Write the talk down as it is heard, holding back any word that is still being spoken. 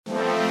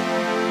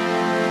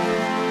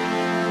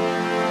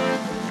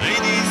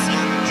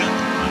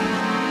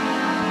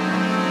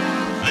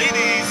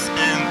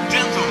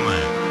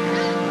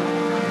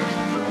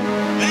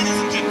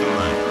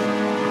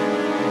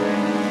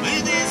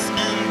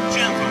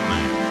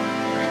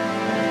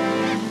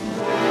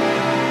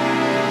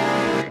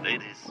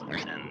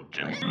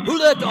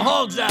let the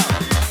hogs out.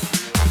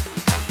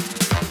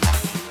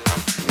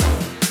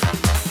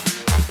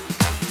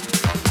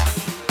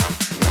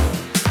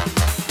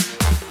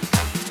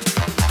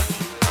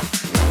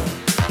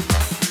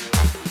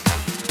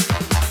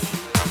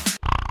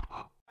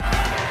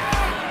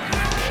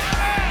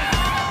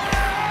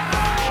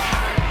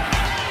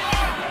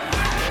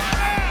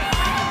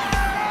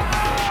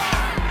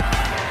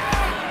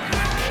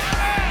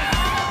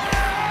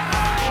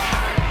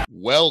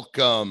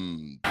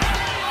 Welcome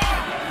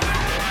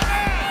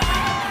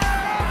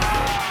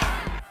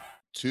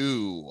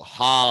to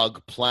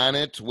Hog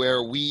Planet,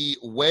 where we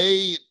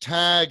weigh,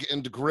 tag,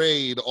 and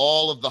grade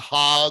all of the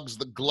hogs,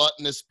 the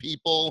gluttonous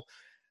people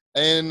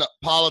in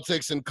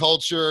politics and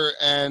culture.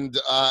 And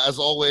as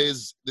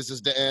always, this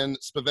is Dan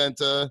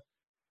Spaventa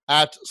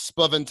at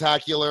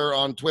Spaventacular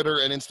on Twitter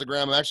and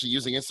Instagram. I'm actually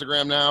using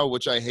Instagram now,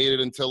 which I hated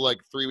until like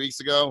 3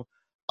 weeks ago.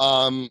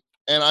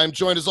 And I'm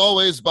joined, as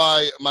always,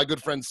 by my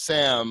good friend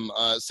Sam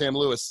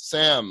Lewis.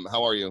 Sam,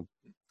 how are you?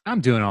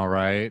 I'm doing all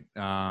right.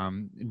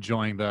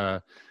 Enjoying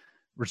the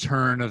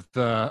return of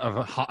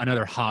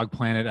another Hog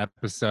Planet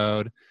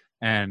episode.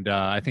 And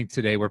I think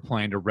today we're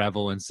planning to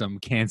revel in some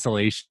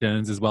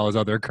cancellations as well as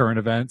other current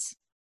events.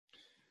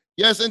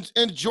 Yes,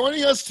 and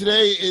joining us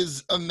today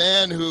is a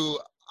man who,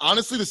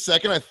 honestly, the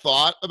second I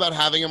thought about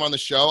having him on the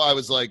show, I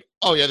was like,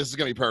 oh yeah, this is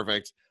going to be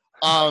perfect.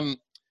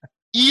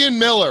 Ian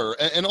Miller,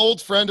 an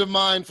old friend of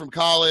mine from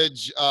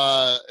college,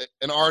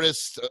 an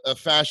artist, a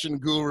fashion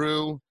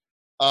guru.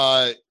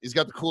 He's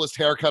got the coolest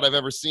haircut I've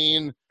ever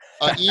seen.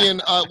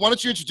 Ian, why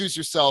don't you introduce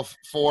yourself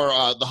for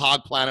the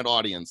Hog Planet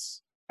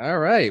audience? All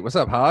right. What's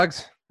up,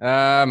 Hogs?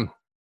 I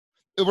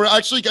think we're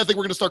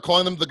going to start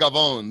calling them the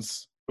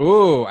Gavones.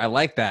 Ooh, I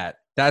like that.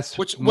 That's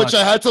which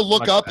I had to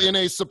look up better in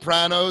a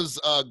Sopranos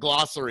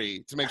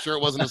glossary to make sure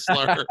it wasn't a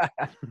slur.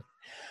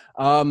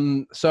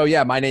 So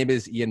yeah, my name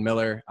is Ian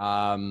Miller.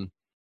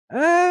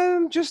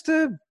 I'm just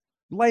a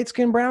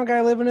light-skinned brown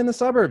guy living in the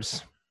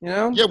suburbs, you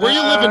know? Yeah, where are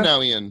you living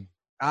now, Ian?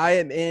 I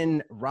am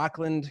in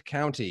Rockland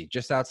County,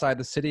 just outside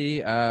the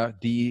city,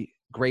 the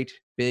great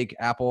Big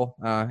Apple,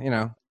 you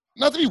know.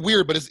 Not to be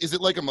weird, but is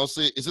it like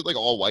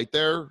all white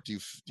there? Do you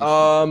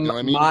know what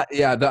I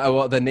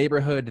mean? The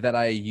neighborhood that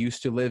I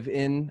used to live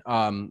in,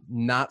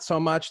 not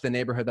so much. The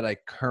neighborhood that I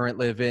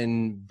currently live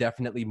in,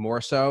 definitely more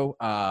so.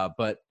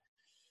 But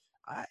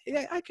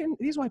I can.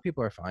 These white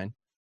people are fine.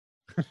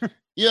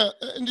 Yeah,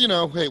 and you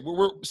know, hey,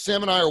 we're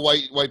Sam and I are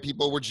white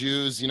people. We're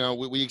Jews. You know,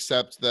 we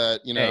accept that.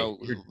 You know,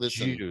 hey,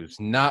 listen, Jews,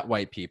 not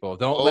white people.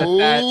 Don't let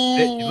that.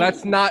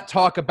 Let's not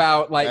talk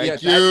about like.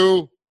 Thank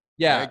you.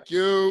 Thank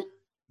you.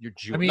 You're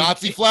Jewish. I mean,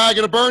 Nazi flag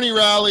at a Bernie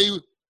rally,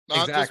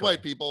 not exactly. just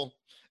white people.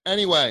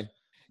 Anyway,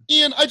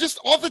 Ian,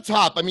 off the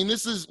top, I mean,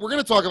 we're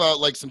going to talk about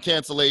like some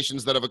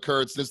cancellations that have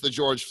occurred since the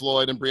George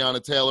Floyd and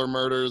Breonna Taylor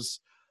murders.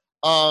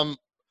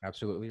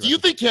 Absolutely. Do you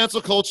think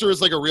cancel culture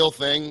is like a real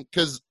thing?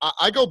 Because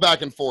I go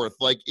back and forth.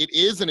 Like it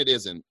is and it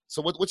isn't.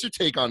 So what's your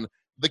take on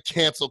the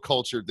cancel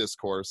culture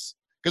discourse?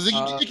 Because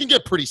it can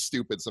get pretty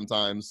stupid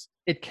sometimes.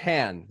 It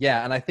can,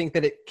 yeah. And I think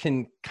that it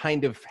can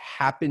kind of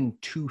happen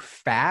too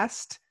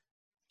fast,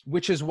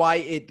 which is why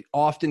it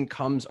often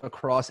comes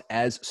across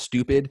as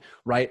stupid,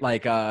 right?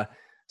 Like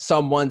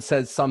someone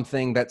says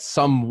something that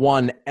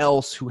someone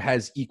else who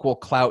has equal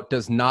clout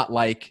does not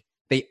like.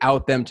 They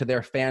out them to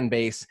their fan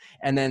base,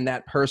 and then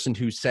that person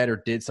who said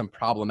or did some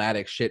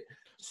problematic shit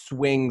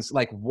swings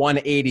like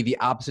 180 the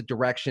opposite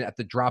direction at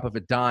the drop of a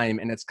dime.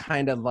 And it's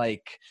kind of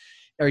like,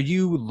 are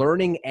you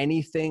learning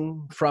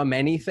anything from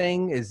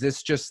anything? Is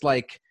this just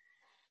like,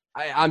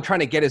 I'm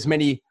trying to get as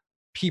many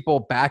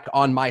people back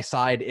on my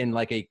side in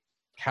like a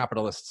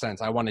capitalist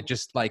sense. I want to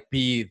just like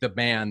be the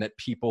man that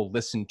people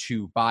listen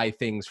to, buy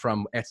things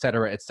from, et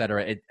cetera, et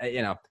cetera.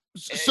 You know.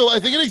 So I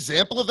think an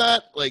example of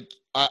that, like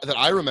that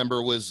I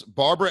remember, was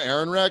Barbara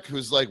Ehrenreich,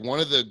 who's like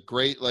one of the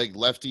great like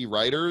lefty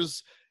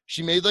writers.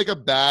 She made like a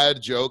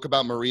bad joke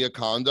about Maria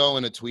Kondo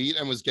in a tweet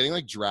and was getting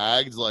like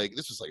dragged. Like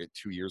this was like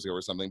 2 years ago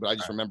or something, but I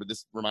just remember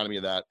this reminded me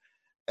of that.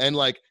 And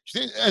like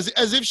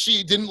as if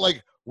she didn't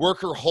like work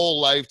her whole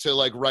life to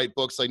like write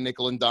books like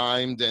Nickel and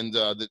Dimed and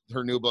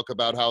her new book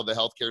about how the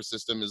healthcare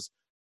system is,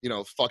 you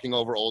know, fucking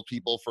over old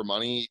people for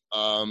money.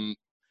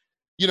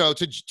 You know,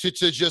 to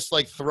just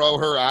like throw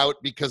her out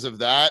because of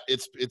that,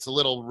 it's a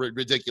little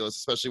ridiculous,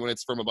 especially when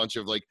it's from a bunch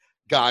of like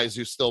guys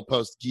who still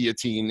post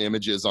guillotine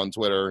images on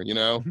Twitter, you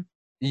know?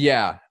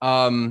 Yeah,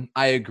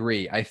 I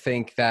agree. I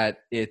think that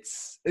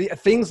it's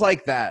things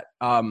like that.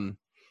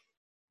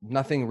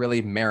 Nothing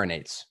really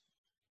marinates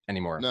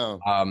anymore. No.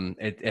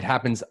 It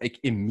happens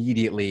like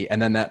immediately,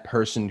 and then that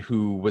person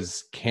who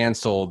was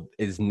canceled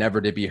is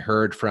never to be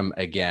heard from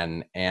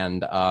again.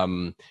 And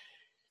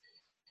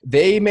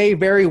they may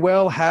very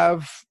well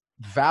have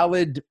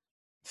valid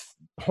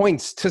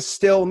points to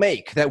still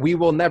make that we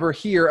will never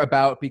hear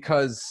about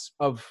because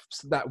of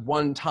that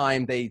one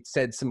time they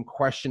said some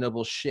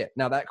questionable shit.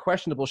 Now, that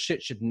questionable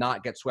shit should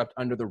not get swept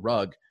under the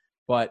rug,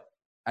 but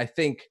I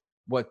think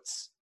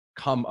what's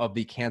come of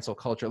the cancel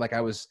culture, like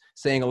I was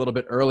saying a little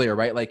bit earlier,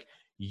 right? Like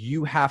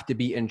you have to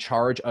be in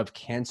charge of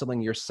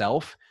canceling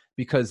yourself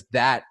because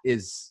that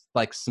is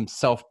like some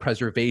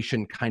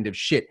self-preservation kind of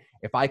shit.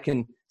 If I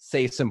can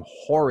say some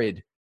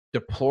horrid,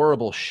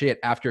 deplorable shit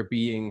after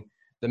being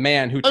the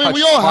man who I mean,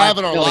 we touched all have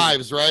in 5 our million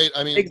lives, right?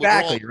 I mean,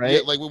 Exactly, we're all, right? Yeah,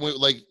 like when we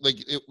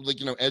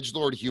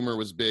edgelord humor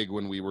was big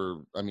when we were.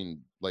 I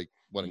mean, like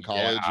what in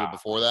college or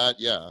before that?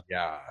 Yeah.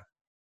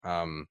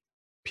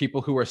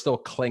 People who are still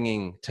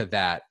clinging to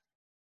that,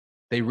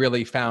 they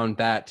really found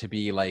that to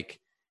be like,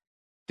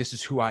 this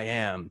is who I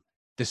am.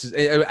 This is,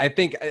 I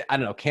think, I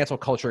don't know, cancel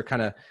culture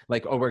kind of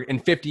like over in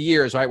 50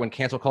 years, right? When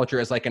cancel culture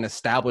is like an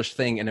established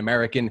thing in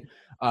American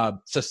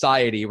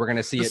society, we're going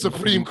to see The it.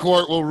 Supreme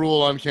Court will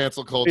rule on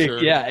cancel culture.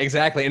 Yeah,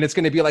 exactly. And it's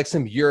going to be like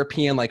some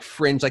European like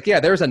fringe, like, yeah,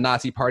 there's a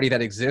Nazi party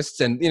that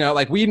exists. And, you know,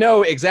 like we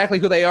know exactly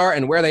who they are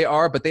and where they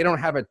are, but they don't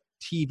have a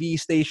TV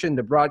station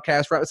to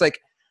broadcast. Right? It's like,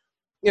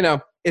 you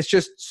know, it's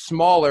just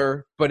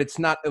smaller, but it's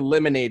not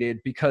eliminated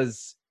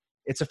because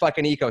it's a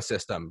fucking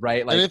ecosystem,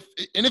 right? Like,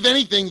 and if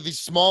anything, these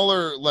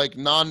smaller, like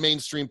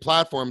non-mainstream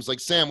platforms, like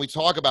Sam, we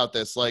talk about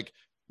this, like,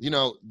 you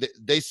know,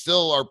 they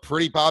still are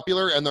pretty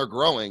popular and they're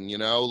growing, you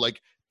know, like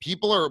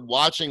people are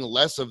watching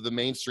less of the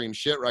mainstream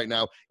shit right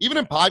now. Even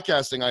in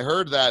podcasting, I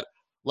heard that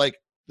like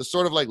the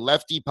sort of like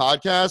lefty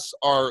podcasts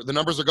the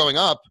numbers are going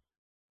up,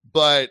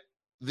 but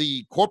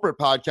the corporate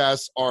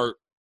podcasts are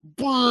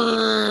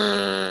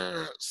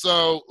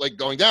so like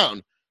going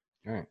down.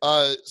 Right.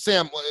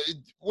 Sam,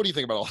 what do you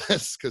think about all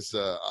this? Because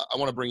I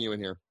want to bring you in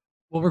here.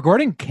 Well,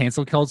 regarding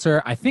cancel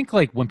culture, I think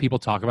like when people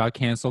talk about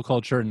cancel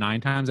culture, 9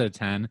 times out of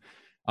 10,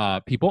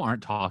 people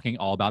aren't talking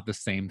all about the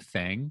same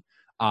thing.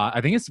 I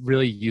think it's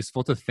really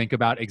useful to think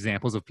about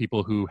examples of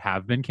people who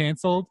have been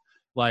canceled.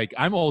 Like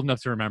I'm old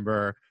enough to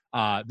remember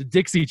the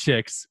Dixie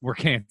Chicks were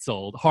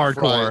canceled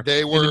hardcore. Right.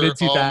 They were. In the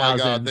mid-2000s. Oh my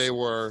God, they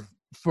were.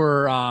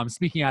 For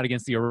speaking out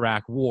against the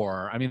Iraq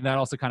War. I mean, that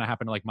also kind of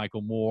happened to like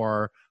Michael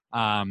Moore.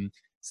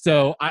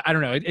 So I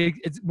don't know.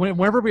 It's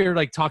whenever we're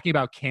like talking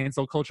about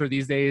cancel culture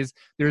these days,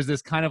 there's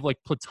this kind of like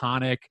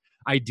platonic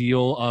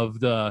ideal of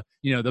the,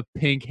 you know, the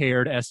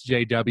pink-haired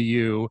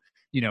SJW,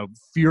 you know,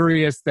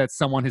 furious that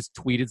someone has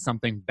tweeted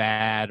something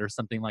bad or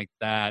something like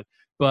that.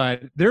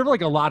 But there are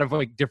like a lot of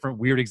like different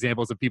weird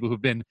examples of people who've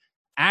been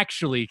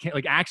actually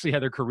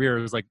had their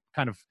careers like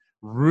kind of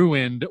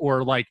ruined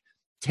or like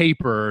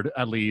tapered,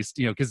 at least,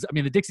 you know, because I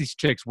mean the Dixie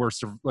Chicks were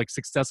like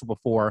successful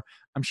before.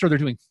 I'm sure they're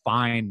doing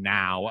fine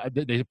now.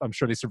 I'm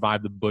sure they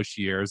survived the Bush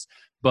years.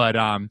 But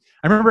I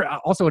remember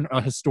also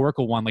a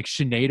historical one, like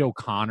Sinead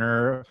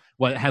O'Connor,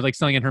 had like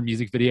something in her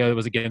music video that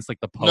was against like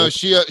the Pope. No,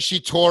 she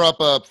tore up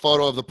a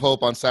photo of the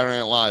Pope on Saturday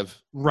Night Live.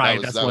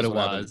 Right, that's what it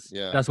was.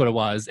 Yeah, that's what it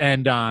was.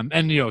 And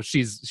you know,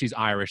 she's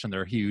Irish, and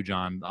they're huge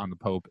on the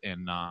Pope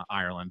in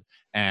Ireland,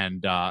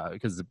 and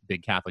because it's a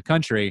big Catholic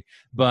country.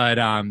 But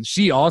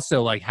she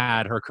also like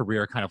had her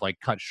career kind of like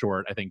cut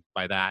short, I think,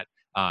 by that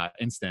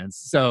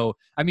instance. So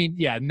I mean,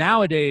 yeah,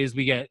 nowadays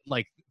we get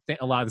like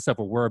a lot of the stuff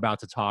we're about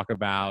to talk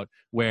about,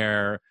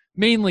 where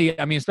mainly,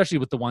 I mean, especially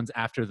with the ones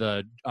after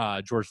the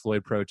George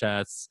Floyd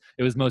protests,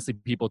 it was mostly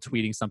people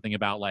tweeting something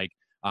about like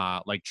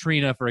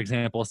Trina, for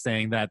example,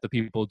 saying that the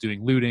people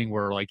doing looting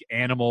were like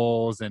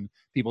animals, and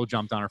people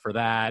jumped on her for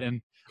that.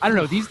 And I don't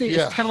know, these days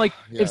it's kind of like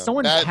if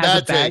someone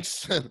has a bad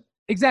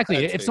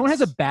exactly, if someone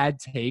has a bad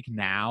take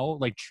now,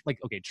 like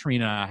okay,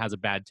 Trina has a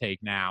bad take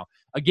now.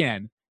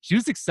 Again, she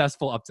was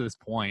successful up to this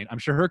point. I'm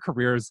sure her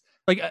career's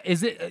like,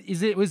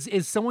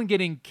 is someone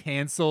getting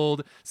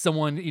canceled,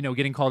 someone, you know,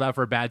 getting called out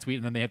for a bad tweet,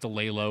 and then they have to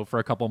lay low for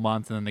a couple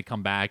months, and then they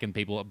come back and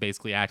people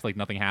basically act like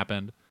nothing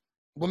happened?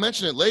 We'll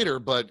mention it later,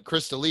 but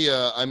Chris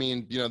D'Elia, I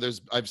mean, you know,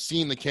 I've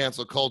seen the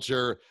cancel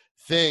culture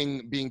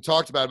thing being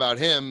talked about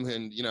him,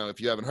 and you know, if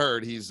you haven't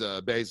heard, he's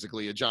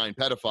basically a giant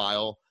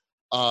pedophile,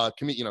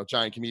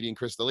 giant comedian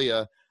Chris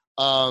D'Elia.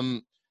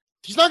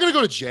 He's not going to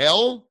go to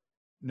jail.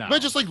 No, he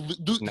might just like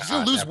he's going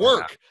to lose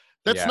work. Not.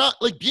 That's not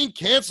like being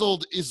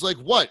canceled is like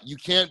what you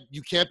can't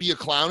be a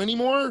clown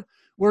anymore.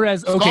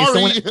 Whereas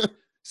okay,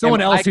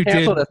 someone else who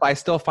did. If I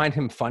still find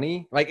him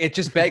funny, like it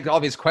just begs all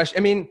these questions.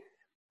 I mean.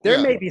 There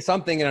may be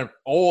something in an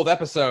old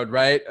episode,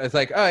 right? It's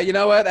like, oh, you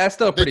know what? That's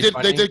still pretty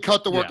funny. They did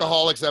cut the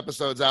Workaholics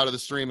episodes out of the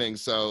streaming,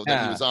 so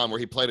that he was on, where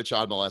he played a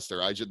child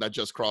molester. That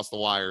just crossed the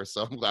wire,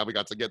 so I'm glad we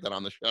got to get that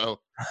on the show.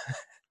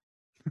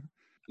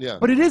 Yeah.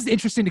 But it is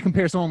interesting to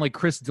compare someone like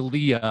Chris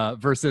D'Elia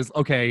versus,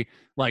 okay,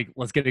 like,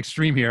 let's get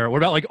extreme here. What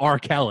about like R.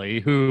 Kelly,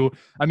 who,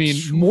 I mean,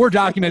 more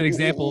documented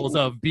examples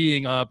of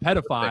being a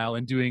pedophile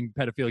and doing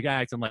pedophilic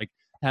acts and like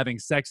having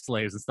sex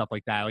slaves and stuff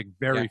like that, like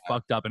very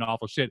fucked up and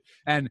awful shit.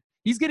 And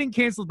he's getting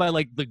canceled by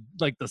like the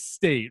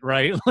state,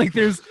 right? Like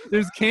there's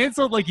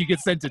canceled, like you get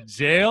sent to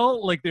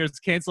jail. Like there's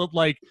canceled,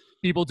 like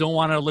people don't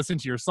want to listen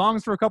to your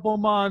songs for a couple of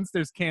months.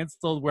 There's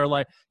canceled where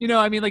like, you know,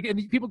 I mean, like,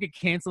 and people get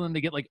canceled and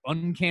they get like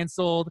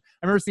uncanceled.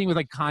 I remember seeing with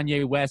like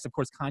Kanye West, of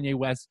course, Kanye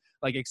West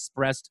like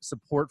expressed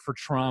support for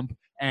Trump,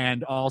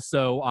 and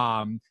also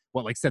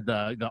said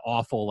the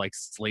awful like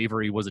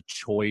slavery was a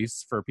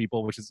choice for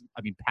people, which is,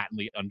 I mean,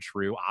 patently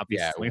untrue,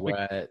 obviously,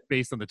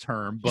 based on the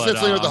term. But he said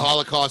something with the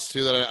Holocaust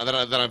too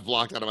that I've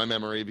blocked out of my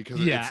memory because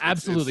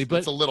absolutely,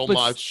 it's a little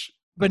much.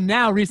 But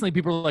now recently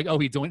people are like, oh,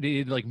 he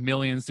donated like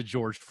millions to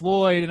George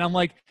Floyd. And I'm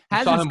like,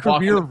 has saw his him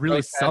walking career the really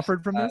protest,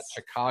 suffered from this?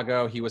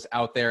 Chicago, he was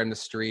out there in the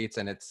streets,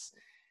 and it's,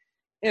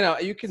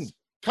 you can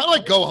Kind of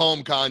like go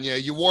home,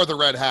 Kanye. You wore the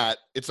red hat.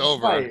 It's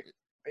over. Right.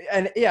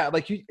 And yeah,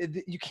 like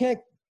you can't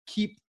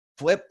keep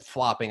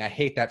flip-flopping. I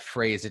hate that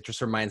phrase. It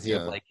just reminds me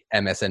of like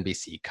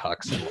MSNBC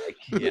cucks and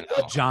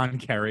like, John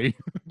Kerry.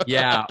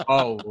 Yeah.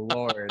 Oh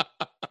Lord.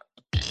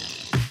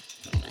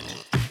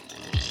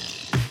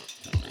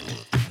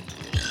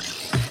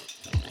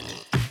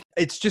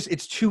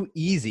 It's too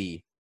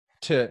easy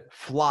to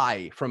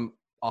fly from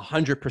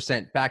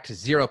 100% back to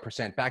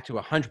 0%, back to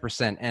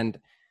 100%. And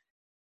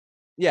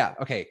yeah,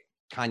 okay,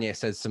 Kanye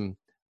says some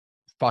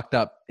fucked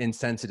up,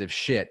 insensitive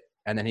shit,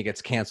 and then he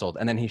gets canceled.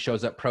 And then he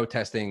shows up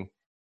protesting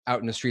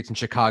out in the streets in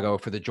Chicago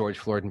for the George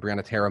Floyd and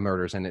Breonna Taylor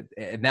murders. And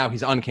now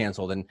he's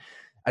uncanceled. And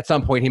at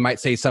some point he might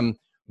say some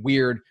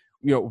weird,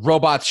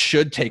 robots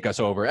should take us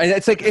over. And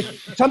it's like,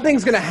 if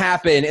something's going to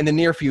happen in the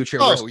near future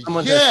where someone's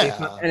going to say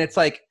something, and it's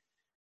like,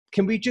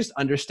 can we just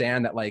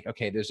understand that, like,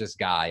 okay, there's this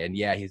guy, and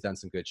yeah, he's done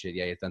some good shit.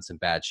 Yeah, he's done some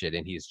bad shit,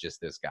 and he's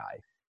just this guy.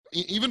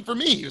 Even for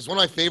me, he was one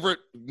of my favorite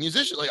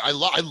musicians. Like, I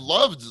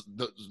loved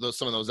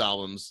some of those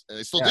albums, and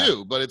I still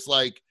do. But it's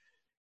like,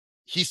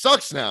 he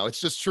sucks now. It's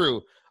just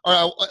true.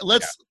 All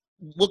right,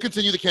 we'll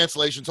continue the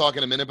cancellation talk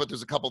in a minute, but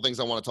there's a couple things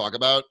I want to talk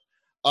about.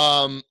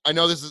 I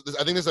know I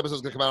think this episode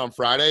is going to come out on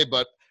Friday,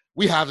 but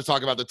we have to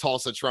talk about the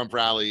Tulsa Trump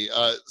rally.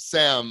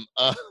 Sam,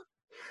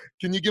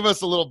 can you give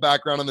us a little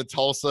background on the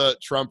Tulsa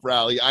Trump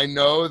rally? I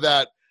know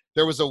that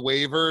there was a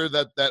waiver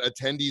that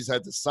attendees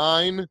had to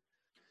sign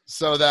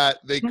so that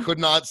they could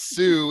not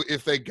sue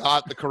if they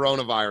got the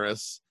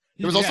coronavirus.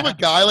 There was also a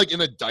guy like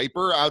in a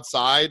diaper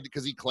outside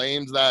because he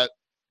claimed that,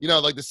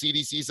 like the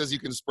CDC says you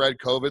can spread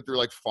COVID through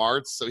like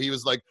farts. So he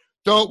was like,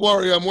 don't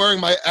worry, I'm wearing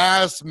my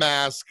ass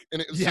mask.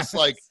 And it was just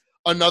like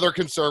another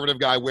conservative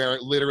guy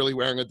literally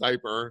wearing a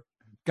diaper.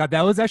 God,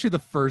 that was actually the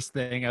first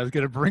thing I was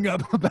going to bring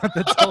up about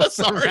the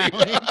Tulsa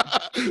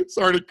rally.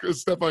 Sorry to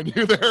step on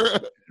you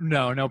there.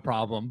 No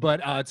problem.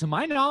 But to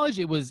my knowledge,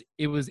 it was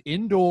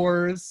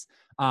indoors.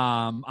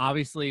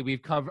 Obviously,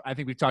 I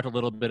think we've talked a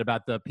little bit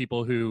about the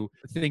people who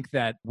think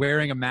that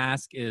wearing a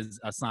mask is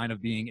a sign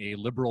of being a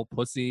liberal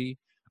pussy.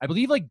 I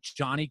believe like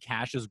Johnny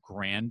Cash's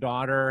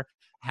granddaughter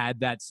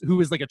who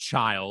was like a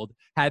child,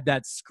 had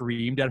that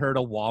screamed at her at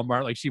a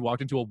Walmart. Like she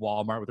walked into a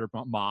Walmart with her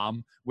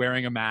mom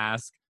wearing a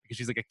mask, because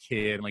she's like a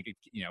kid and like,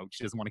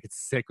 she doesn't want to get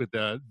sick with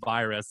the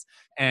virus.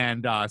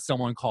 And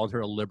someone called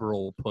her a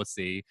liberal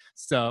pussy,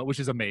 which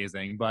is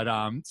amazing. But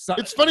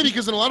it's funny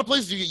because in a lot of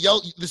places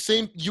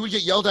you would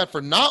get yelled at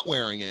for not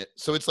wearing it.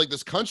 So it's like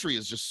this country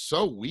is just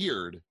so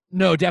weird.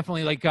 No,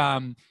 definitely. Like, I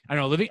don't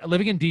know,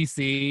 living in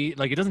DC,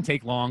 like it doesn't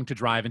take long to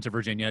drive into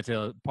Virginia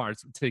to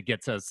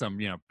get to some,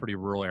 pretty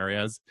rural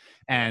areas.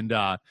 And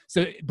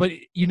but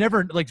you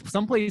never, like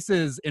some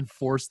places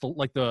enforce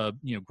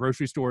the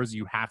grocery stores,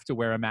 you have to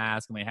wear a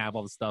mask and they have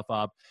all the stuff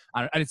up.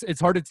 It's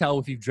hard to tell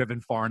if you've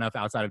driven far enough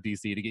outside of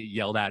DC to get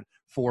yelled at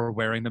for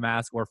wearing the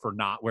mask or for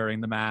not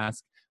wearing the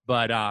mask.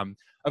 But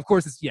of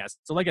course,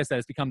 so like I said,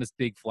 it's become this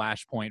big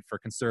flashpoint for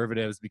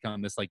conservatives,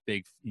 become this like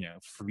big,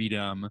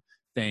 freedom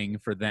thing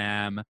for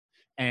them.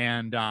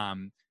 And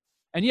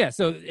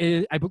so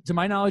to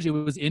my knowledge, it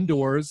was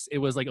indoors. It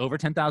was like over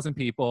 10,000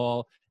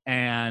 people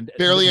and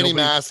barely any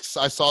masks.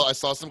 I saw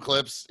some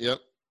clips. Yep.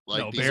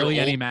 Like barely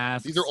any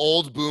masks. These are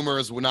old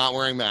boomers not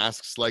wearing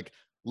masks. Like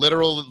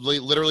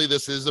literally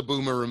this is a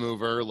boomer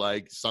remover.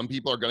 Like some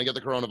people are going to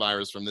get the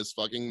coronavirus from this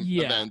fucking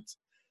event.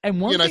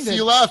 And I see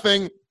you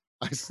laughing.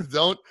 I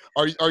don't.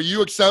 Are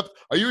you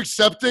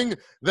accepting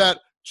that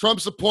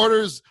Trump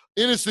supporters,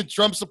 innocent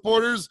Trump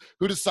supporters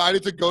who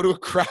decided to go to a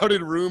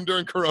crowded room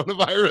during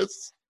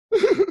coronavirus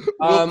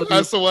will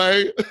pass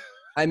away?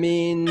 I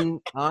mean,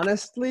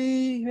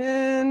 honestly,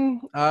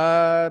 man.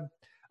 Okay.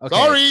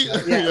 Sorry.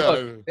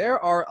 Look, there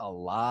are a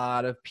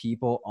lot of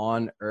people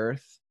on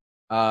Earth.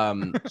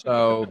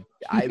 So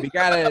we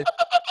gotta.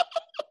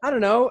 I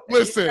don't know.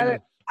 Listen,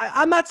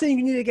 I'm not saying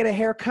you need to get a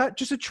haircut,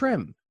 just a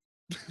trim.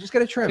 Just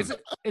get a trim.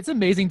 It's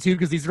amazing too,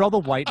 because these are all the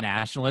white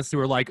nationalists who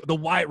are like, the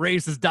white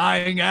race is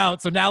dying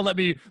out, so now let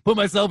me put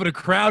myself in a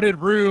crowded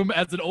room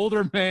as an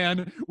older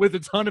man with a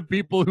ton of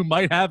people who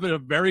might have a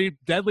very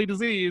deadly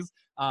disease.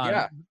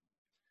 We're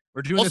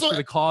doing this for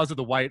the cause of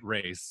the white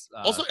race.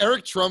 Also,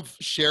 Eric Trump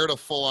shared a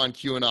full-on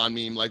QAnon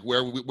meme, like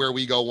where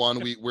we go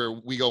one, we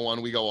go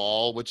we go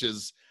all, which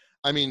is,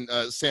 I mean,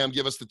 Sam,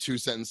 give us the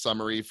 2-sentence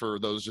summary for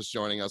those just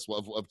joining us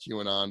of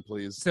QAnon,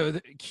 please. So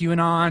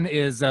QAnon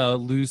is a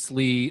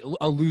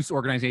loose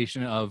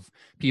organization of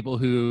people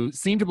who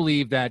seem to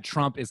believe that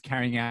Trump is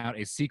carrying out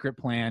a secret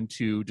plan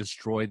to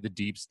destroy the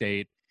deep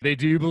state. They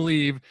do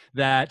believe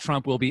that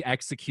Trump will be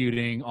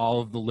executing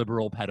all of the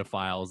liberal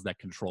pedophiles that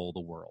control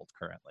the world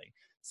currently.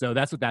 So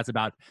that's what that's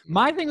about.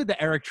 My thing with the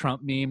Eric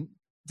Trump meme,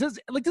 does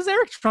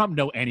Eric Trump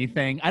know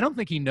anything? I don't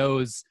think he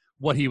knows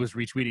what he was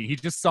retweeting. He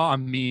just saw a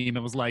meme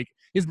and was like,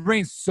 his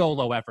brain's so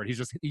low effort. He's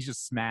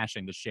just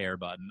smashing the share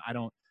button. I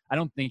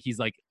don't think he's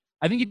like,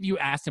 I think if you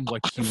asked him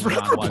what QAnon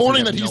was,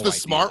 reporting that he's the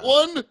smart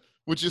one.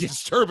 which is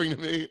disturbing to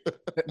me.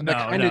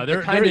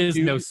 There is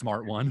no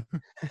smart one.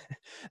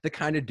 The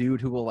kind of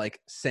dude who will like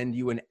send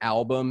you an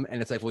album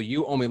and it's like, well,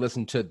 you only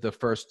listen to the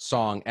first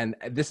song and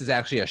this is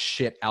actually a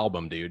shit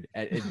album, dude.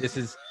 This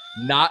is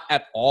not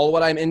at all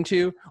what I'm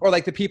into. Or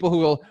like the people who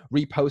will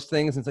repost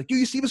things and it's like, do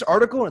you see this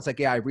article? And it's like,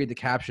 yeah, I read the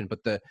caption,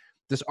 but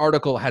this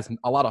article has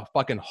a lot of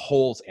fucking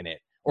holes in it.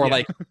 Or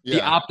like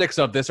the optics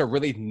of this are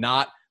really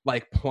not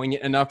like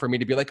poignant enough for me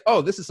to be like,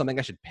 oh, this is something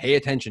I should pay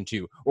attention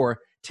to or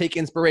take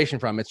inspiration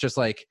from. It's just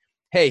like,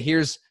 hey,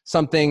 here's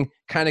something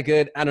kind of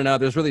good. I don't know.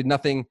 There's really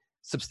nothing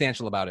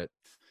substantial about it.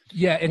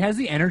 Yeah, it has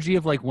the energy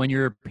of like when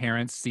your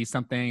parents see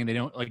something and they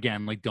don't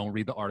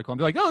read the article and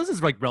be like, oh, this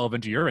is like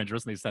relevant to your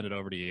interest, and they send it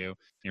over to you. And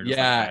you're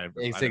just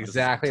it's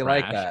exactly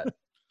like that.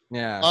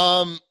 Yeah.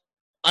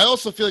 I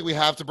also feel like we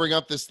have to bring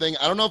up this thing.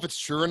 I don't know if it's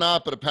true or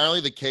not, but apparently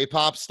the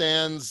K-pop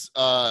stands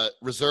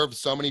reserved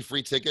so many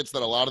free tickets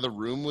that a lot of the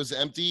room was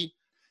empty.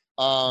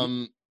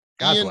 Ian,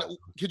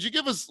 could you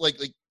give us like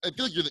I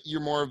feel like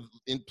you're more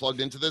plugged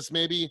into this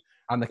maybe?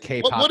 On the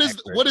K-pop.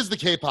 What is the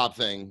K-pop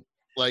thing?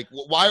 Like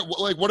why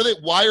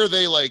are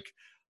they like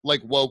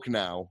woke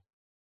now?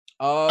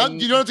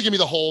 You don't have to give me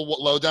the whole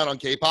lowdown on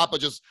K-pop, but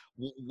just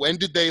when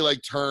did they like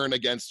turn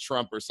against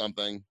Trump or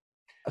something?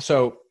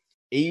 So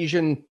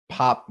Asian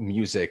pop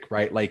music,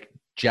 right? Like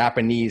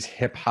Japanese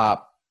hip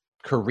hop,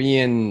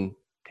 Korean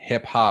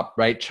hip hop,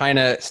 right?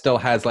 China still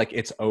has like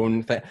its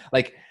own thing.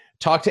 Like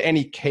talk to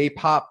any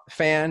K-pop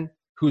fan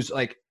who's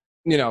like,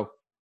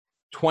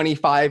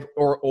 25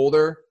 or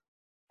older,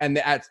 and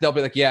they'll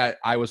be like, yeah,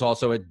 I was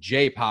also a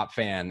J-pop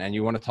fan. And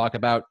you want to talk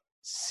about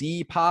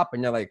C-pop?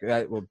 And you're like,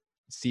 well,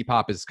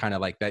 C-pop is kind of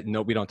like that.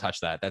 No, we don't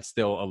touch that. That's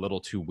still a little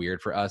too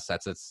weird for us.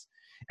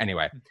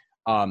 Anyway.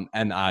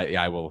 And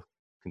I will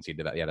concede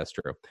to that. Yeah, that's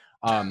true.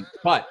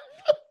 But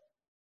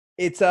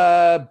it's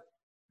I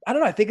don't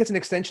know. I think it's an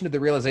extension of the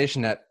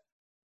realization that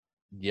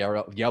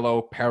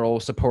yellow peril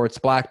supports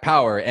Black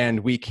Power, and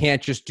we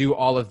can't just do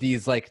all of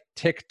these like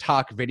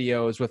TikTok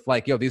videos with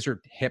like, yo, these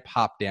are hip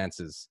hop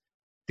dances.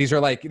 These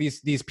are like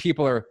these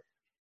people are,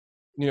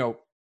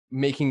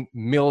 making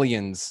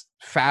millions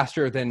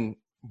faster than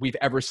we've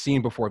ever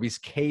seen before. These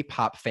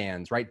K-pop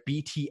fans, right?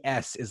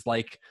 BTS is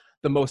like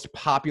the most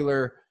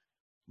popular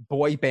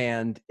boy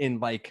band in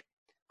like,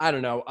 I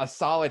don't know, a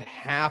solid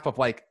half of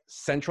like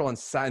Central and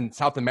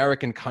South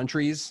American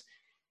countries.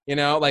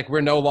 Like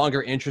we're no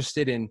longer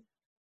interested in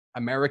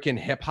American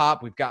hip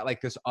hop. We've got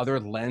like this other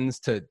lens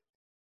to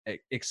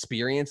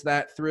experience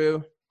that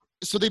through.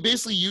 So they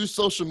basically use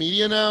social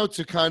media now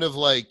to kind of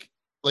like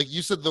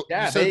you said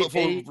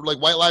before, like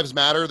White Lives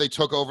Matter, they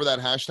took over that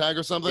hashtag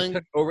or something.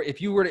 Took over.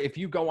 If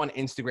you go on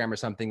Instagram or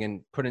something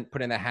and put in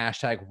the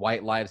hashtag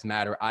White Lives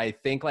Matter, I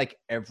think like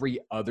every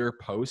other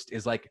post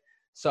is like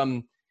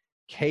some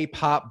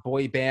K-pop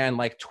boy band,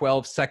 like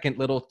 12-second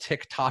little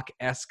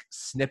TikTok-esque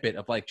snippet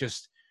of like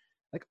just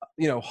like,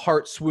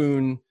 heart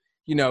swoon,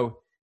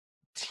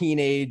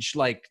 teenage,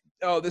 like,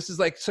 oh, this is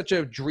like such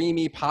a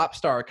dreamy pop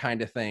star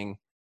kind of thing.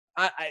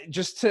 I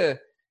just to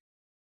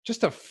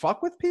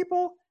fuck with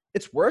people.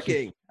 It's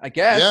working, I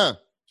guess. Yeah.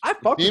 I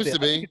fuck with it. Seems to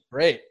be. It's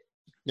great.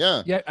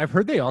 Yeah. Yeah, I've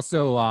heard they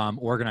also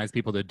organize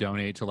people to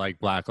donate to like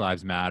Black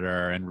Lives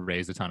Matter and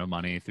raise a ton of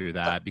money through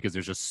that because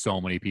there's just so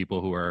many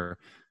people who are,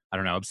 I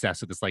don't know,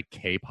 obsessed with this like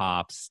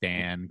K-pop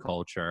stan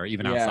culture,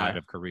 even outside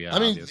of Korea. I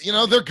mean,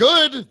 obviously. they're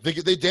good.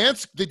 They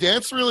dance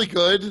really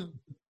good.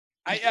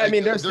 I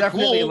mean, there's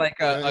definitely cool, like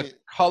a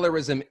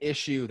colorism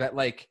issue that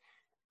like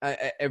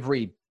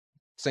every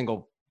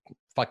single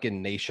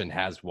fucking nation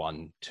has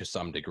one to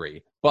some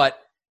degree, but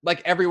like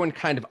everyone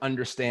kind of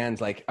understands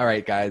like, all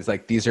right, guys,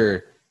 like these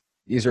are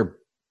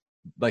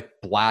like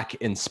Black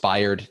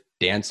inspired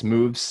dance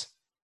moves,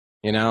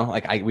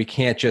 like we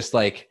can't just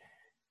like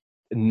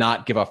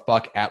not give a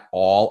fuck at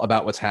all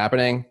about what's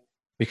happening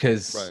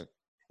because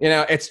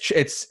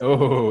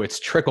it's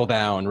trickle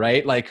down,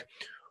 right? Like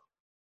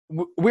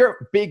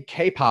we're big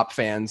K-pop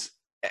fans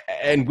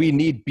and we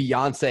need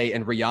Beyonce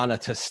and Rihanna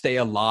to stay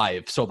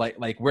alive. So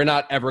like we're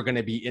not ever going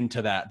to be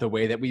into that the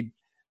way that we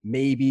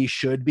maybe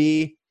should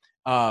be.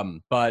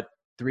 But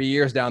 3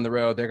 years down the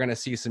road, they're going to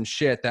see some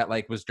shit that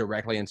like was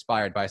directly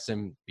inspired by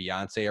some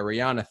Beyonce or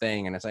Rihanna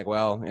thing. And it's like,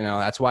 well,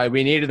 that's why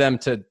we needed them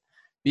to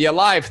be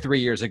alive 3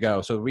 years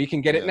ago so we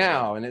can get it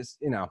now. And it's,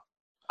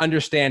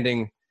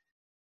 understanding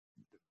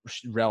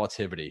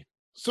relativity.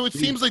 So it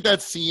seems like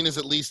that scene is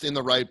at least in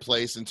the right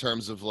place in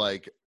terms of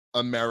like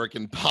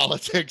American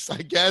politics,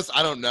 I guess.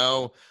 I don't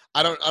know.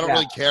 I don't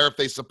really care if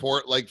they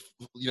support like,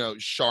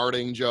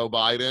 sharding Joe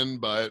Biden,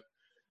 but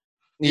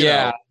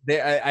I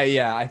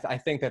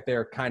think that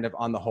they're kind of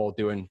on the whole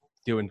doing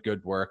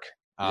good work.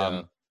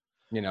 What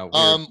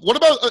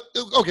about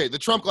the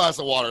Trump glass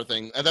of water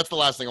thing? And that's the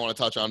last thing I want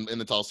to touch on in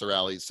the Tulsa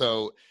rally.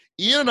 So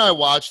Ian and I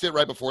watched it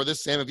right before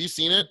this. Sam, have you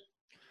seen it?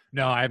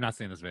 No, I have not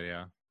seen this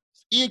video.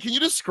 Ian, can you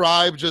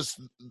describe just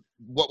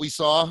what we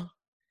saw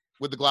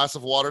with the glass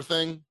of water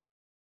thing?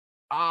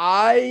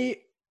 I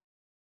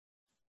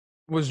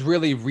was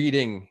really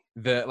reading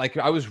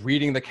I was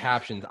reading the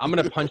captions. I'm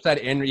gonna punch that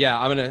in. Yeah,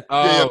 I'm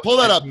gonna. Pull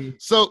that up.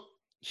 So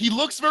he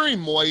looks very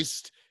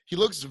moist. He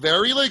looks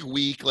very like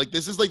weak. Like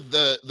this is like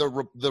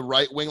the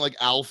right wing like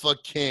alpha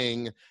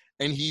king,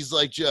 and he's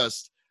like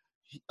just.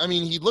 I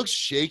mean, he looks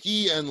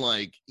shaky and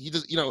like he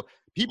does. You know,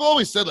 people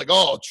always said like,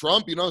 "Oh,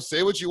 Trump, you know,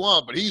 say what you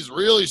want, but he's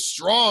really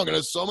strong and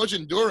has so much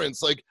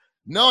endurance." Like,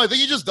 no, I think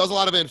he just does a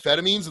lot of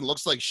amphetamines and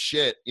looks like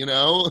shit. You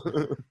know.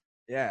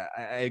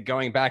 Yeah,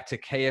 going back to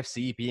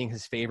KFC being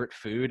his favorite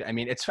food. I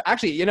mean, it's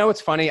actually, you know,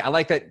 it's funny. I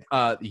like that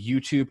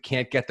YouTube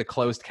can't get the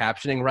closed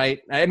captioning right.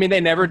 I mean,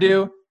 they never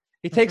do.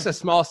 He takes a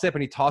small sip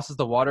and he tosses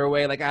the water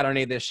away. Like, I don't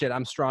need this shit.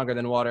 I'm stronger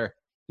than water.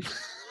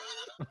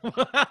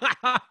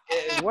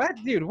 What,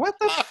 dude? What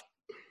the?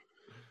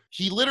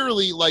 He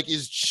literally like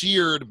is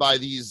cheered by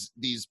these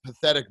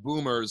pathetic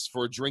boomers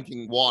for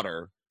drinking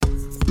water.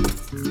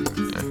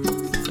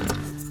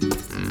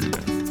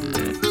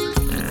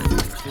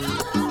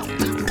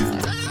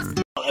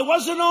 It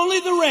wasn't only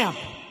the ramp.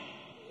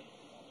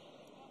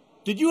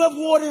 Did you have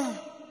water?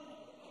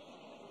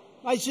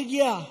 I said,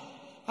 yeah.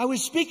 I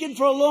was speaking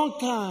for a long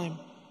time.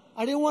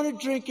 I didn't want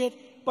to drink it,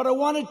 but I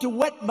wanted to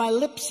wet my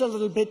lips a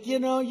little bit. You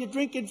know,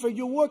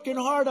 you're working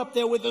hard up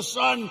there with the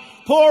sun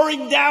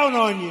pouring down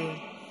on you.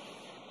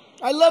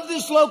 I love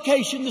this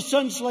location. The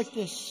sun's like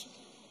this.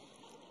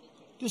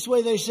 This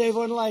way they save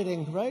on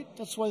lighting, right?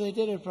 That's why they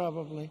did it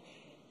probably.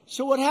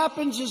 So what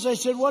happens is I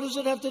said, what does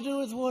it have to do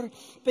with water?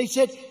 They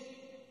said,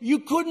 you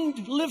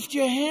couldn't lift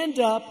your hand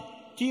up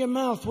to your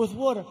mouth with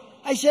water.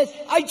 I said,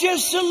 I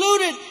just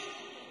saluted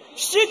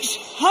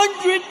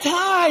 600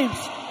 times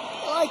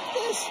like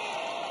this.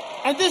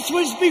 And this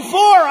was before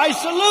I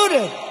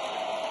saluted.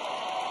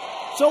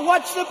 So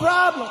what's the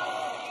problem?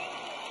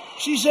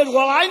 She said,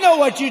 well, I know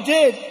what you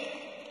did.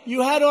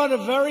 You had on a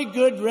very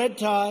good red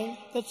tie.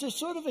 That's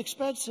sort of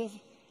expensive.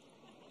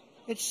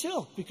 It's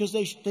silk because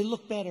they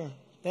look better.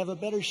 They have a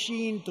better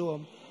sheen to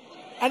them.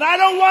 And I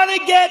don't want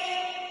to get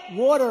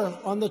water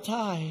on the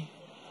tie.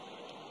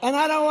 And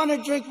I don't want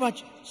to drink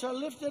much. So I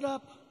lifted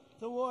up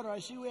the water. I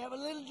see we have a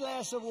little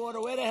glass of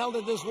water. Where the hell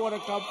did this water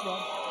come from?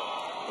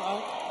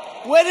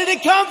 Right? Where did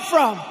it come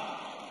from?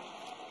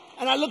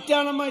 And I looked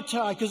down on my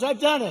tie because I've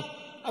done it.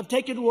 I've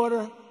taken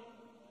water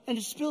and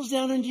it spills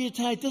down into your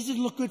tie. It doesn't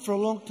look good for a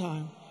long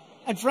time.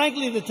 And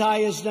frankly, the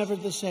tie is never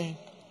the same.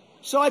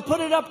 So I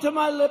put it up to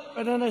my lip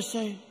and then I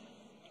say,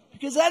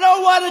 because I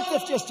don't want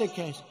it, just in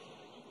case.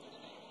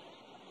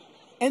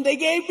 And they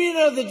gave me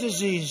another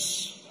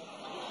disease.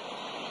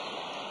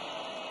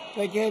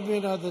 They gave me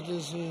another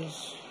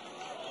disease.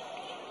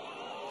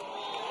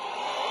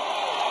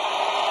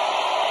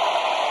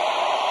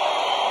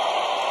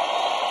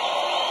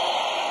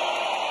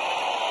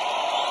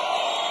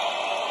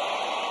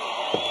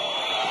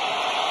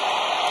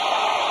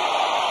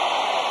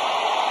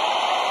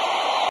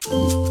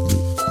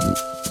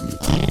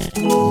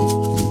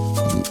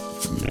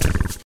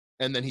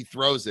 And then he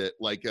throws it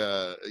like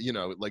a, you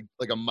know, like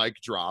a mic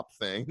drop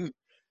thing.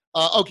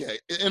 Okay.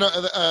 And,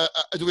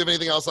 do we have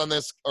anything else on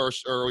this, or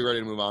are we ready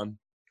to move on?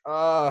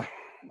 I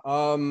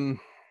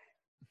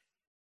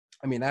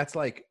mean, that's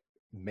like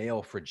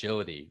male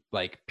fragility,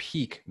 like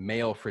peak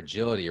male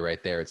fragility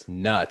right there. It's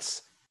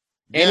nuts.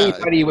 Yeah,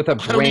 Anybody with a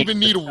brain, I don't even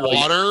need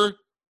water.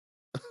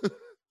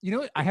 You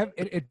know, I have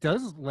it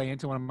does play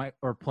into one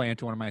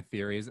of my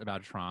theories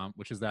about Trump,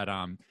 which is that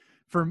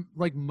for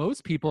like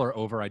most people are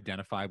over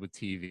identified with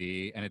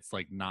TV, and it's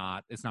like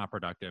it's not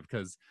productive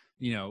because,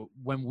 you know,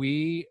 when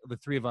the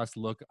three of us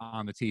look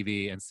on the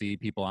TV and see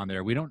people on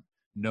there, we don't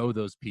know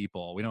those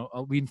people.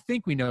 We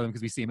think we know them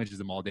because we see images of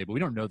them all day, but we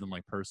don't know them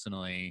like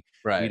personally.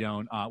 right? We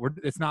don't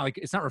it's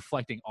not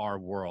reflecting our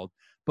world.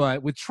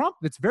 But with Trump,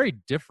 it's very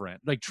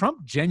different. Like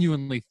Trump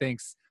genuinely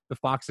thinks the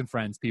Fox and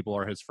Friends people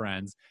are his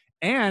friends,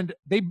 and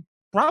they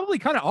probably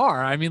kind of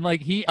are. I mean,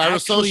 like he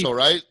Aerosocial,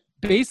 right?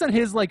 Based on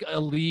his like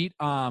elite,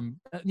 you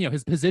know,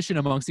 his position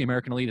amongst the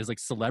American elite as like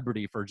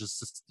celebrity for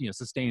just, you know,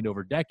 sustained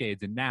over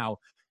decades, and now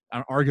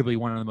arguably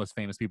one of the most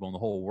famous people in the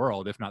whole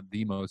world, if not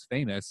the most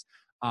famous.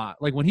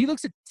 Like when he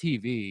looks at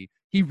TV,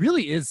 he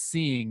really is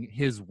seeing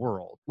his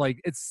world.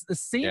 Like it's the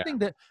same thing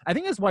that I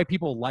think that's why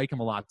people like him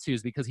a lot too,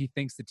 is because he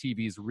thinks the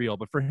TV is real.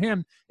 But for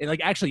him, it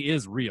like actually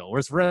is real.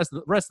 Whereas for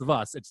the rest of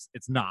us,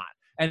 it's not.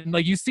 And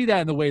like you see that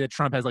in the way that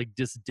Trump has like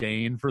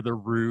disdain for the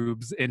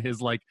rubes in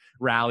his like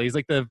rallies,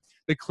 like the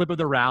clip of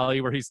the rally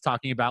where he's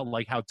talking about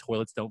like how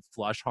toilets don't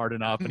flush hard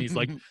enough, and he's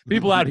like,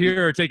 people out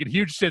here are taking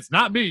huge shits,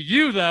 not me,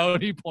 you though.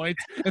 And he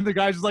points, and the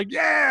guy's just like,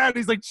 yeah, and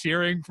he's like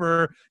cheering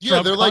for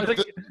Trump. They're like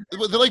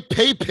they're like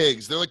pay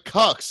pigs, they're like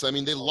cucks. I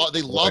mean, they love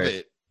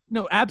it.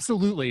 No,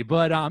 absolutely.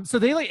 But so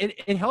they like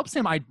it helps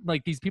him.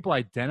 Like these people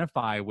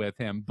identify with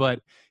him,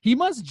 but he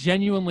must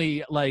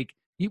genuinely like.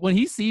 When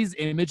he sees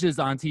images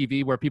on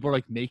TV where people are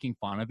like making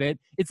fun of it,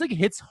 it's like it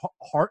hits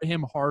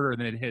him harder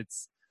than it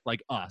hits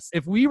like us.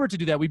 If we were to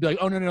do that, we'd be like,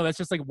 oh no, that's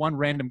just like one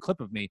random clip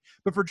of me.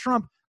 But for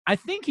Trump, I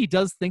think he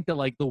does think that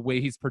like the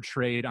way he's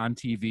portrayed on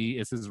TV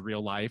is his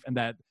real life, and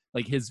that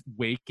like his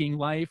waking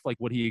life, like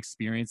what he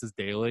experiences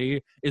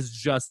daily, is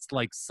just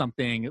like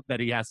something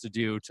that he has to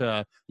do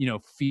to, you know,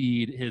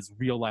 feed his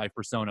real life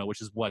persona,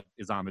 which is what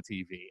is on the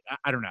TV.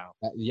 I don't know.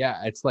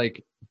 Yeah, it's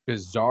like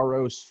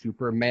bizarro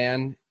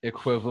Superman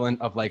equivalent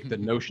of like the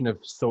notion of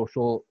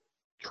social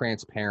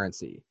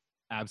transparency.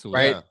 Absolutely.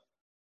 Right? Yeah,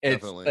 It's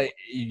definitely. like,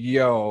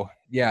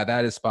 yeah,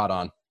 that is spot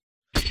on.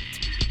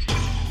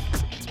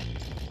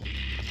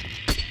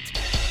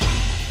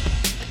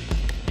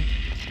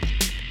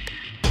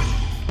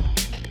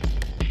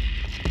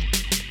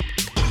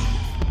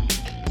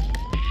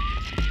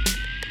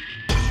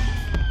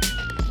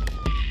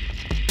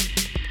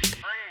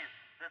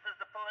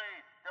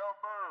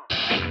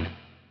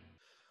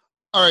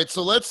 All right,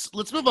 so let's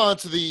move on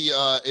to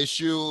the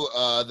issue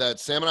that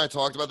Sam and I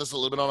talked about this a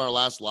little bit on our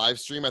last live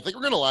stream. I think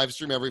we're going to live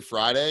stream every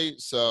Friday,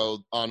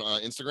 so on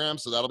Instagram.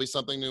 So that'll be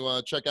something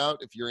to check out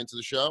if you're into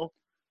the show.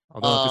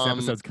 Although if this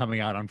episode's coming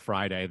out on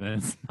Friday, then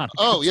it's not.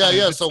 Oh yeah,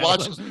 yeah. So tell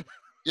watch. them.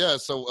 Yeah,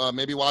 so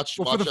maybe watch.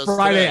 Well, watch for the us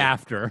Friday today.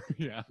 after.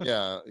 Yeah.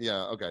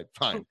 Yeah. Okay,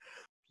 fine.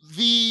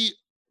 The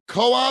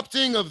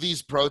co-opting of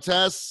these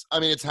protests. I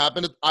mean, it's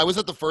happened. I was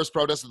at the first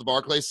protest at the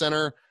Barclays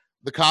Center.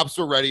 The cops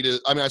were ready to.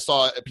 I mean, I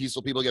saw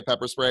peaceful people get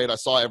pepper sprayed. I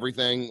saw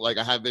everything. Like,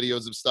 I have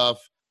videos of stuff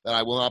that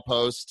I will not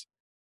post.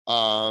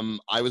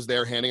 I was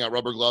there handing out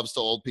rubber gloves to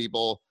old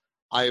people.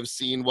 I have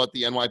seen what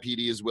the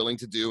NYPD is willing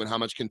to do and how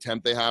much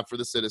contempt they have for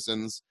the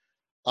citizens.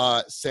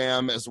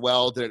 Sam as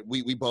well.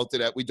 We both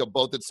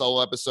did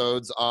solo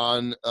episodes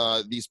on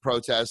these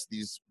protests,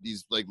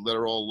 these like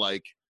literal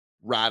like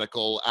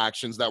radical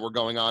actions that were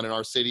going on in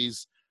our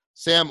cities.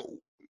 Sam,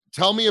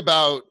 tell me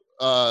about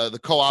the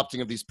co-opting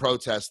of these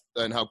protests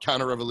and how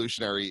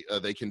counter-revolutionary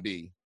they can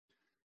be.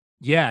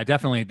 Yeah,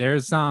 definitely.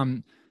 There's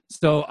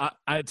so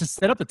I to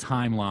set up the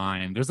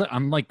timeline,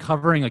 I'm like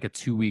covering like a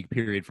 2-week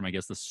period from, I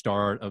guess, the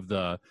start of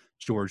the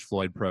George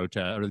Floyd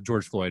protest, or the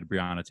George Floyd,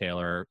 Breonna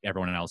Taylor,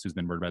 everyone else who's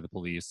been murdered by the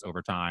police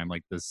over time,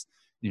 like this,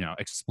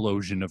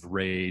 explosion of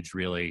rage,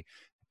 really.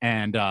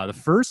 And the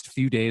first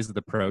few days of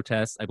the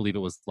protest, I believe it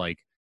was like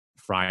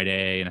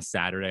Friday and a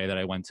Saturday that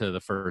I went to the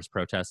first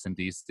protest in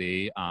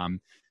DC.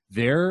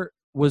 There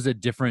was a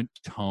different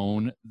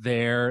tone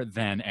there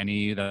than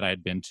any that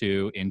I'd been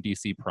to in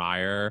DC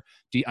prior.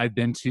 I've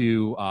been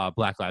to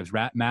Black Lives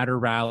Matter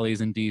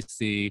rallies in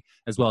DC,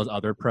 as well as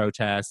other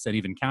protests and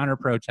even counter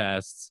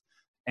protests.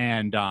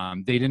 And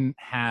they didn't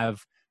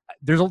have,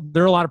 there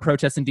are a lot of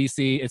protests in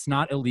DC. It's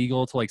not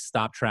illegal to like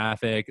stop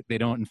traffic. They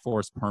don't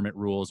enforce permit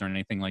rules or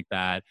anything like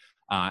that.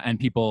 And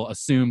people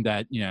assume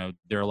that,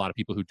 there are a lot of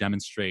people who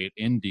demonstrate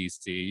in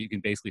DC. You can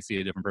basically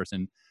see a different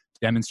person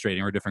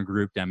demonstrating or a different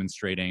group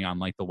demonstrating on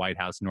like the White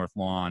House North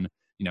Lawn,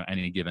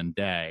 any given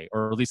day,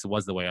 or at least it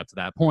was the way up to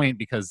that point,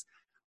 because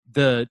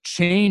the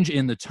change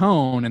in the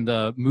tone and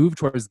the move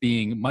towards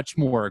being much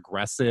more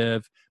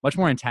aggressive, much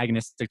more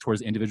antagonistic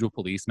towards individual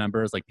police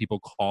members, like people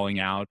calling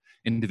out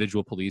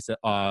individual police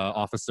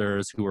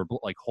officers who were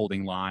like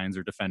holding lines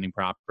or defending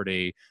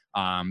property.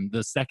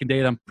 The second day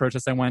of the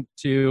protest I went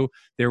to,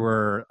 there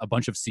were a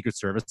bunch of Secret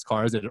Service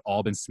cars that had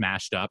all been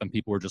smashed up, and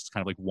people were just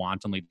kind of like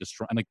wantonly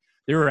destroying. Like,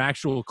 there were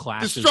actual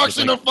clashes.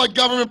 Destruction of like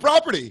government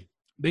property.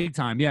 Big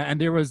time, yeah.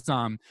 And there was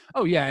and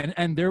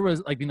there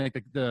was like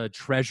the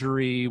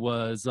treasury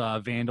was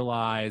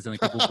vandalized, and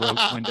like people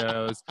broke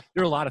windows.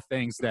 There were a lot of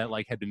things that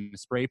like had been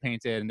spray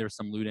painted, and there was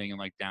some looting in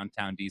like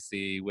downtown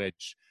DC,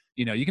 which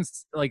you can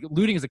like,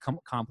 looting is a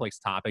complex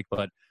topic,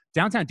 but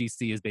downtown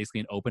DC is basically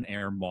an open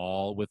air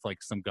mall with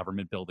like some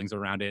government buildings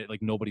around it.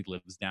 Like, nobody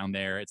lives down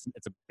there. It's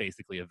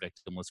basically a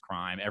victimless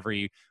crime.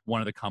 Every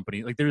one of the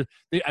companies, like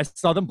I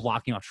saw them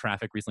blocking off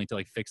traffic recently to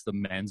like fix the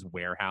men's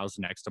warehouse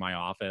next to my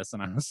office,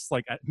 and I was just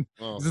like,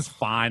 this is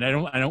fine. I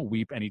don't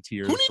weep any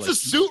tears. Who needs like, a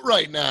suit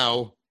right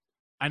now?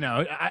 I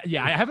know.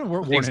 I haven't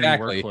worn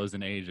any work clothes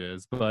in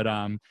ages, but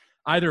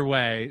either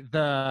way,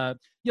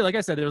 like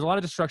I said, there was a lot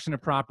of destruction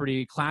of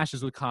property,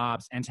 clashes with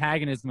cops,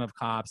 antagonism of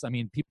cops. I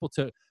mean, people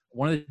took.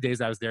 One of the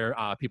days I was there,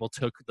 people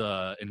took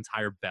the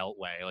entire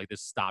Beltway, like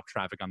this stop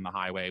traffic on the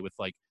highway with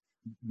like,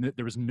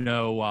 there was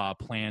no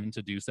plan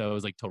to do so. It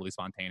was like totally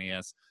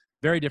spontaneous,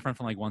 very different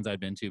from like ones I'd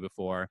been to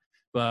before.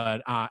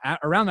 But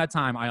around that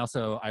time, I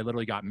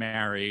literally got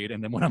married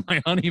and then went on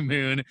my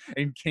honeymoon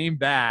and came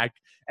back.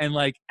 And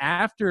like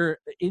after,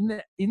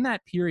 in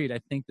that period,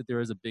 I think that there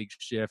was a big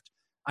shift.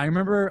 I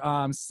remember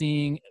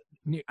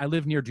I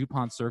live near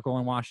DuPont Circle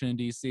in Washington,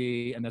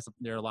 D.C., and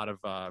there are a lot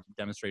of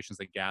demonstrations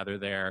that gather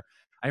there.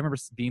 I remember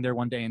being there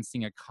one day and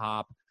seeing a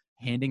cop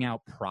handing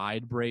out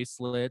pride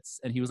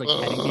bracelets, and he was like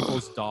petting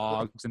people's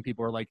dogs, and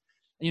people were like,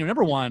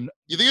 number one,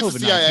 you think it's the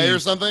CIA or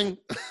something?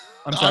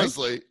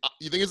 Honestly,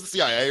 you think it's the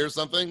CIA or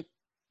something?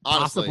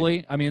 Honestly.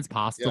 Possibly. I mean, it's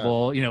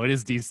possible. Yeah. It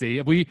is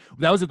DC.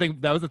 That was the thing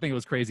that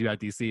was crazy about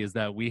DC, is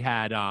that we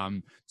had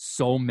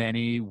so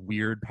many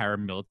weird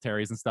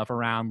paramilitaries and stuff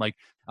around, like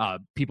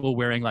people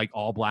wearing like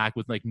all black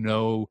with like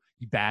no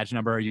badge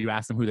number. You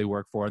ask them who they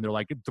work for, and they're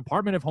like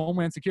Department of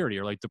Homeland Security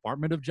or like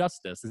Department of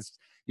Justice.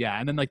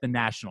 And then like the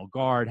National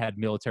Guard had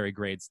military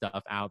grade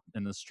stuff out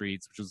in the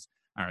streets, which was,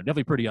 I don't know,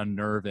 definitely pretty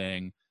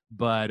unnerving.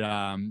 But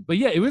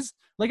yeah, it was,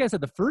 like I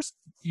said, the first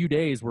few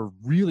days were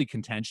really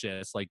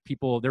contentious. Like,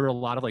 there were a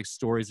lot of like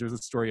stories. There's a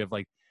story of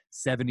like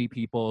 70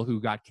 people who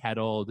got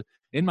kettled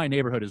in my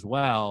neighborhood as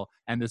well.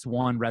 And this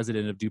one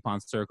resident of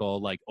DuPont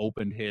Circle like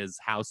opened his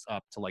house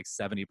up to like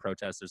 70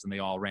 protesters, and they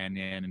all ran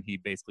in, and he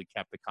basically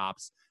kept the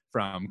cops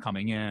from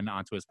coming in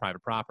onto his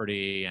private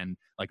property and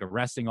like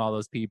arresting all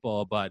those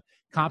people. But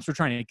cops were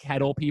trying to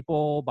kettle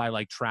people by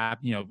like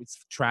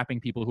trapping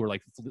people who were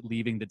like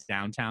leaving the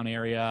downtown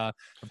area.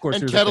 Of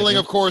course, and kettling,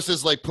 of course,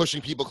 is like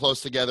pushing people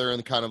close together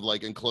and kind of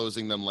like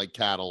enclosing them like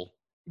cattle.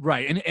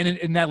 Right,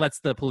 and that lets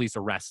the police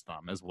arrest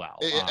them as well.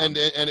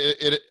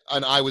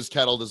 And I was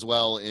kettled as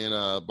well in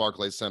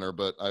Barclays Center,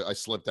 but I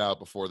slipped out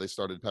before they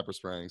started pepper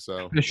spraying.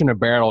 So fish in a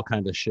barrel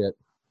kind of shit.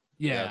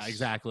 Yeah, Yes.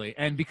 exactly.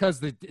 And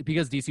because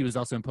DC was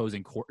also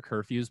imposing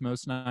curfews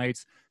most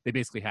nights, they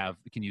basically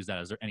can use that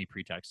as any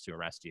pretext to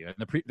arrest you. And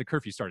the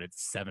curfew started at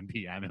 7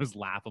 p.m. It was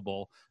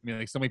laughable. I mean,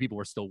 like so many people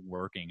were still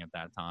working at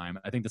that time.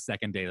 I think the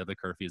second day of the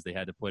curfews, they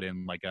had to put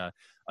in like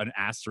an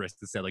asterisk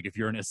that said like, if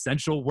you're an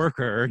essential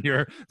worker,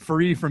 you're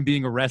free from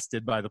being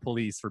arrested by the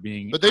police for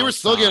being. But they were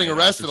still getting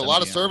outside arrested. after A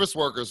lot 7 of p.m. service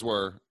workers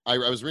were. I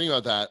was reading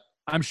about that.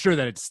 I'm sure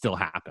that it still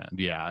happened.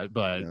 Yeah,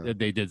 but Yeah.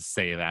 they did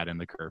say that in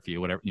the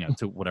curfew, whatever,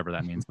 to whatever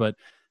that means. But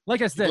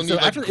like I said, People so need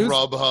like after it was,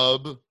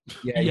 Grubhub.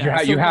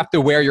 Yeah, you have to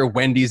wear your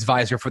Wendy's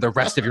visor for the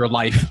rest of your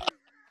life.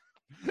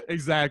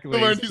 exactly. The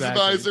Wendy's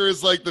exactly. advisor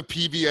is like the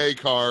PVA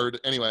card.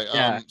 Anyway,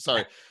 Yeah.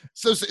 sorry.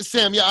 So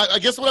Sam, yeah, I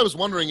guess what I was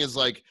wondering is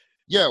like,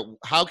 yeah,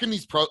 how can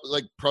these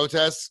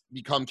protests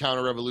become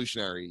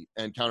counter-revolutionary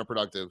and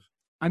counterproductive?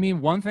 I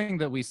mean, one thing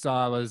that we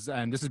saw was,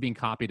 and this is being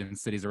copied in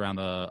cities around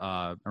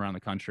the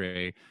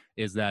country,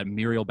 is that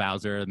Muriel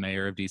Bowser, the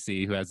mayor of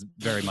DC, who has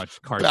very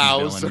much cartoon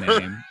Bowser. villain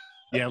name.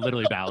 Yeah,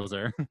 literally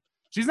Bowser.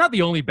 She's not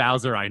the only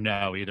Bowser I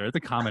know either. It's a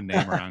common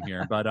name around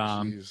here. But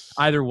Jeez.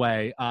 either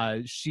way,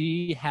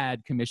 she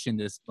had commissioned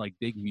this like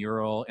big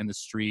mural in the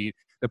street.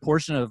 The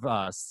portion of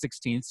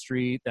 16th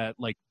Street that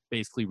like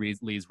basically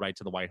leads right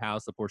to the White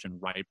House. The portion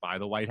right by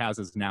the White House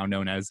is now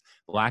known as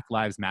Black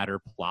Lives Matter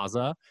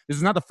Plaza. This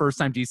is not the first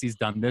time DC's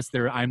done this.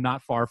 I'm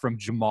not far from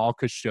Jamal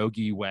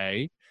Khashoggi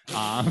Way.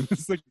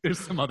 It's like there's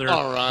some other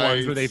All right.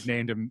 ones where they've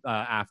named him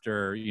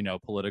after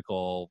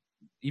political,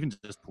 even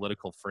just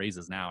political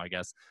phrases now, I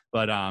guess.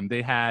 But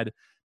they had.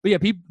 But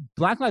yeah,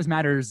 Black Lives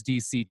Matter's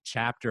DC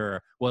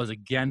chapter was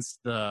against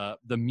the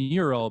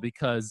mural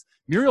because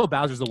Muriel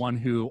Bowser is the one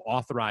who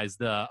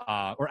authorized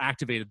or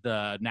activated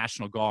the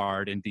National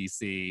Guard in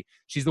DC.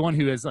 She's the one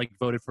who has like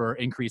voted for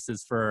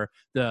increases for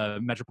the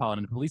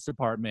Metropolitan Police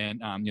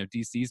Department,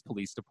 DC's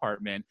police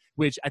department,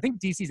 which I think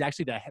DC is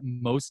actually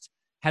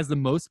has the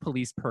most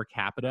police per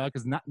capita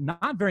because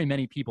not very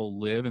many people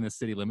live in the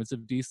city limits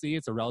of DC.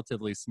 It's a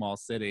relatively small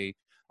city,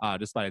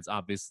 despite its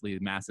obviously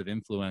massive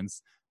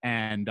influence.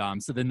 And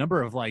so the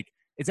number of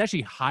it's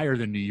actually higher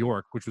than New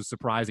York, which was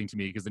surprising to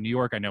me because New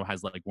York I know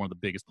has like one of the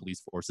biggest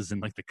police forces in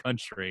like the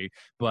country.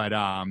 But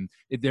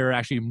there are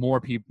actually more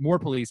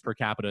police per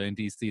capita in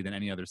DC than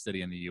any other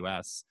city in the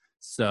U.S.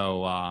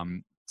 So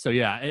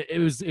yeah, it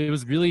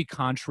was really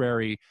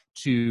contrary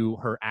to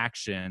her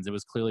actions. It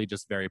was clearly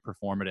just very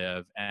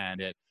performative,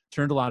 and it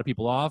turned a lot of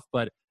people off.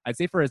 But I'd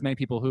say for as many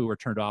people who were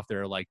turned off,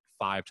 there are like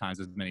 5 times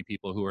as many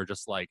people who are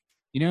just like,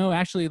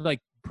 actually like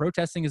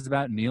protesting is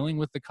about kneeling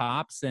with the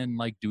cops and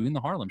like doing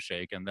the Harlem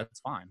Shake, and that's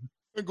fine.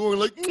 And going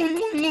like,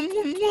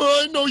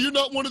 I know you're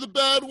not one of the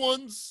bad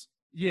ones.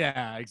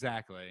 Yeah,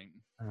 exactly.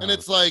 And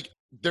it's like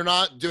they're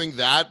not doing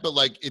that, but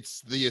like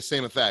it's the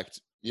same effect.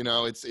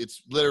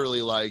 It's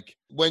literally like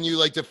when you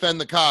like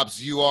defend the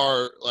cops, you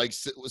are like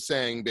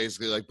saying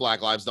basically like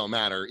Black lives don't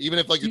matter, even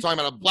if like you're talking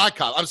about a black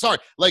cop. I'm sorry,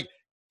 like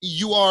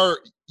you are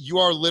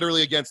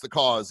literally against the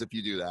cause if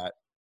you do that.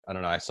 I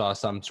don't know. I saw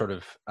some sort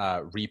of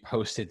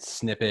reposted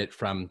snippet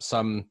from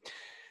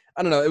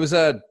I don't know. It was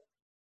a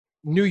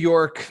New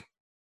York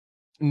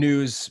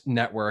news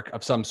network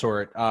of some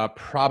sort,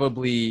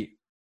 probably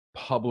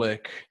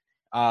public.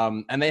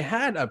 And they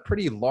had a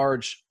pretty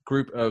large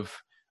group of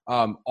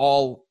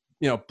all,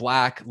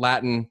 Black,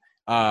 Latin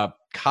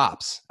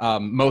cops,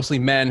 mostly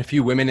men, a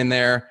few women in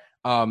there,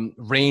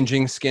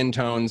 ranging skin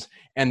tones.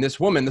 And this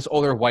woman, this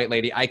older white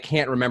lady, I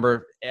can't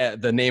remember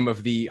the name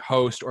of the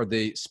host or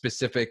the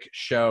specific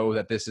show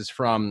that this is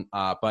from,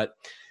 but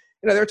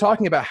they're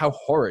talking about how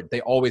horrid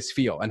they always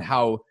feel and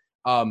how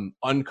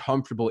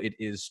uncomfortable it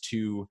is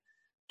to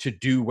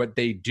do what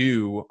they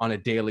do on a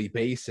daily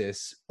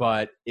basis.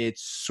 But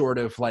it's sort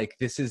of like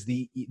this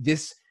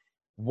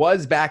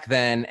was back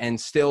then and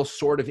still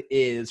sort of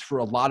is for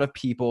a lot of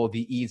people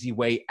the easy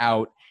way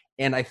out.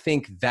 And I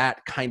think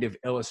that kind of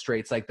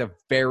illustrates like the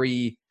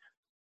very,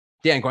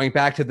 going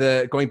back to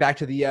the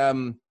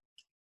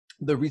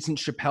recent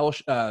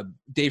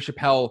Dave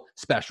Chappelle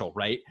special,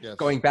 right? Yes.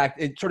 Going back,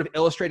 it's sort of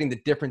illustrating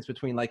the difference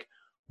between like,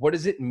 what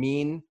does it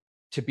mean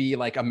to be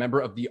like a member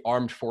of the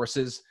armed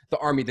forces, the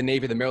Army, the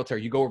Navy, the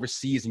military? You go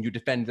overseas and you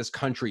defend this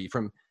country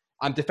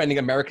I'm defending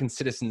American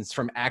citizens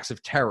from acts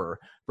of terror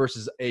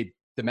versus a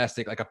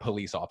domestic, like a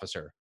police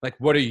officer. Like,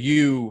 what are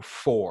you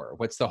for?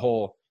 What's the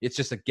whole, it's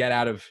just a get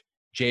out of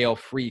jail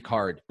free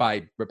card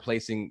by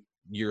replacing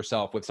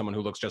yourself with someone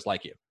who looks just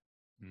like you.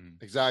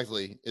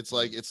 Exactly. It's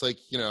like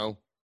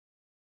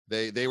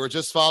They were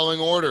just following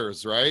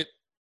orders, right?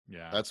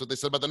 Yeah. That's what they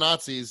said about the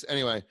Nazis.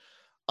 Anyway,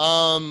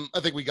 I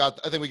think we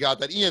got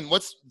that. Ian,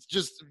 what's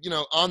just,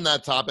 on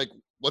that topic,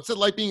 what's it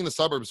like being in the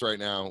suburbs right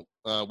now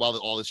while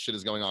all this shit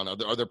is going on?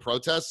 Are there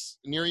protests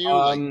near you?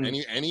 Like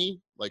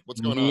any? Like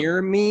what's going on?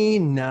 Near me,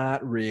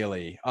 not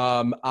really.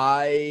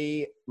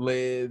 I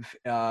live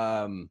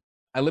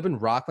in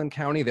Rockland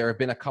County. There have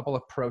been a couple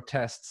of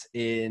protests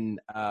in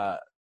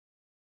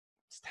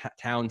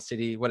town,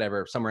 city,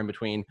 whatever, somewhere in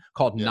between,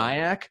 called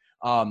Nyack.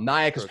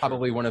 Nyack is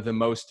probably one of the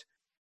most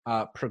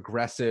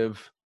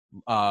progressive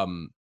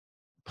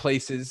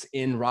places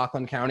in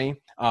Rockland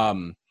County.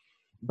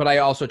 But I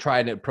also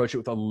try to approach it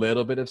with a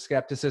little bit of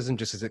skepticism,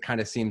 just as it kind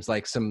of seems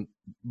like some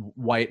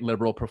white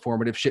liberal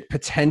performative shit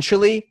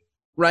potentially,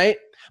 right?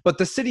 But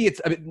the city,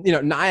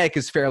 Nyack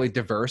is fairly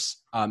diverse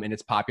in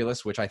its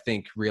populace, which I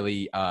think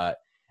really,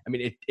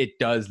 it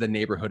does the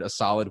neighborhood a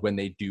solid when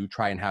they do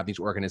try and have these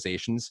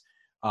organizations.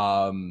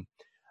 There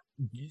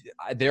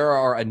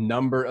are a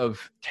number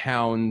of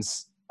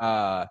towns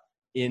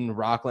in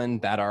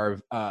Rockland that are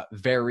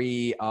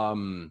very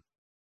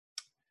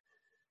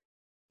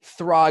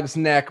Throgs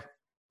Neck,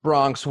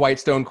 Bronx,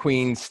 Whitestone,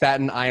 Queens,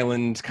 Staten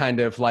Island,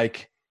 kind of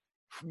like,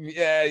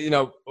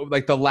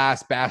 like the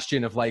last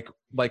bastion of like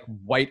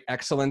white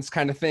excellence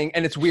kind of thing.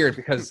 And it's weird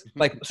because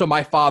so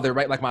my father,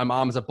 right, like my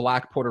mom's a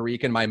Black Puerto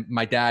Rican.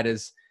 My dad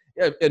is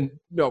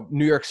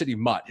New York City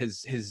mutt.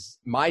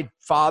 My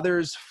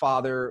father's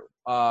father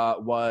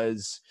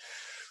was,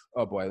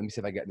 oh boy, let me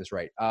see if I get this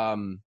right.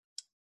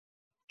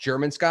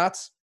 German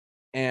Scots,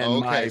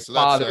 and my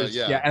father's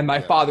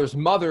father's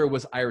mother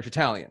was Irish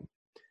Italian.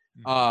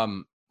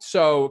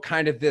 So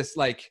kind of this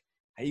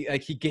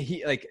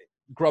he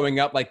growing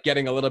up, like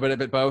getting a little bit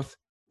of it both,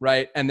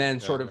 right? And then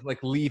sort of like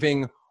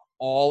leaving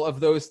all of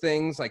those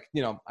things. Like,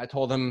 I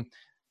told him,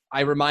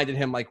 I reminded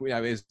him, like,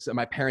 it was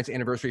my parents'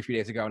 anniversary a few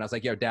days ago, and I was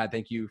like, yo, Dad,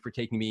 thank you for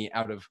taking me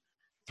out of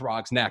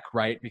Throgs Neck,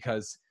 right?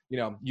 Because,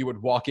 you would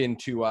walk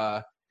into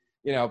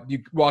you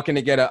walk in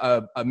to get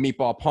a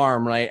meatball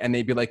parm, right? And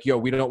they'd be like, yo,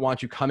 we don't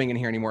want you coming in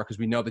here anymore because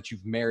we know that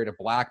you've married a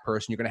Black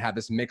person. You're going to have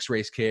this mixed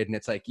race kid. And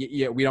it's like,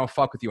 yeah, we don't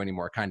fuck with you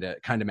anymore kind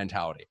of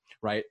mentality,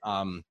 right?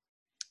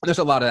 There's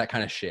a lot of that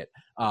kind of shit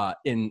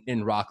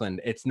in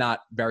Rockland. It's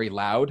not very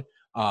loud,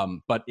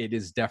 but it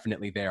is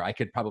definitely there. I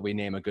could probably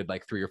name a good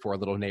 3 or 4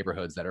 little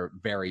neighborhoods that are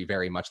very,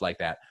 very much like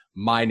that.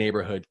 My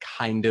neighborhood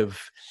kind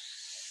of...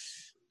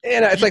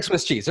 it's like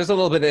Swiss cheese. There's a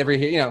little bit every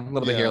here, a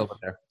little bit here, a little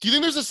bit there. Do you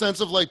think there's a sense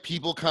of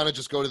people kind of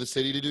just go to the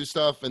city to do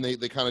stuff, and they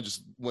kind of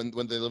just when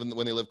they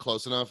live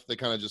close enough, they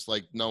kind of just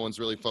no one's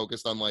really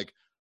focused on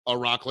a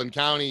Rockland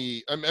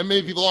County, and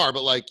maybe people are,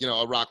 but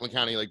a Rockland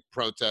County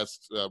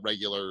protest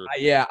regular.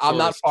 I'm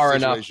not far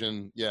enough.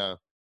 Yeah,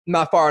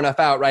 not far enough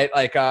out, right?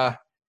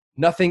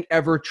 Nothing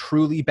ever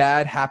truly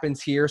bad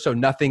happens here, so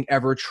nothing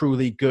ever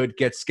truly good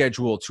gets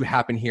scheduled to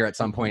happen here at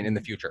some point in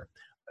the future.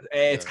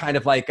 It's kind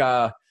of like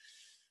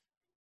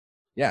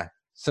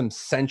some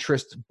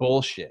centrist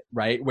bullshit,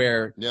 right?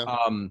 Where,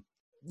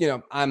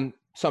 I'm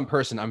some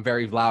person, I'm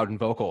very loud and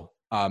vocal,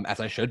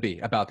 as I should be,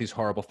 about these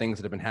horrible things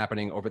that have been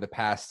happening over the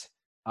past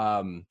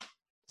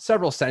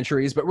several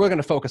centuries, but we're going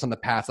to focus on the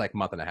past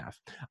month and a half.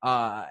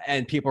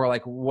 And people are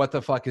like, what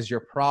the fuck is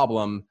your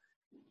problem?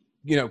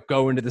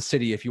 Go into the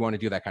city if you want to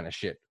do that kind of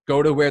shit.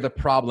 Go to where the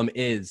problem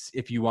is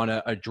if you want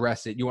to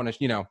address it. You want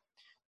to,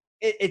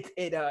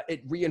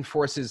 it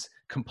reinforces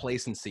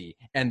complacency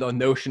and the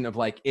notion of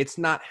it's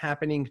not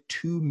happening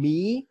to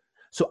me,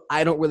 so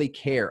I don't really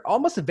care.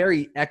 Almost a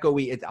very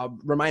echoey. It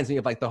reminds me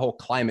of the whole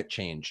climate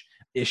change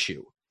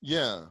issue.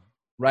 Yeah.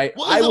 Right.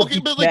 Well, don't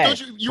you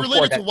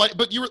relate it to white?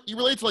 But you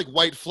relate to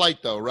white flight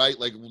though, right?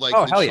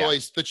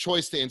 The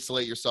choice to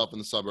insulate yourself in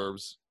the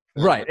suburbs.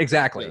 Right.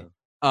 Exactly.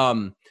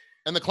 Yeah.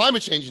 And the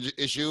climate change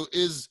issue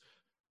is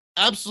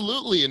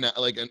absolutely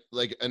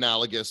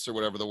analogous, or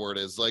whatever the word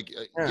is.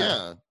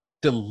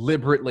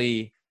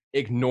 Deliberately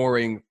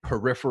ignoring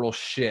peripheral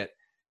shit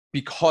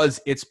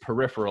because it's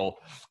peripheral.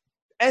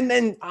 And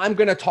then I'm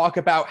going to talk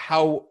about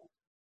how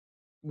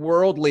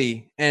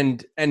worldly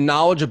and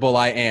knowledgeable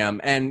I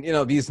am. And,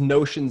 these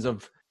notions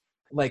of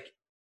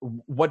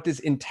what does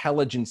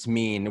intelligence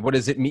mean? What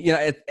does it mean?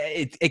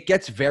 It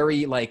gets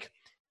very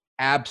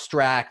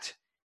abstract,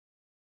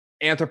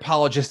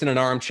 anthropologist in an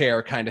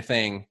armchair kind of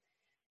thing.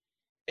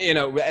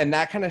 And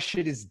that kind of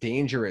shit is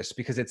dangerous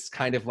because it's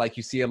kind of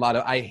you see a lot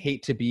of, I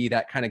hate to be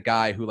that kind of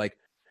guy who I'm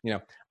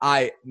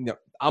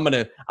going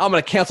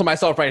to cancel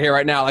myself right here,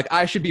 right now.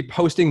 I should be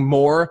posting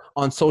more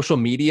on social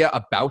media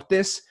about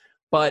this,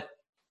 but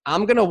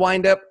I'm going to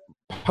wind up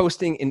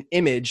posting an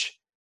image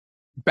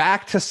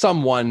back to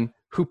someone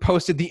who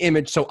posted the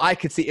image so I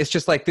could see. It's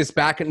just like this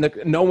back and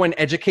no one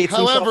educates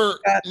themselves. However,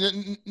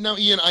 like no,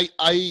 Ian,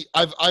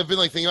 I've been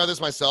like thinking about this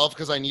myself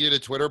because I needed a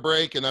Twitter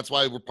break, and that's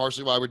why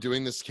we're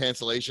doing this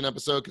cancellation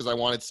episode, because I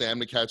wanted Sam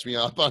to catch me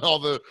up on all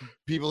the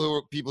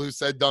people who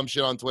said dumb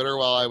shit on Twitter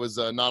while I was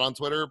not on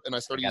Twitter, and I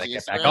started using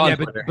Instagram.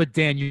 Yeah, but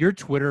Dan, your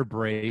Twitter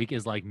break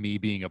is like me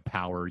being a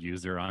power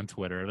user on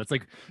Twitter. That's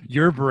like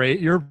your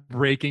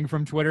breaking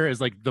from Twitter is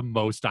like the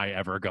most I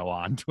ever go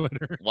on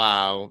Twitter.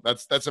 Wow,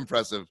 that's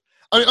impressive.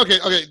 I mean, okay.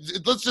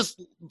 Let's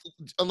just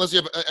unless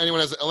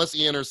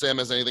Ian or Sam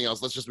has anything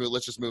else, let's just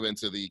move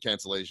into the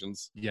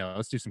cancellations. Yeah,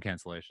 let's do some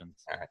cancellations.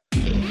 All right.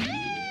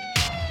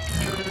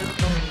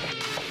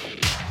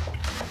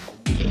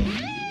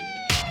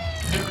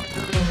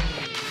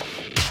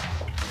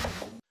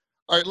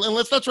 All right,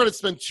 let's not try to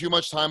spend too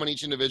much time on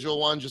each individual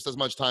one, just as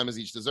much time as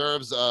each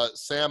deserves.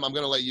 Sam, I'm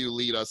going to let you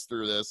lead us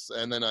through this,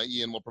 and then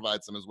Ian will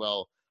provide some as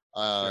well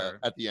Sure.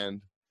 at the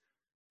end.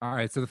 All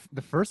right, so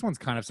the first one's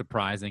kind of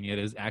surprising. It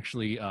is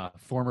actually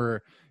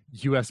former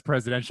U.S.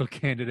 presidential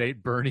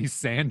candidate Bernie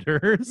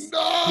Sanders. No!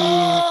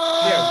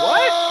 Yeah,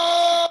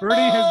 what? Bernie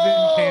has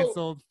been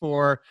canceled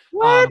for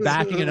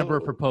backing a number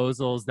of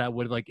proposals that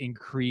would like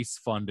increase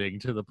funding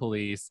to the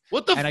police.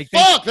 What the And I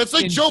fuck? think That's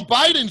like Joe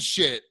Biden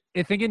shit.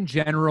 I think in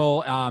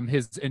general,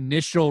 his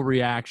initial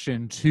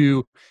reaction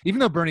to, even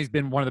though Bernie's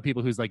been one of the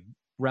people who's like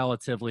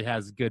relatively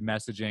has good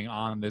messaging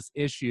on this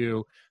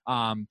issue,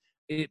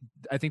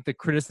 I think the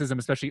criticism,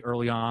 especially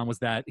early on, was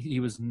that he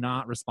was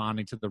not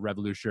responding to the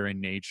revolutionary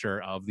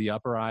nature of the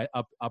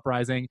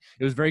uprising.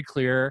 It was very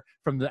clear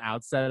from the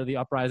outset of the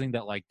uprising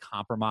that like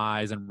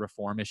compromise and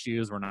reform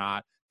issues were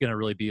not going to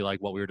really be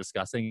like what we were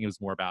discussing. It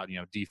was more about,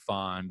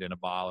 defund and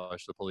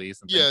abolish the police.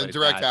 And Yeah, like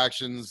direct that.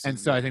 actions. And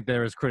so I think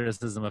there was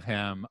criticism of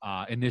him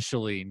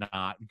initially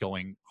not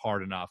going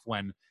hard enough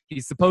when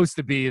he's supposed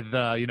to be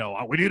the,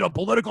 we need a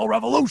political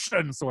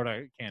revolution sort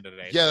of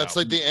candidate. Yeah, that's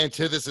like the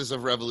antithesis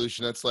of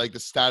revolution. That's like the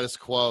status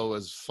quo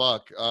as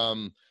fuck.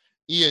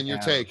 Ian, your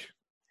take.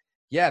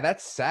 Yeah,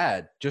 that's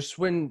sad. Just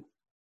when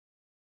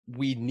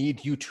we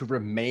need you to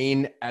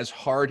remain as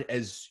hard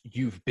as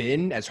you've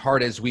been, as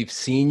hard as we've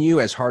seen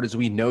you, as hard as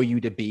we know you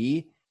to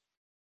be.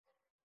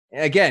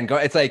 Again,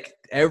 it's like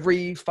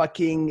every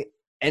fucking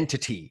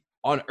entity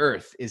on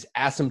earth is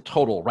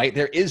asymptotal, right?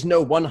 There is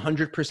no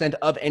 100%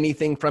 of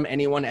anything from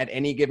anyone at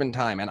any given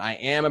time. And I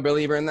am a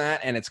believer in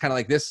that. And it's kind of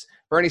like this,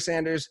 Bernie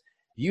Sanders,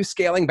 you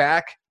scaling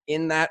back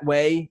in that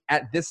way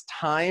at this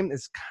time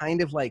is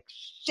kind of like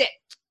shit.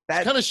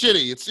 It's kind of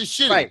shitty. It's just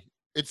shitty. Right.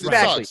 It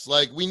Exactly. sucks.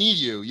 Like, we need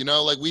you,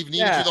 like we've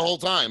needed you the whole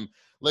time.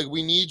 Like,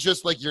 we need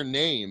just like your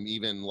name,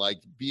 even like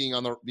being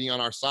on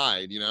our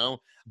side,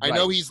 I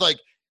know he's like,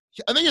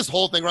 I think his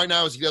whole thing right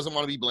now is he doesn't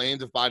want to be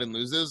blamed if Biden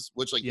loses,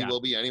 which he will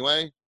be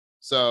anyway.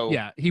 So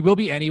yeah, he will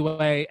be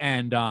anyway.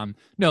 And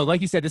no, like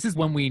you said, this is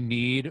when we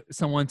need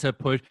someone to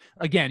push.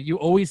 Again, you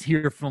always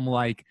hear from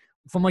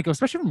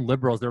especially from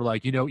liberals, they're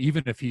like,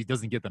 even if he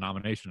doesn't get the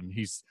nomination,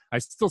 I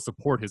still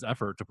support his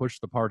effort to push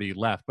the party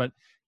left. But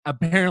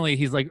apparently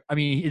he's like,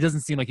 it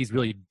doesn't seem like he's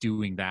really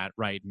doing that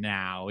right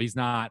now. He's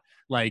not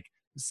like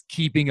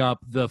keeping up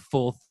the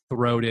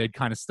full-throated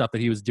kind of stuff that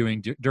he was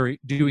doing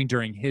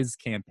during his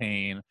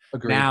campaign.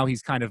 Agreed. Now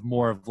he's kind of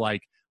more of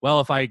like,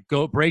 well, if I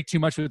break too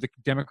much with the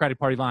Democratic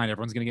Party line,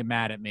 everyone's going to get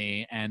mad at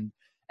me. And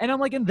I'm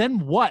like, and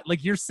then what?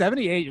 Like, you're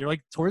 78. You're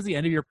like towards the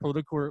end of your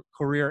political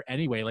career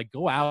anyway. Like,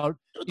 go out,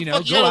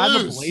 go out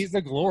in the blaze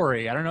of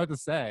glory. I don't know what to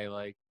say.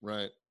 Like,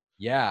 right.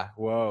 Yeah.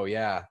 Whoa.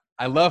 Yeah.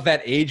 I love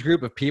that age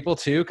group of people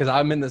too, because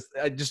I'm in this.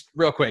 Just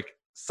real quick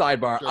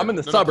sidebar. Sure. I'm in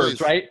the No, suburbs,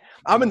 please. right?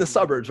 I'm in the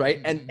suburbs, right?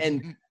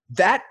 And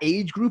that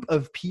age group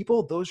of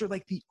people, those are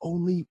like the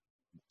only.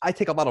 I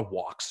take a lot of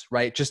walks,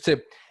 right? Just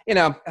to,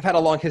 I've had a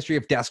long history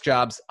of desk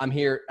jobs. I'm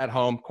here at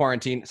home,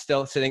 quarantine,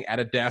 still sitting at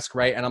a desk,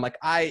 right? And I'm like,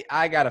 I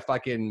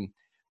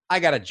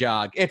gotta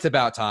jog. It's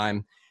about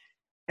time.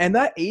 And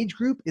that age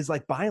group is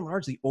like, by and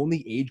large, the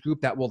only age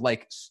group that will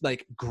like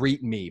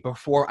greet me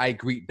before I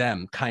greet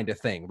them, kind of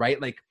thing, right?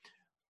 Like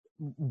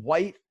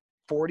white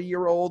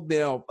 40-year-old,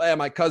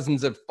 my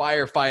cousin's a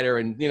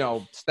firefighter in,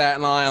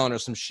 Staten Island or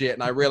some shit.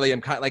 And I really am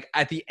kind of like,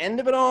 at the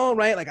end of it all,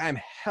 right? Like, I'm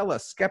hella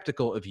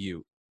skeptical of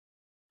you.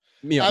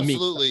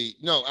 Absolutely.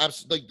 No,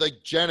 absolutely.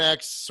 Like Gen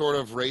X sort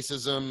of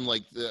racism,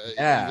 like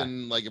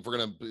even like if we're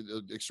going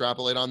to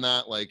extrapolate on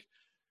that, like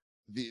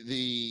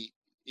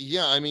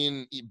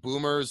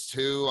boomers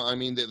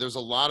too. There's a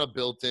lot of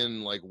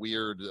built-in like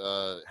weird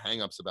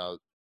hangups about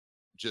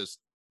just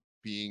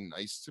being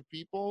nice to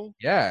people.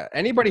 Yeah.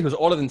 Anybody who's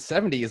older than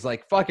 70 is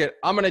like, fuck it.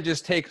 I'm going to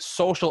just take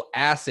social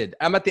acid.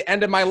 I'm at the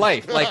end of my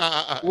life. Like,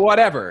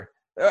 whatever.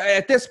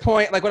 At this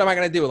point, like, what am I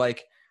going to do?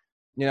 Like,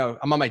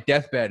 I'm on my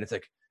deathbed. It's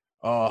like,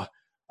 oh,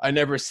 I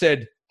never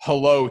said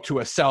hello to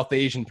a South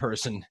Asian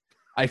person.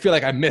 I feel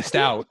like I missed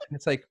out. And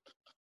it's like,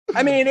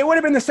 it would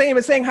have been the same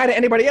as saying hi to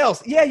anybody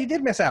else. Yeah, you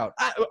did miss out.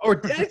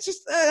 It's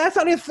just, that's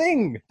not a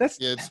thing.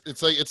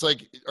 It's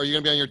like, are you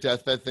going to be on your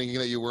deathbed thinking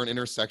that you weren't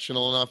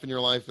intersectional enough in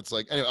your life? It's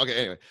like,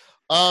 anyway.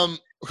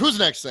 Who's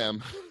next,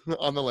 Sam,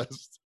 on the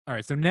list? All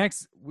right. So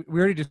next, we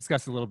already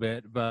discussed a little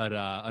bit, but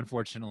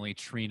unfortunately,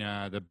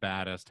 Trina the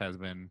Baddest has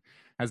been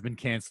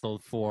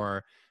canceled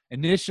for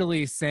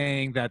initially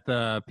saying that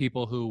the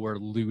people who were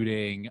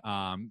looting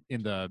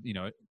in the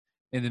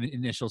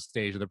initial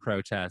stage of the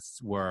protests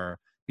were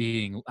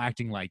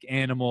acting like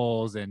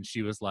animals, and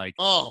she was like,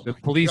 Oh, the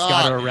police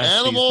got to arrest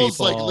animals, these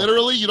people. like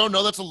literally, you don't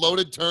know that's a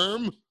loaded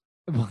term?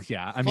 Well,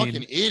 yeah, I Fucking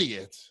mean,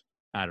 idiot.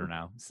 I don't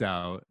know.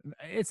 So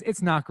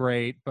it's not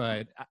great,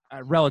 but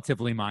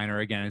relatively minor.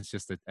 Again,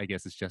 I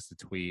guess it's just a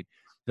tweet.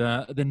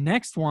 The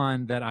next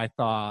one that I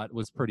thought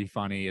was pretty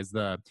funny is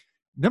the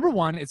number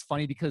one. It's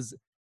funny because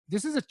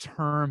this is a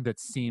term that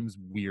seems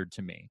weird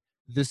to me.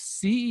 The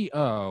CEO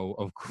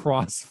of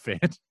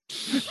CrossFit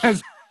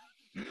has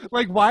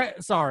like why?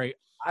 Sorry,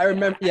 I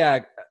remember.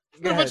 Yeah.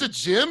 Is there a bunch of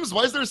gyms?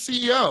 Why is there a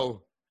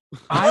CEO?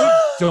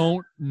 I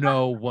don't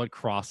know what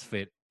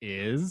CrossFit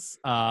is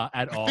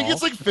at all. I think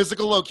it's like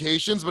physical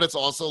locations, but it's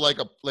also like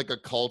a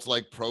cult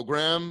like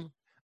program.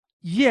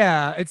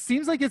 Yeah, it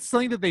seems like it's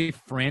something that they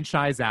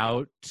franchise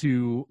out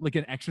to, like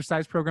an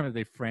exercise program that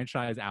they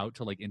franchise out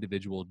to like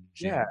individual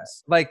gyms. Yeah,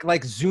 like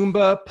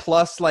Zumba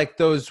plus like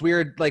those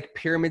weird like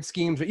pyramid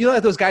schemes. You know,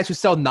 like those guys who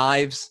sell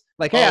knives.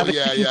 Like, hey, I have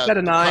a set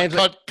of knives.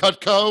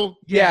 Cutco.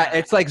 Yeah,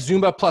 it's like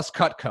Zumba plus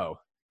Cutco.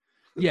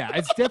 Yeah,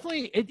 it's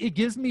definitely it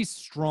gives me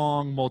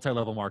strong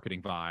multi-level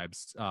marketing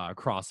vibes,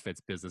 CrossFit's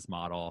business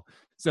model.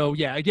 So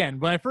yeah, again,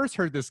 when I first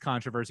heard this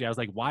controversy, I was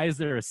like, why is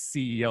there a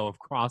CEO of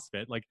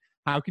CrossFit? Like,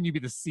 how can you be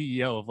the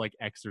CEO of like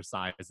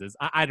exercises?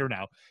 I don't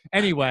know.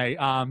 Anyway,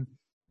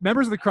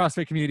 members of the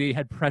CrossFit community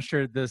had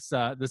pressured the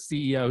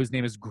CEO, whose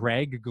name is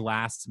Greg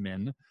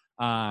Glassman,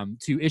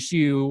 to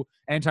issue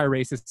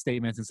anti-racist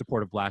statements in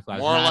support of Black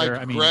Lives Matter. More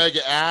like Greg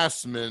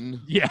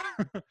Assman. Yeah.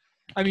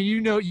 I mean,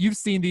 you've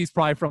seen these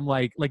probably from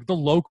like the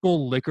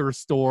local liquor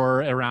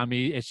store around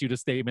me issued a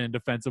statement in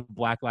defense of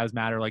Black Lives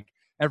Matter. Like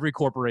every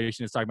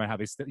corporation is talking about how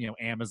they,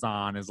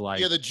 Amazon is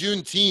like. Yeah, the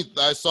Juneteenth,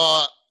 I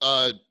saw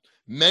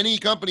many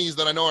companies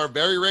that I know are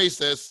very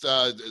racist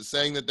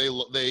saying that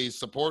they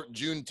support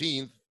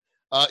Juneteenth.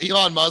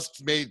 Elon Musk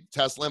made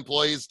Tesla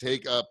employees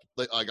take up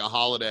like a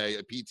holiday,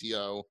 a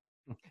PTO.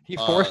 He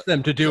forced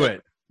them to do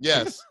it.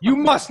 Yes. You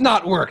must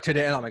not work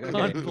today. And I'm like, okay.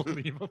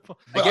 Unbelievable.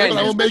 Again,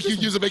 I will make you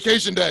use a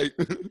vacation day.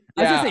 I was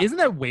gonna say, isn't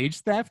that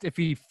wage theft if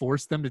he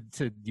forced them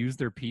to use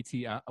their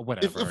PTO?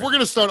 Whatever. If we're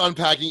gonna start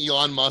unpacking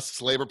Elon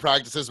Musk's labor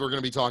practices, we're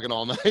gonna be talking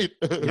all night.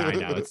 Yeah, I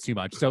know it's too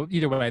much. So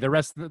either way, the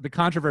rest of the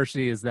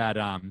controversy is that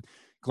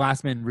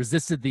Glassman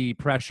resisted the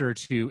pressure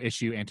to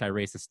issue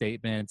anti-racist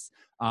statements.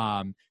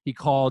 He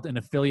called an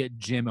affiliate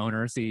gym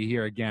owner. See,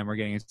 here again, we're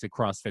getting into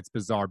CrossFit's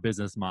bizarre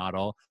business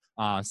model.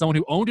 Someone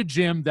who owned a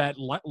gym that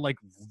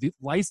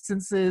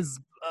licenses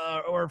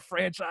or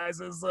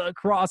franchises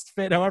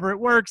CrossFit, however it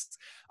works,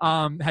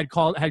 had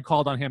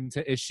called on him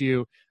to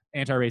issue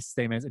anti-racist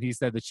statements, and he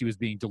said that she was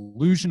being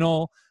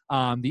delusional.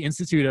 The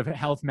Institute of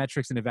Health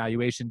Metrics and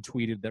Evaluation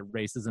tweeted that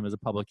racism is a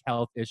public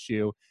health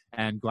issue,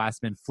 and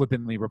Glassman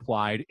flippantly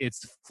replied,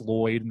 "It's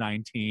Floyd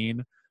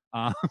 19."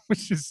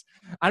 Which is,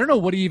 I don't know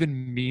what he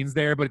even means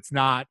there, but it's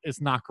not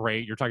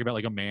great. You're talking about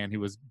like a man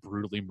who was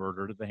brutally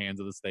murdered at the hands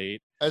of the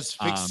state,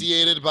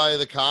 asphyxiated by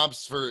the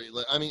cops for.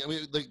 I mean,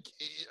 like,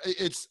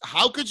 it's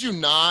how could you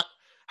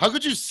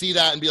see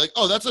that and be like,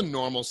 oh, that's a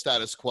normal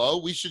status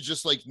quo? We should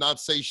just like not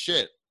say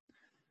shit.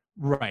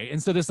 Right,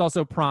 and so this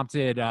also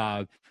prompted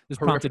people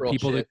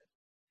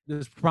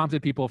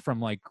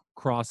from like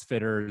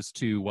CrossFitters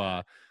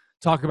to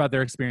talk about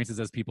their experiences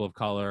as people of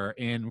color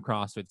in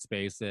CrossFit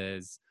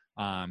spaces.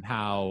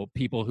 How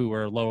people who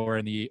were lower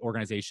in the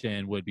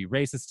organization would be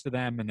racist to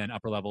them, and then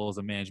upper levels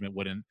of management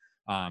wouldn't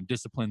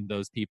discipline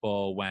those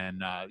people when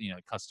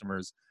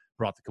customers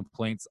brought the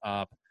complaints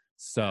up.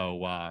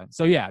 So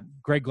yeah,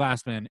 Greg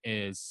Glassman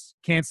is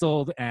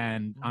canceled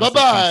and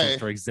canceled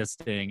for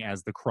existing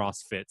as the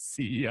CrossFit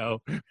CEO.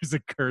 It's a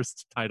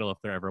cursed title if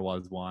there ever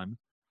was one.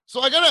 So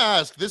I gotta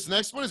ask, this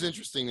next one is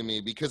interesting to me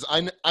because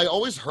I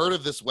always heard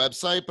of this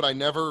website, but I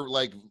never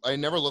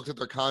looked at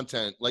their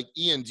content. Like,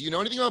 Ian, do you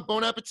know anything about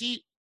Bon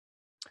Appetit?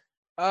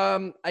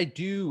 I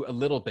do a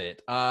little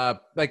bit.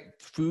 Like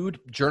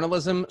food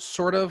journalism,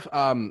 sort of.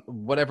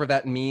 Whatever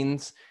that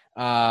means.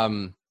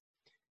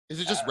 Is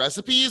it just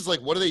recipes?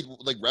 Like, what are they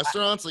like?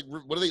 Restaurants? Like,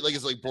 what are they like?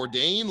 Is it like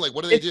Bourdain? Like,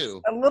 what do they do?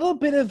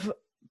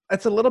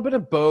 It's a little bit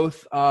of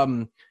both.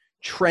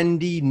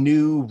 Trendy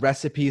new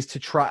recipes to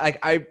try.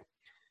 Like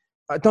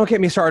don't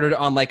get me started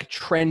on like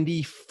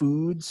trendy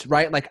foods,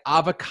 right? Like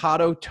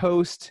avocado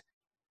toast.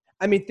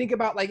 I mean, think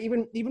about like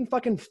even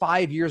fucking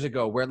 5 years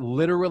ago where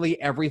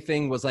literally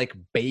everything was like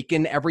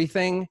bacon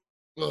everything.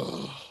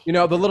 Ugh,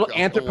 the little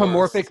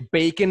anthropomorphic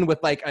bacon with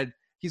like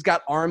he's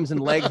got arms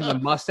and legs and a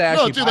mustache.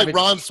 No, dude, like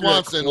Ron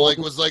Swanson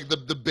was like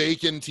the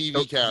bacon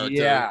TV character.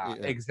 Yeah,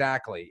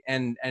 exactly.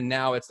 And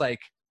now it's like,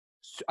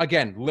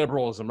 again,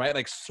 liberalism, right?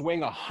 Like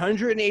swing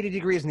 180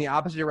 degrees in the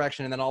opposite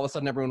direction, and then all of a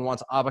sudden everyone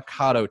wants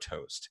avocado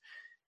toast.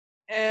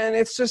 And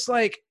it's just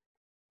like,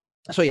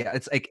 so yeah,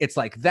 it's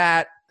like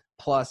that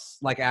plus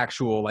like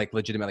actual like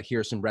legitimate, like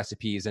here's some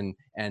recipes and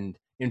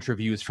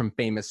interviews from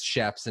famous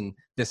chefs and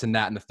this and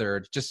that and the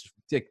third, just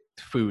like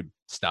food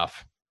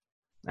stuff.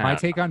 My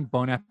take on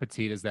Bon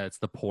Appetit is that it's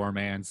the poor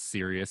man's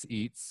Serious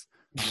Eats.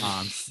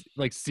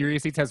 Like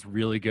Serious Eats has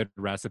really good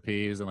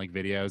recipes and like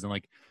videos, and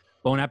like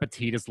Bon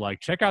Appetit is like,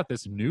 check out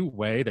this new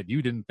way that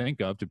you didn't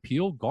think of to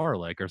peel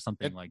garlic or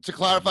something And like. to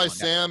clarify,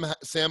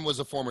 Sam was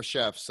a former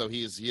chef, so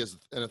he has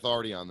an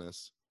authority on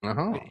this.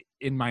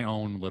 In my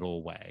own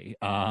little way.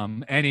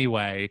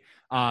 Anyway,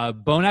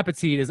 Bon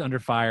Appetit is under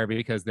fire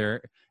because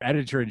their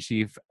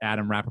editor-in-chief,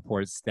 Adam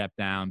Rappaport, stepped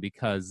down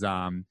because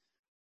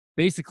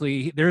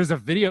basically there's a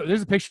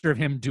picture of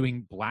him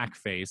doing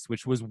blackface,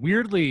 which was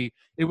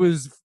it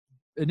was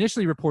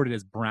initially reported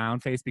as brown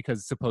face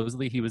because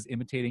supposedly he was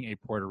imitating a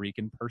Puerto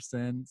Rican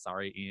person.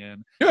 Sorry,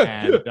 Ian.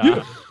 And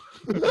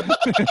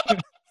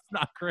it's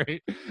not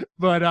great.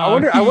 But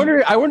I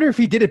wonder if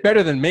he did it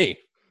better than me.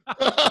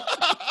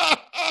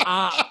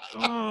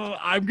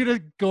 I'm gonna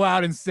go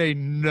out and say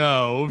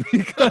no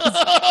because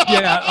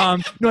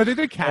no, I think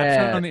the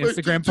caption on the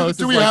Instagram post.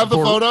 Do we have the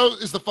photo?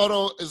 Is the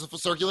photo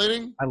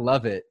circulating? I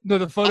love it. No,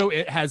 the photo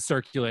it has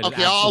circulated.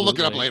 Okay, I'll look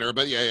it up later.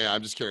 But yeah,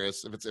 I'm just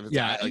curious if it's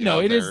yeah. Like, no,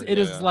 it is. It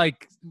is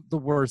like the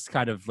worst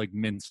kind of like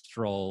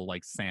minstrel,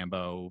 like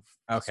Sambo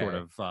sort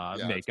of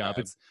makeup.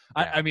 It's.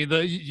 I mean,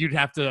 you'd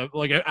have to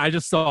like. I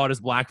just saw it as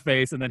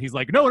blackface, and then he's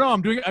like, no,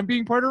 I'm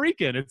being Puerto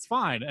Rican. It's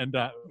fine. And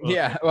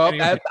well,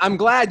 anyway. I'm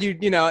glad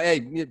you know.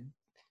 Hey,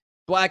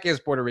 black is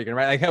Puerto Rican,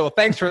 right? Like, hey, well,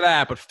 thanks for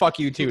that, but fuck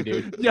you too,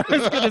 dude. Yeah, I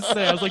was gonna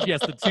say, I was like, yes,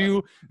 the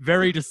two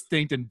very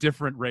distinct and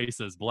different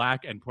races,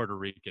 black and Puerto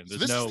Rican. There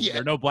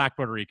are no black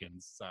Puerto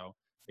Ricans, so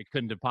it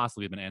couldn't have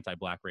possibly been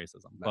anti-black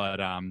racism. But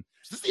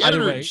this is the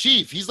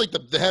editor-in-chief. He's like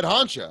the head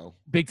honcho,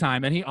 big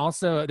time. And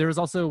there was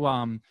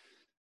also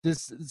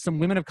some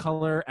women of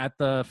color at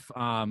the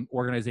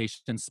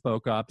organization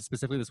spoke up.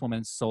 Specifically, this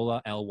woman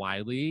Sola L.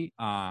 Wiley.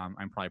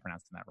 I'm probably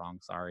pronouncing that wrong.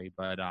 Sorry,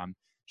 but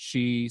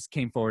she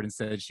came forward and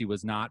said she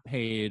was not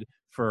paid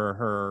for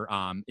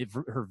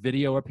her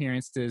video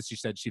appearances. She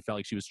said she felt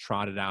like she was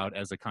trotted out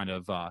as a kind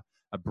of a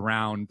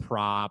brown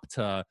prop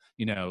to,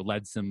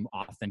 lend some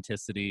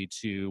authenticity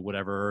to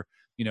whatever,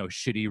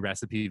 shitty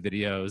recipe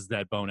videos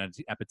that Bon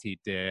Appetit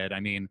did.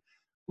 I mean,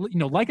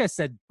 like I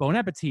said, Bon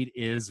Appetit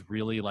is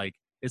really like,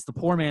 it's the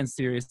poor man's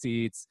Serious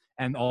Eats,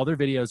 and all their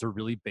videos are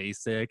really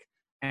basic.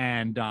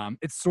 And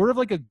it's sort of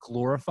like a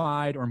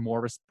glorified or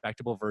more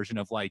respectable version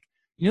of like,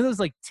 those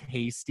like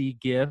tasty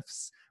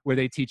gifts where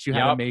they teach you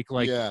how to make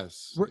like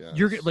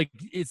you're like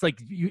it's like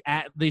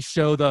they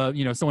show the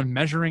someone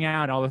measuring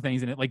out all the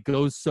things, and it like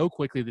goes so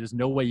quickly that there's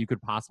no way you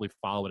could possibly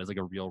follow it as like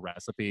a real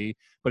recipe,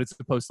 but it's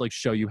supposed to like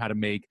show you how to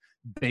make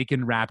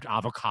bacon wrapped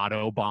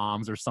avocado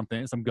bombs or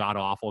something, some god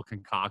awful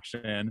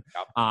concoction.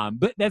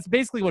 But that's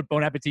basically what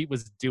Bon Appetit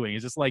was doing.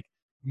 It's just like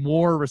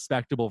more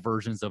respectable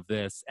versions of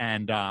this.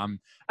 And I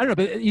don't know,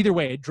 but either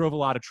way, it drove a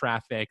lot of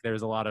traffic.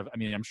 There's a lot of,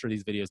 I'm sure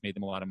these videos made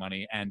them a lot of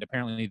money. And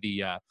apparently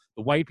the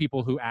white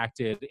people who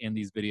acted in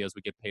these videos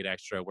would get paid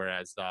extra,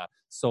 whereas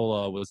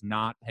Sola was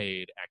not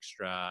paid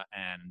extra.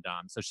 And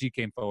so she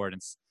came forward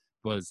and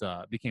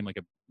became like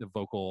a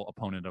vocal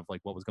opponent of like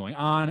what was going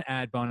on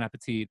at Bon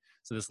Appetit.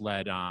 So this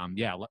led,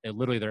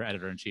 literally their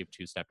editor-in-chief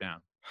to step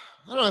down.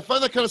 I don't know. I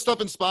find that kind of stuff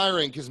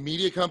inspiring because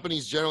media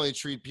companies generally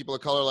treat people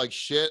of color like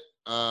shit.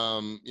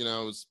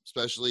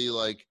 Especially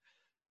like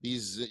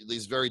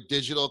these very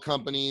digital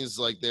companies,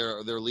 like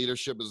their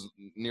leadership is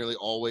nearly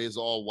always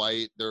all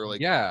white. They're like,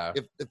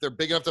 if they're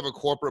big enough to have a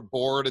corporate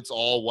board, it's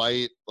all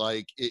white.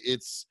 Like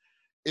it's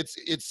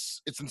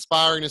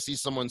inspiring to see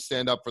someone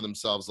stand up for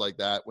themselves like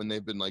that when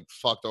they've been like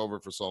fucked over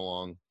for so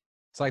long.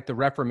 It's like the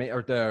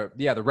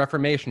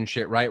Reformation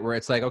shit, right? Where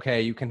it's like,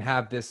 okay, you can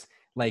have this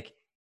like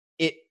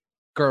it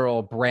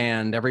girl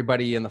brand,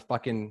 everybody in the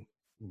fucking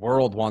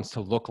world wants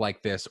to look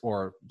like this,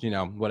 or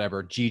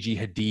whatever, Gigi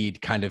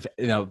Hadid kind of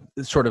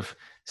sort of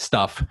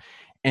stuff,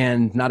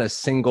 and not a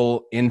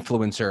single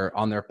influencer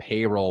on their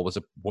payroll was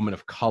a woman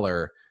of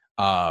color.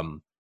 But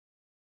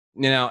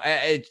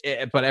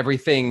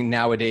everything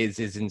nowadays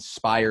is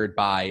inspired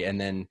by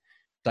and then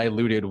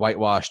diluted,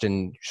 whitewashed,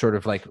 and sort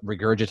of like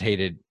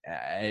regurgitated.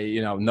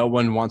 No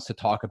one wants to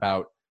talk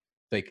about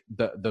like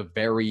the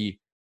very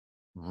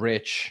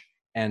rich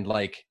and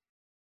like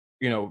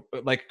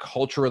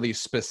culturally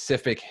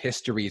specific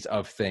histories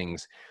of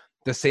things.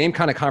 The same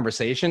kind of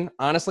conversation,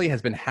 honestly,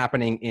 has been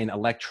happening in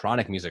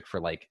electronic music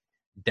for like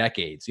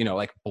decades,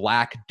 like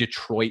black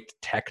Detroit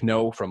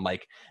techno from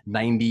like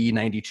 90,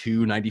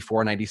 92,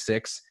 94,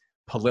 96,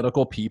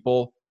 political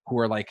people who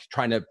are like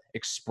trying to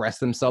express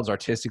themselves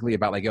artistically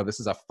about like,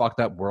 this is a fucked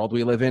up world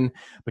we live in.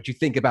 But you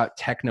think about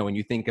techno and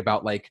you think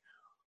about like,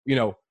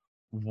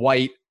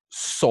 white,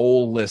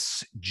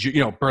 soulless,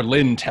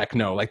 Berlin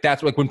techno. Like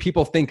that's like when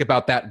people think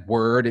about that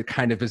word, it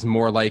kind of is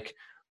more like,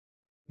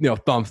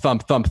 thump,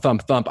 thump, thump,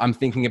 thump, thump. I'm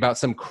thinking about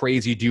some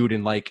crazy dude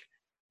in like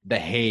The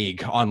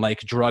Hague on like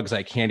drugs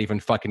I can't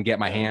even fucking get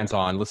my hands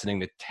on, listening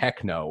to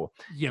techno.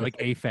 Yeah, like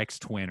Aphex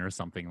Twin or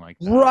something like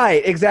that.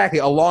 Right, exactly.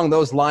 Along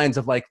those lines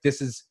of like,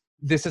 this is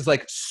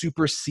like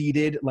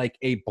superseded like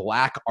a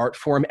black art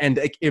form and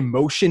like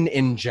emotion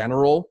in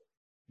general.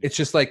 It's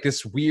just like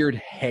this weird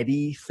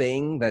heady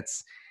thing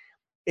that's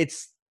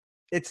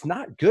it's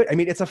not good. I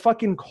mean, it's a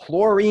fucking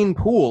chlorine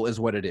pool is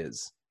what it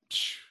is.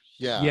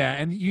 Yeah. Yeah,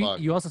 and Fuck.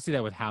 you also see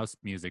that with house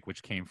music,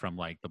 which came from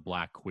like the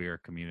Black queer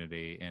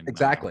community in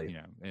Exactly.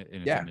 in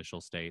its Yeah. initial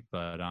state.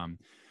 But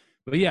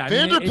yeah, I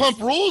mean, Vanderpump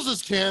Rules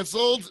is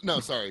canceled. No,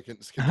 sorry.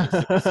 Sorry.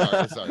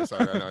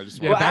 No, I just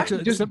Yeah, Well, back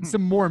actually, to just-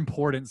 some more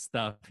important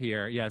stuff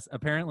here. Yes,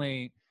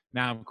 apparently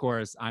now, of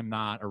course, I'm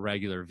not a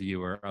regular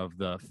viewer of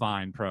the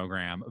fine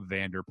program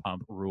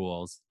Vanderpump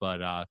Rules,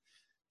 but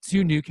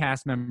two new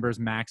cast members,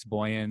 Max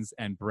Boyens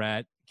and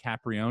Brett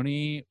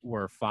Caprioni,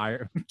 were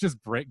fired.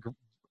 Just Brett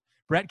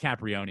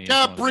Caprioni.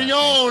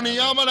 Caprioni.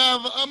 I'm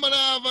gonna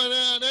have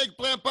an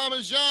eggplant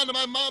parmesan that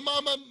my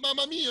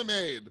Mamma Mia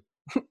made.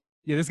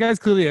 Yeah, this guy's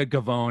clearly a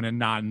Gavone and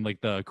not in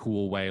like the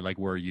cool way like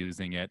we're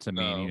using it to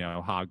mean,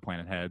 No. hog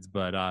planet heads.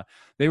 But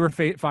they were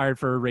fired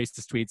for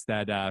racist tweets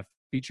that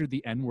featured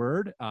the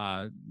N-word.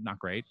 Not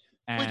great.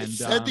 And Wait, it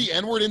said the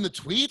N-word in the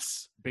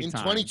tweets big in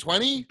time.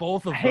 2020?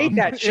 Both of I hate them.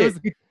 that It shit.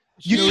 was-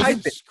 You type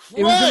it. Jesus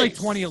It was in like Christ.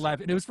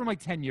 2011. It was from like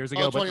 10 years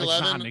ago, but like, it's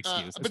 2011. not an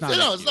excuse. But It's not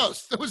an no,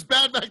 excuse. it was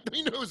bad back then.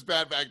 We knew it was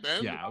bad back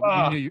then. Yeah,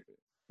 Ah.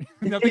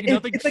 nothing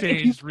it's like if you-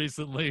 changed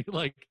recently.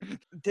 Like,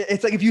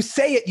 It's like if you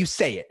say it, you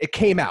say it. It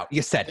came out.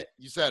 You said it.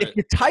 You said If it.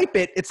 you type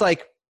it, it's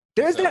like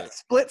there's said that it.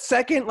 split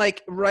second,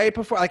 like right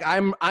before, like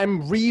I'm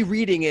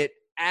rereading it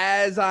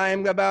as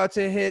I'm about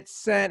to hit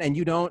send, and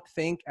you don't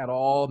think at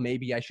all.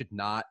 Maybe I should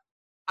not.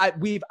 I've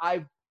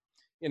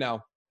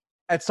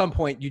at some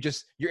point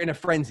you're in a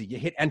frenzy. You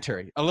hit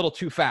enter a little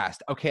too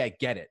fast. Okay, I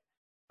get it.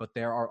 But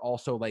there are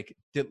also like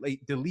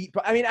delete.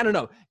 But I mean, I don't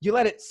know. You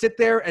let it sit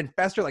there and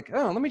fester. Like,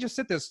 oh, let me just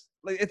sit this.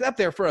 Like, it's up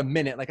there for a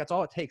minute. Like that's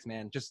all it takes,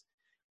 man. Just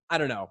I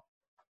don't know.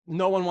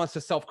 No one wants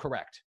to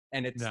self-correct,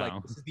 and it's like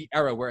No. this is the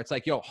era where it's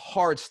like, yo,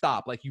 hard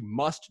stop. Like you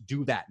must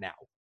do that now.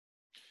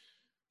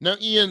 Now,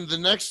 Ian, the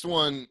next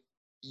one,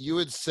 you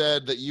had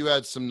said that you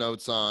had some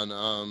notes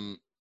on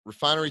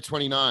Refinery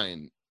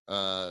 29.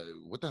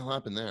 What the hell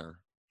happened there?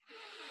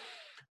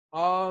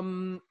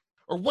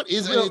 Or what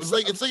is it? Real- It's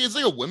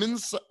like a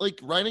women's like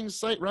writing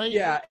site, right?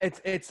 Yeah,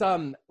 it's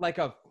like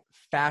a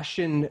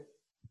fashion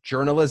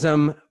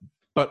journalism,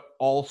 but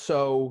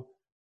also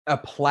a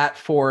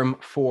platform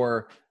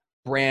for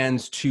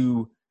brands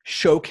to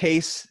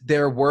showcase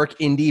their work,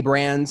 indie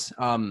brands.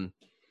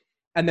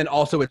 And then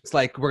also it's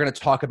like we're gonna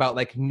talk about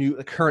like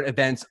current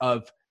events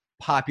of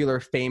popular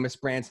famous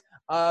brands.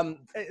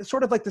 It's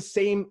sort of like the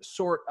same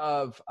sort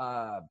of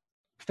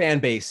fan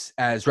base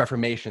as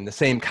Reformation, the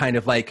same kind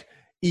of like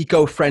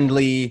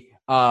eco-friendly,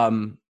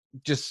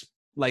 just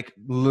like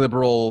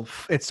liberal.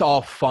 It's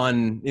all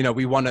fun,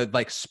 we want to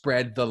like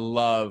spread the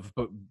love,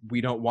 but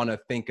we don't want to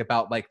think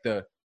about like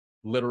the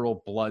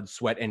literal blood,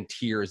 sweat, and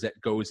tears that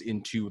goes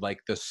into like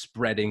the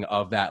spreading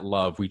of that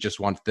love. We just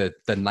want the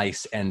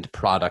nice end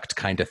product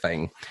kind of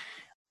thing.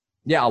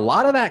 Yeah, a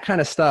lot of that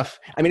kind of stuff.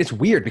 I mean, it's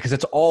weird because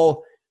it's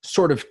all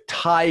sort of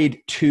tied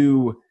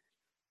to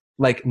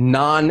like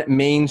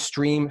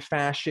non-mainstream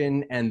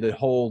fashion and the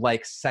whole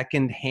like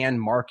second-hand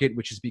market,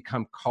 which has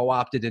become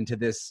co-opted into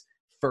this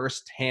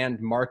first-hand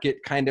market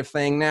kind of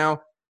thing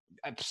now.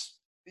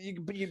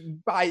 You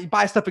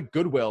buy stuff at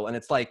Goodwill, and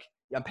it's like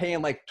I'm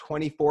paying like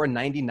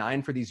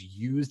 $24.99 for these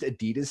used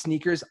Adidas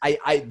sneakers.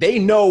 They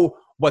know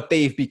what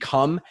they've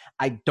become.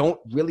 I don't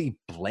really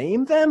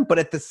blame them, but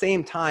at the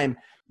same time,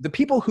 the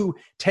people who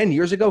 10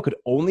 years ago could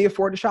only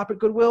afford to shop at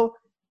Goodwill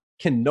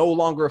can no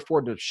longer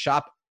afford to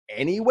shop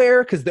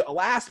anywhere, because the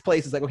last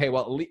place is like, okay,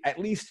 well, at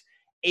least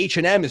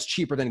H&M is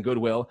cheaper than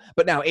Goodwill,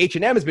 but now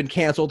H&M has been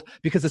canceled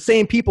because the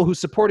same people who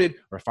supported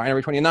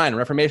Refinery 29 and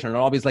Reformation and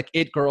all these like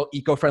It Girl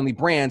eco-friendly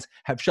brands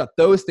have shut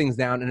those things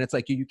down. And it's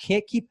like you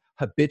can't keep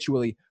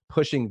habitually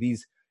pushing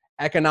these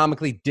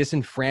economically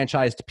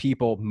disenfranchised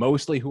people,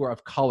 mostly who are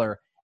of color,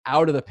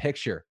 out of the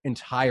picture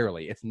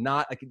entirely. It's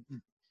not like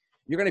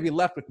you're going to be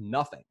left with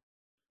nothing.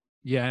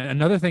 yeah,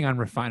 another thing on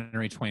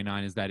Refinery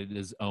 29 is that it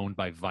is owned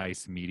by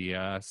Vice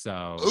Media,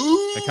 so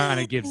Ooh. it kind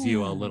of gives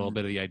you a little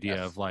bit of the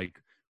idea of like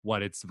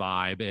what its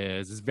vibe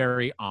is. It's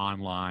very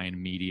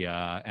online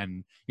media,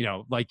 and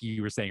like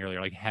you were saying earlier,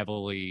 like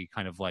heavily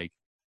kind of like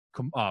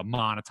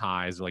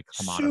monetized, like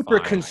Super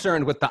commodified.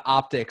 concerned with the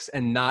optics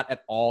and not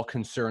at all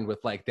concerned with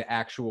like the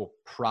actual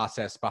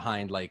process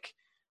behind like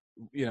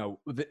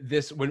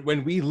this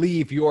when we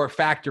leave your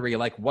factory,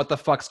 like what the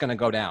fuck's gonna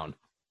go down,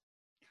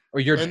 or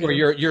your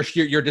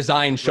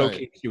design showcase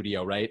Right.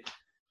 studio, right?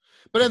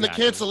 But then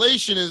Exactly. the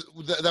cancellation is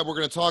that we're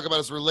going to talk about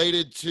is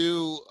related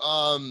to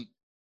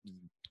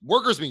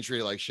workers being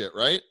treated like shit,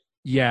 right?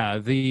 Yeah,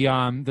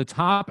 the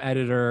top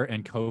editor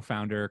and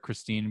co-founder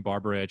Christine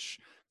Barbarich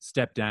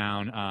stepped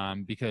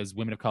down because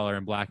women of color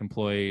and Black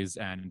employees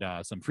and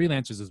some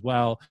freelancers as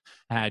well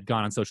had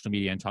gone on social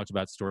media and talked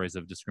about stories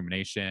of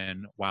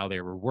discrimination while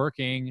they were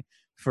working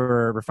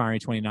for Refinery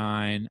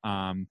 29.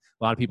 A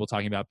lot of people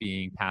talking about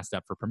being passed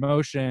up for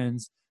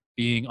promotions,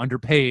 being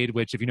underpaid,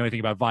 which if you know anything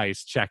about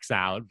Vice, checks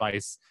out.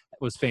 Vice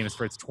was famous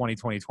for its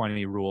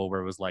 20-20-20 rule,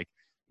 where it was like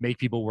make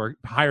people work,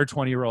 hire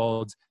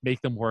 20-year-olds, make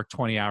them work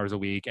 20 hours a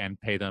week and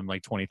pay them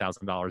like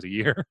 $20,000 a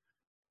year.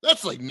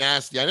 That's like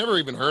nasty. I never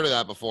even heard of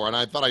that before. And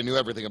I thought I knew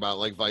everything about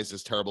like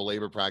Vice's terrible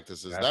labor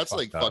practices. That's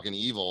like fucking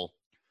evil.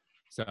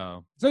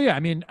 So yeah, I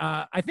mean,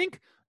 I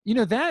think,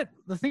 that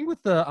the thing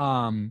with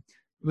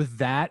with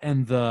that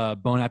and the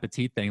Bon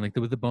Appetit thing, like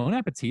with the Bon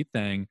Appetit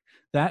thing,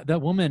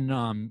 that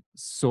woman,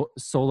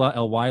 Sola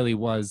El Wiley,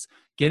 was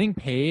getting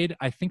paid,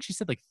 I think she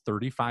said like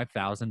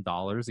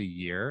 $35,000 a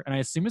year. And I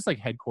assume it's like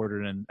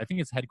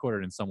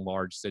headquartered in some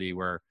large city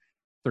where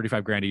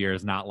 35 grand a year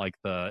is not like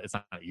it's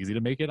not easy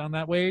to make it on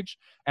that wage.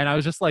 And I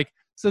was just like,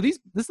 so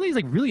this lady's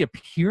like really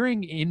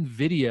appearing in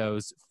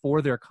videos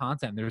for their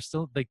content. They're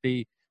still like,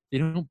 they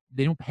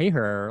don't pay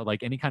her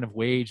like any kind of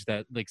wage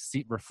that like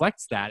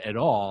reflects that at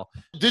all.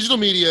 Digital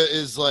media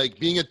is like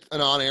being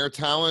an on-air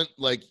talent.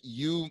 Like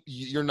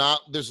you're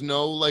not, there's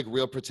no like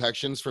real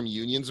protections from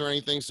unions or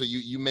anything. So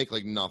you make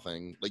like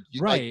nothing. Like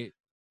right.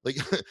 Like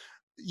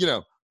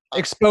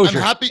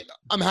exposure.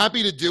 I'm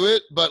happy to do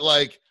it, but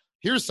like,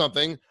 here's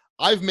something.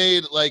 I've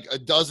made like a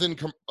dozen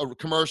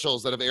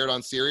commercials that have aired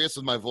on Sirius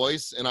with my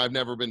voice, and I've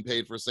never been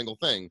paid for a single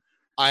thing.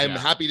 I'm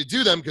happy to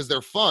do them because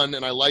they're fun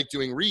and I like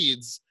doing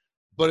reads,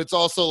 but it's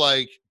also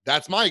like,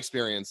 that's my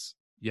experience.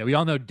 Yeah, we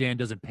all know Dan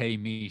doesn't pay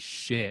me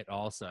shit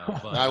also.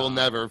 But, I will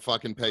never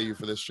fucking pay you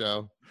for this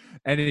show.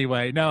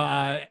 Anyway, no,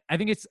 I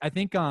think it's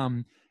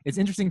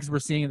interesting because we're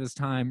seeing at this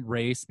time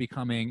race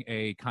becoming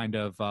a kind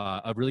of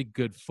a really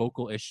good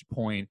focal-ish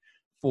point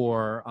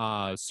for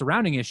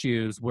surrounding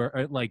issues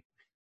where like,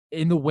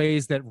 in the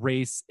ways that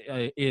race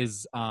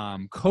is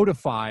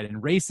codified,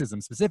 and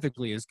racism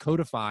specifically is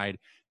codified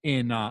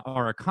in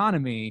our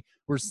economy,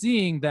 we're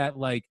seeing that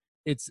like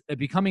it's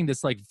becoming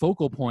this like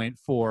focal point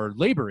for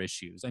labor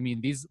issues. I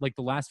mean, these like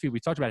the last few we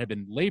talked about have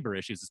been labor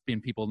issues. It's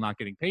been people not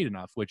getting paid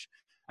enough, which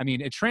I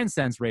mean, it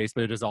transcends race,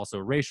 but it is also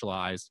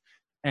racialized.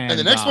 And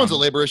the next one's a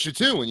labor issue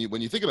too, when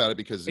you think about it,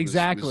 because it was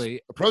a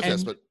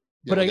protest.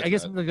 But I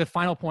guess the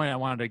final point I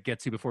wanted to get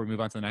to before we move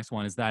on to the next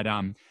one is that,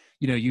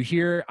 you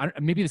hear,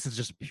 maybe this is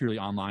just a purely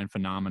online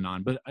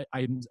phenomenon, but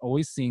I'm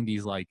always seeing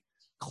these like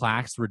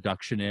class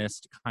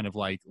reductionist kind of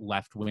like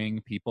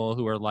left-wing people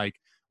who are like,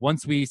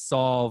 once we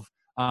solve,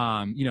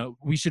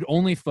 we should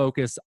only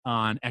focus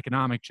on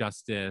economic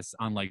justice,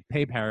 on like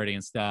pay parity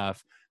and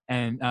stuff.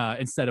 And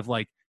instead of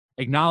like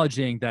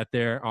acknowledging that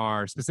there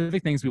are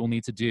specific things we will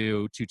need to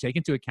do to take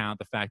into account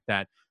the fact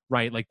that,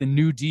 right, like the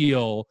New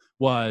Deal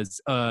was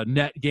a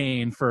net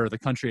gain for the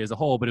country as a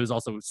whole, but it was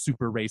also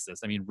super racist.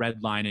 I mean,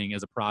 redlining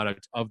is a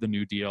product of the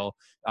New Deal.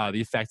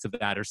 The effects of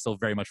that are still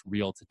very much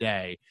real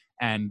today.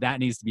 And that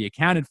needs to be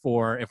accounted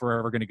for if we're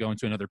ever going to go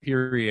into another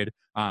period,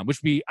 I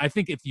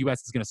think if the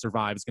U.S. is going to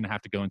survive, it's going to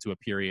have to go into a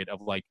period of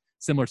like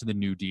similar to the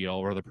New Deal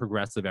or the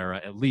Progressive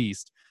era at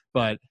least.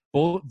 But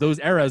both those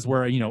eras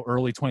were,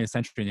 early 20th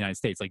century in the United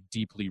States, like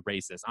deeply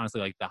racist. Honestly,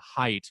 like the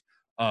height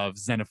of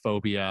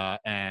xenophobia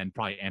and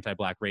probably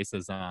anti-Black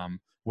racism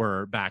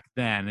were back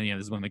then. And,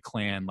 this is when the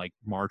Klan like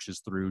marches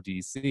through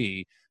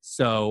DC.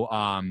 So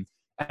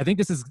I think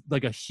this is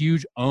like a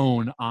huge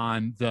own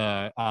on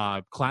the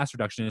class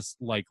reductionists,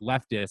 like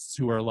leftists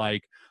who are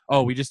like,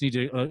 oh, we just need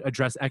to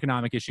address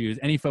economic issues.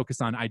 Any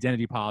focus on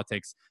identity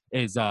politics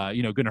is,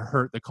 going to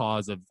hurt the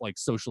cause of like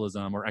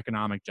socialism or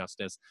economic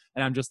justice.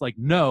 And I'm just like,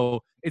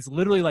 no, it's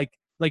literally like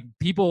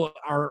people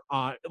are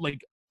like,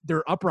 there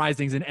are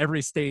uprisings in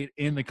every state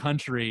in the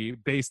country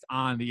based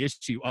on the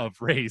issue of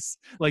race.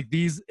 Like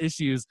these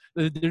issues,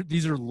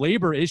 these are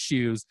labor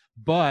issues,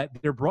 but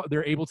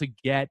they're able to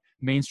get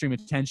mainstream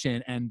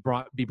attention and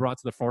be brought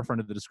to the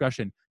forefront of the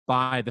discussion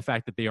by the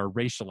fact that they are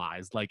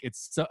racialized. Like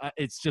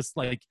it's just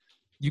like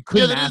you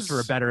couldn't ask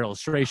for a better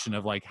illustration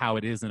of like how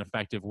it is an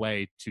effective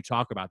way to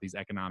talk about these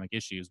economic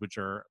issues, which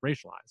are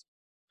racialized.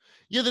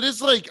 Yeah, that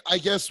is like, I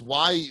guess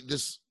why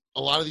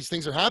a lot of these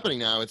things are happening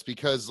now. It's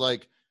because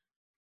like,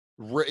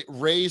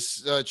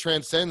 race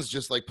transcends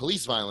just like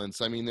police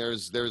violence. I mean,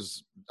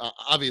 there's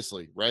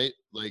obviously, right?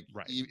 Like,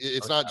 right.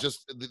 It's not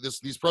just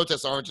these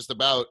protests aren't just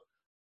about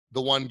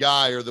the one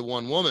guy or the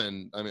one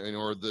woman. I mean,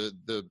 or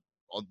the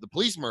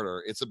police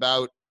murder. It's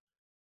about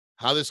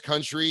how this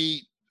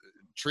country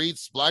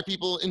treats Black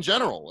people in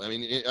general. I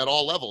mean, at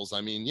all levels.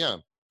 I mean, yeah.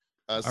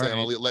 Sam,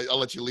 right. I'll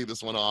let you lead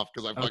this one off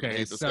because I fucking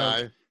hate this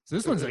guy. So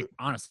this one's like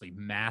honestly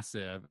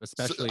massive,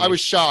 especially. I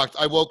was shocked.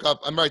 I woke up.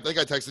 I think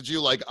I texted you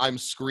like I'm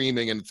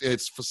screaming and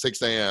it's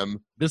 6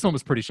 a.m. This one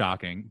was pretty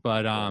shocking.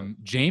 But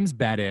James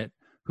Bennett,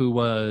 who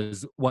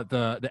was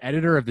the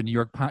editor of the New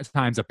York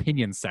Times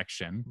opinion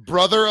section,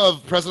 brother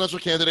of presidential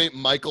candidate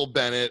Michael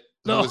Bennett,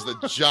 who was the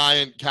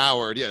giant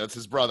coward. Yeah, that's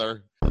his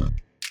brother.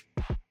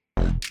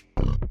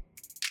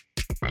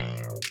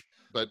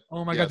 But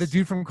oh my God, the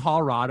dude from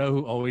Colorado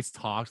who always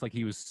talks like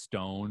he was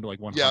stoned, like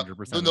 100%. Yeah,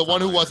 the one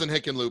who wasn't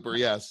Hickenlooper,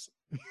 yes.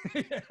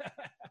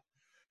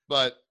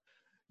 But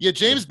yeah,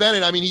 James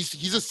Bennett, I mean,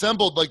 he's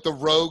assembled like the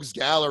rogues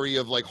gallery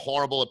of like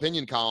horrible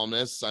opinion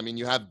columnists. I mean,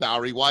 you have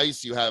Barry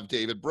Weiss, you have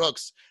David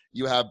Brooks,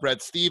 you have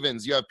Brett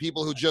Stevens, you have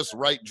people who just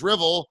write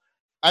drivel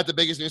at the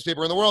biggest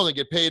newspaper in the world and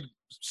get paid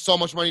so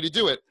much money to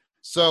do it.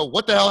 So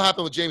what the hell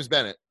happened with James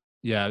Bennett?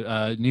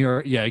 Yeah, New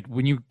York. Yeah,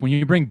 when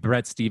you bring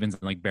Brett Stevens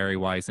and like Barry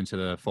Weiss into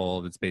the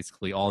fold, it's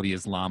basically all the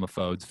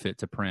Islamophobes fit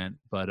to print.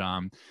 But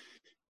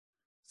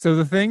so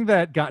the thing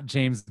that got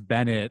James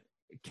Bennett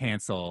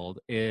canceled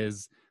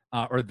is,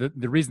 or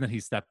the reason that he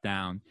stepped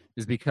down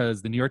is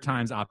because the New York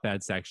Times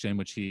op-ed section,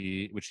 which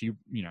he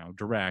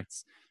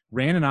directs,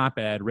 ran an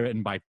op-ed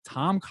written by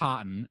Tom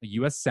Cotton, a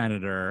U.S.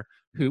 senator,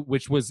 it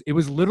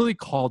was literally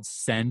called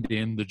 "Send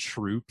in the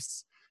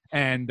Troops,"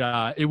 and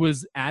it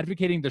was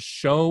advocating the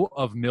show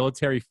of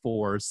military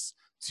force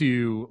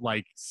to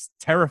like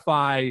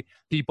terrify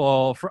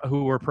people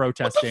who were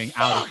protesting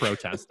out of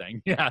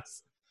protesting.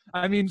 Yes.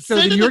 I mean, so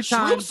Send the in New York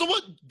troops? Times. So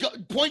what?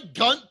 Point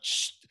gun.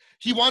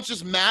 He wants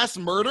just mass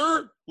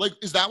murder. Like,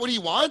 is that what he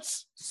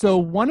wants? So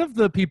one of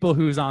the people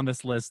who's on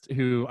this list,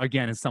 who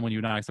again is someone you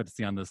and I expect to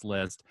see on this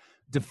list,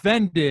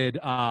 defended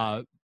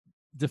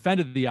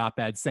the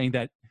op-ed, saying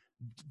that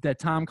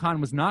Tom Cotton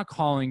was not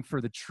calling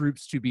for the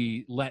troops to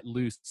be let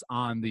loose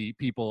on the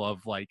people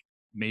of like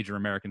major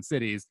American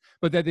cities,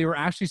 but that they were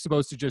actually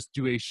supposed to just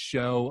do a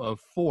show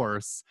of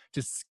force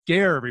to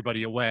scare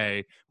everybody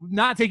away,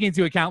 not taking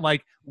into account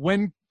like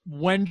when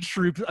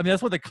troops, I mean,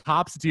 that's what the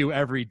cops do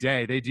every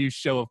day. They do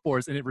show of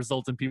force and it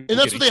results in people. And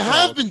that's what they killed.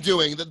 have been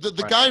doing. The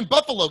Right. guy in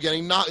Buffalo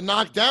getting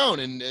knocked down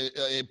and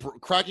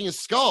cracking his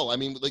skull. I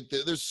mean, like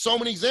there's so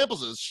many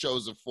examples of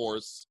shows of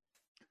force.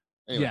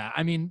 Anyway. Yeah,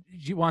 I mean,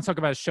 you want to talk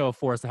about a show of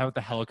force? How about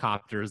the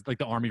helicopters, like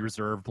the Army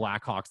Reserve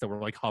Blackhawks that were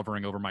like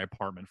hovering over my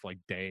apartment for like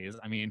days?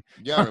 I mean,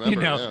 Yeah, I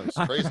remember. Yeah, it's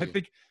I crazy.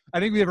 think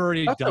we've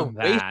already That's a done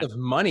waste that. of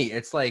money.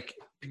 It's like,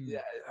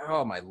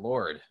 oh my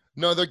Lord.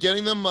 No, they're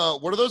getting them.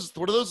 What are those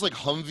like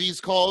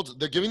Humvees called?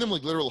 They're giving them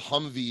like literal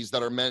Humvees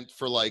that are meant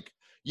for like,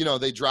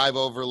 they drive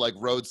over like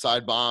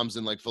roadside bombs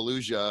in like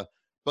Fallujah,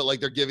 but like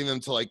they're giving them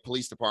to like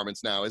police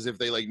departments now as if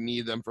they like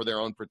need them for their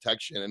own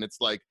protection. And it's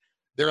like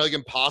they're like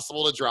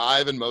impossible to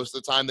drive, and most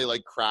of the time they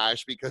like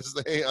crash because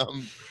they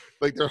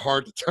like they're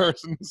hard to turn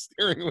in the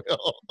steering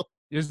wheel.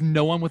 There's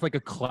no one with like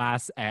a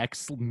Class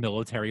X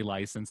military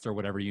license or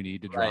whatever you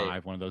need to drive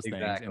Right, one of those things,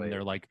 exactly. and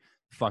they're like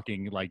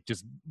fucking like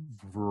just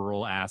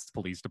rural ass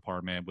police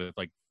department with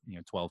like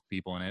 12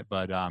 people in it.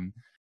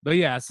 But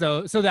yeah,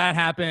 so that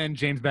happened.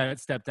 James Bennett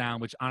stepped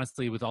down, which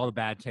honestly, with all the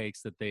bad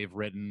takes that they've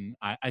written,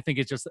 I think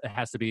it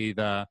has to be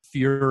the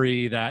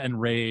fury that and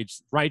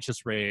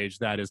righteous rage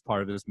that is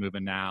part of this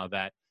movement now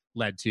that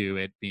led to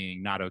it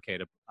being not okay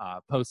to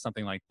post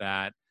something like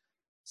that.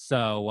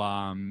 So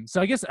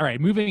I guess, all right,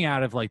 moving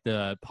out of like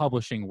the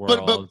publishing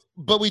world.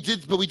 But we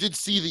did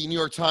see the New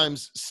York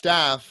Times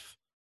staff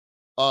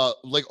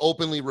like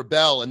openly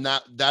rebel, and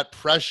that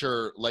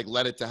pressure like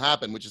led it to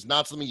happen, which is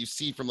not something you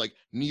see from like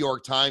New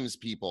York Times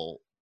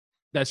people.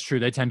 That's true.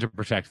 They tend to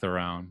protect their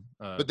own.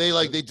 But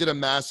they did a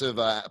massive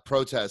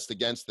protest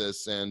against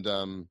this. And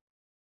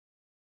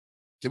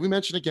did we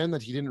mention again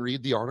that he didn't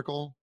read the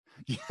article?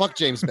 Fuck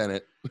James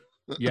Bennett.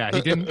 Yeah,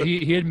 he didn't.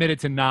 He admitted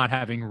to not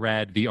having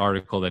read the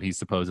article that he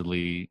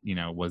supposedly,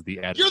 was the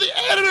editor. You're the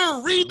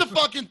editor. Read the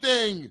fucking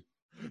thing.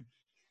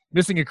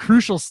 Missing a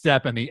crucial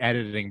step in the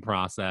editing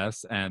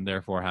process and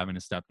therefore having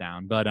to step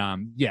down. But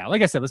yeah,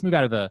 like I said, let's move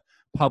out of the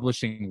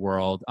publishing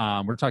world.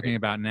 We're talking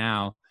about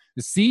now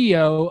the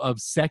CEO of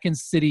Second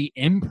City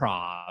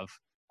Improv.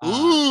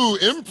 Ooh,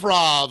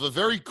 improv, a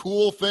very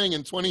cool thing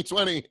in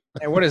 2020.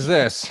 Hey, what is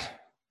this?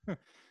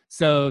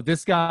 So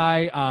this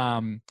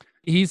guy,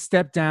 he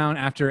stepped down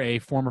after a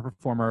former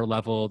performer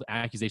leveled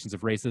accusations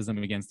of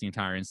racism against the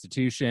entire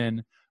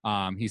institution.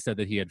 He said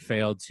that he had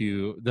failed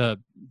to, the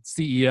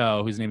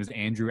CEO, whose name is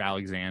Andrew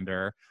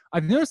Alexander.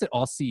 I've noticed that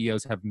all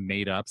CEOs have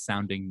made up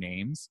sounding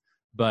names,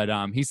 but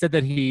he said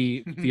that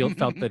he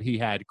felt that he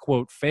had,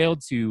 quote,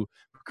 failed to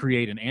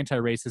create an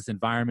anti-racist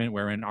environment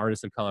wherein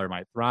artists of color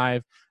might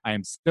thrive. I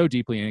am so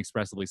deeply and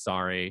inexpressibly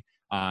sorry.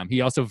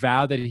 He also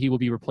vowed that he will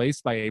be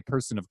replaced by a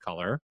person of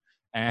color.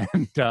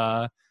 And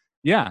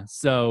yeah,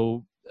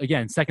 so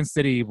again, Second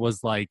City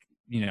was like,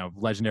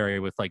 legendary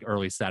with like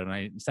early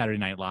Saturday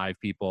Night Live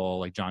people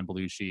like John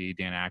Belushi,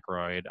 Dan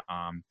Aykroyd,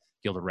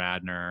 Gilda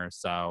Radner.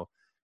 So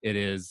it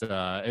is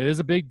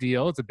a big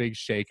deal. It's a big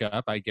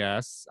shakeup, I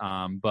guess.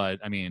 But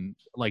I mean,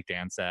 like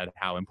Dan said,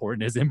 how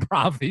important is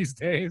improv these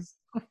days?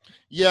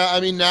 Yeah, I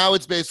mean, now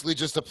it's basically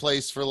just a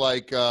place for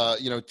like,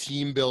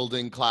 team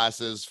building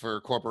classes for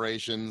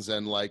corporations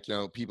and like,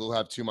 people who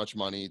have too much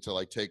money to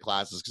like take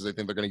classes because they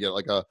think they're going to get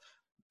like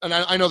and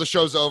I know the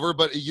show's over,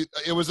 but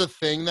it was a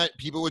thing that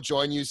people would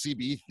join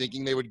UCB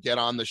thinking they would get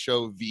on the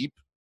show Veep.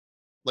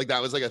 Like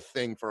that was like a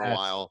thing for a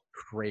while.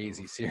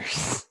 Crazy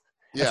serious.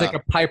 Yeah. It's like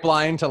a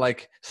pipeline to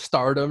like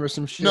stardom or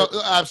some shit. No,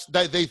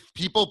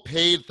 people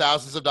paid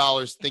thousands of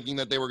dollars thinking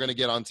that they were going to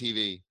get on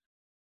TV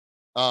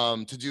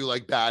to do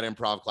like bad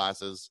improv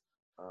classes.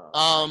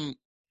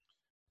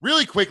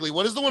 Really quickly,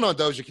 what is the one on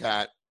Doja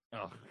Cat?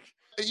 Oh.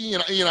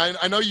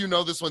 I know you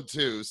know this one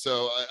too,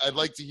 so I'd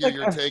like to hear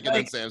your take and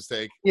then Sam's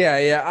take.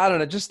 Yeah, I don't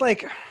know. Just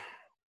like,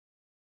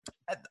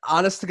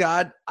 honest to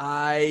God,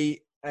 I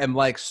am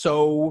like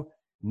so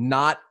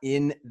not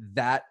in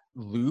that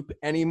loop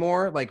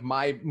anymore. Like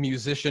my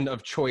musician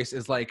of choice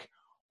is like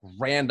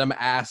random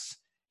ass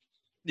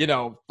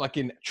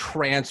fucking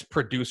trance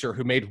producer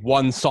who made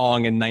one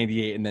song in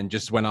 98 and then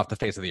just went off the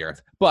face of the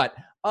earth. But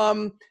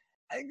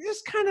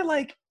just kind of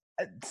like,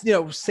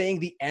 saying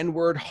the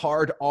N-word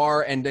hard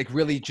R and like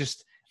really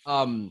just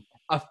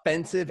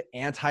offensive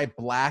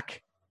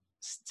anti-black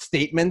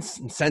statements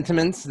and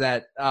sentiments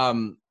that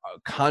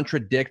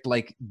contradict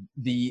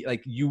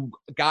you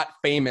got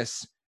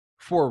famous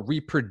for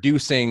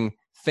reproducing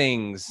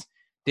things,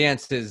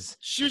 dances.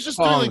 She was just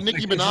doing like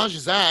Nicki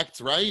Minaj's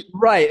act, right?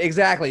 Right,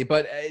 exactly.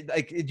 But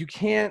you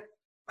can't.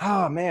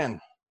 Oh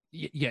man.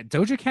 Yeah,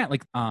 Doja Cat,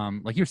 like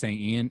you're saying,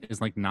 Ian, is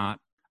like not.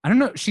 I don't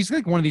know. She's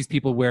like one of these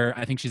people where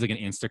I think she's like an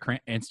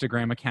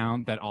Instagram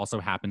account that also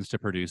happens to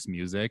produce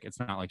music. It's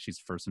not like she's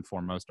first and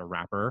foremost a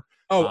rapper.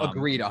 Oh,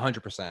 agreed,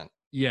 100%.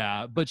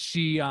 Yeah, but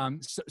she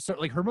so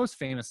like her most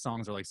famous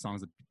songs are like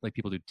songs that like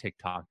people do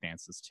TikTok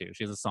dances to.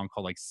 She has a song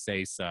called like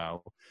 "Say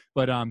So,"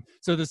 but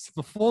so the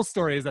full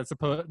story is that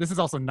this is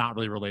also not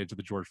really related to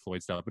the George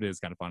Floyd stuff, but it is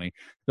kind of funny.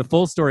 The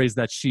full story is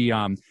that she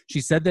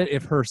said that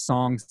if her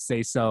song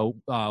 "Say So"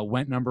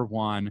 went number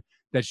one,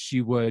 that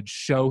she would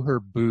show her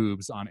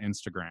boobs on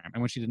Instagram,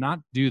 and when she did not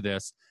do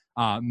this,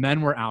 men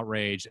were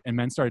outraged and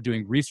men started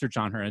doing research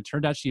on her, and it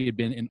turned out she had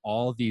been in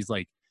all of these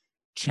like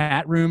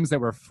chat rooms that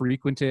were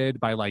frequented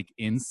by like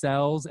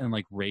incels and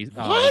like white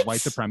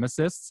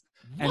supremacists.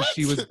 What? And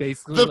she was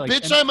basically the like,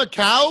 bitch I'm a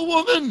cow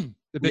woman.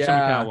 The bitch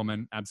I'm a cow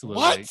woman,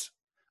 absolutely. What?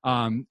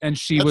 And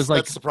she was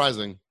like, that's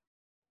surprising.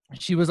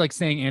 She was like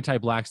saying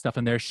anti-black stuff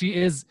in there. She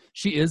is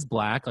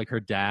black. Like her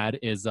dad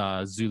is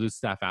Zulu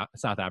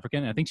South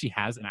African. I think she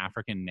has an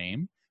African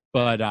name,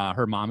 but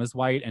her mom is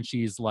white, and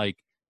she's I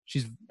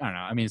don't know.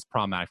 I mean, it's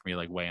problematic for me to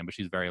like weigh in, but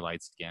she's very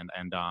light skinned.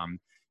 And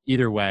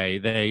either way,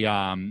 they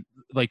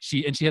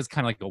she has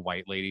kind of like a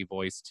white lady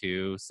voice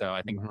too. So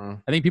I think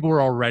people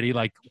were already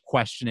like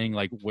questioning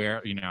like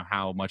where,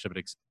 how much of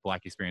an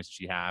black experience does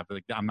she have. But,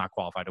 like, I'm not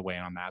qualified to weigh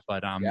in on that.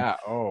 But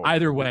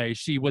either way,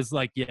 she was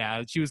like,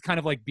 she was kind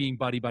of like being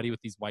buddy with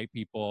these white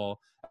people.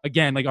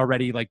 Again, like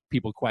already like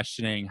people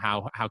questioning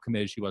how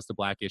committed she was to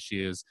black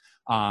issues.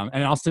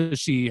 And also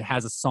she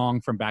has a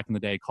song from back in the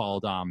day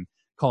called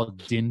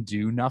Didn't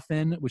Do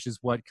Nothing, which is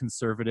what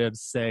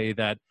conservatives say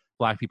that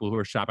black people who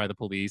are shot by the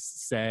police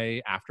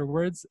say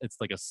afterwards. It's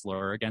like a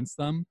slur against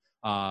them,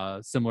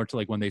 similar to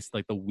like when they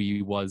like the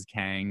 "we was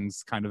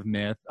Kangs" kind of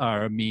myth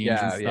or memes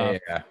and stuff.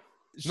 Yeah.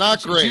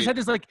 Not great. She's had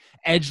this like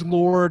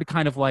edgelord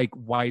kind of like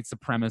white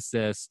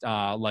supremacist,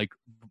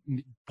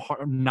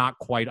 not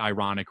quite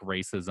ironic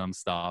racism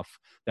stuff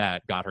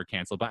that got her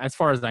canceled. But as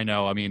far as I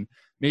know, I mean,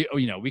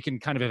 we can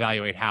kind of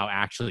evaluate how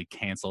actually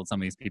canceled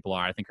some of these people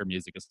are. I think her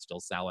music is still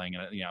selling,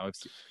 and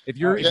if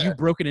you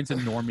broke it into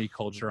normie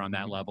culture on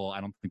that level, I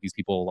don't think these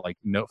people like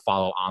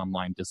follow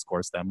online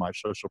discourse that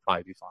much. So she'll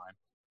probably be fine.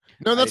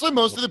 No, that's why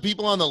most of the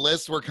people on the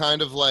list were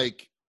kind of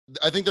like,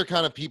 I think they're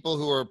kind of people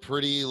who are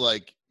pretty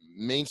like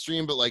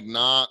mainstream, but like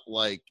not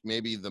like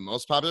maybe the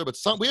most popular. But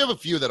we have a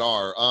few that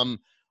are.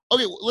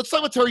 Okay, let's talk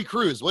about Terry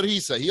Crews. What did he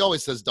say? He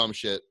always says dumb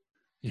shit.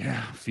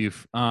 Yeah, phew.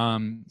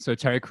 So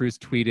Terry Crews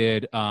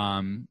tweeted,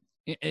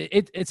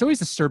 it's always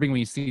disturbing when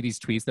you see these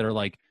tweets that are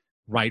like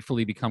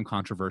rightfully become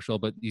controversial,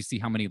 but you see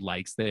how many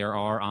likes there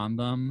are on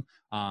them.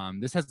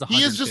 This has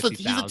he's a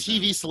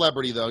TV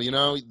celebrity though,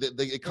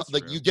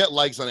 like you get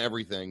likes on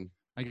everything.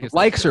 I guess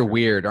likes are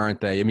weird, aren't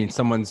they? I mean,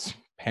 someone's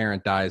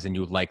parent dies and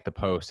you like the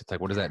post. It's like,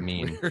 what does that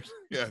mean? Weird.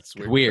 Yeah, it's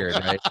weird. Weird,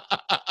 right?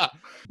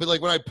 But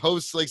like when I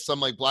post like some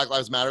like Black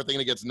Lives Matter thing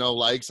and it gets no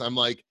likes, I'm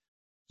like,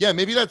 yeah,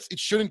 maybe it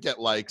shouldn't get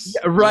likes.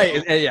 Yeah,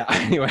 right. Yeah.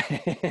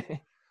 Anyway.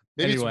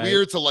 Maybe it's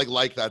weird to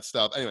like that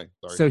stuff. Anyway,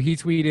 sorry. So he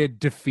tweeted,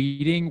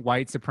 "Defeating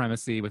white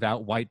supremacy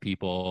without white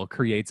people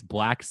creates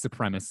black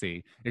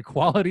supremacy.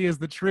 Equality is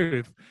the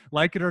truth.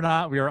 Like it or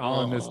not, we are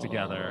all in this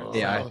together."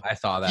 Yeah, I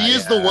saw that. He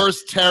is the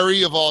worst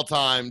Terry of all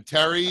time.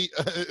 Terry,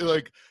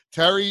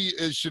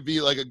 should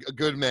be like a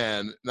good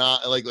man,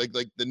 not like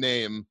the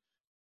name.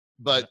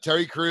 But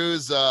Terry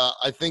Crews,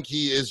 I think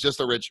he is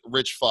just a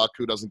rich fuck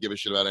who doesn't give a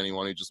shit about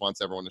anyone. He just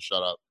wants everyone to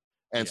shut up,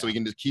 and so he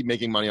can just keep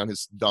making money on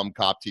his dumb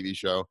cop TV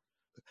show.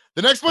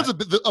 The next one's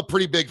a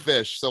pretty big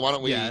fish, so why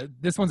don't we? Yeah,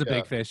 this one's a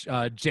big fish.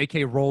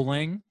 J.K.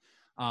 Rowling,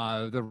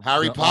 the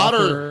Potter,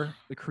 author,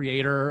 the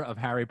creator of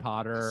Harry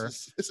Potter,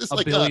 this is a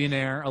like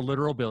billionaire, a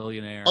literal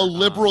billionaire, a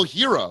liberal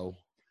hero,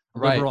 a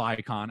liberal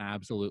icon,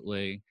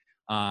 absolutely.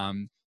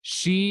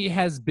 She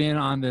has been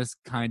on this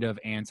kind of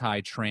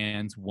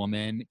anti-trans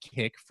woman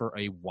kick for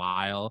a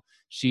while.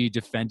 She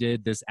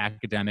defended this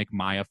academic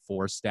Maya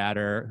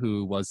Forstater,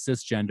 who was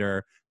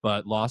cisgender,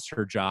 but lost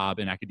her job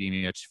in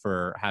academia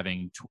for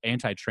having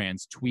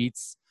anti-trans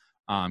tweets.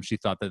 She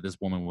thought that this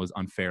woman was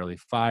unfairly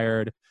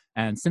fired.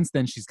 And since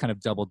then, she's kind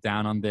of doubled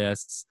down on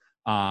this.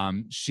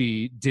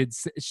 She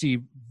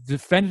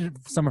defended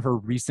some of her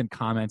recent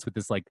comments with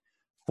this like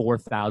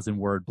 4,000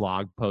 word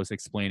blog post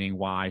explaining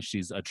why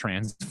she's a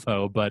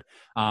transphobe, but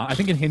I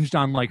think it hinged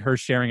on like her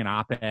sharing an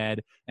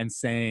op-ed and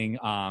saying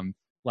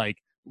like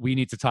we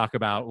need to talk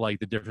about like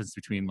the difference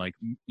between like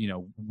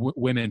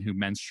women who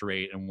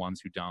menstruate and ones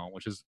who don't,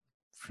 which is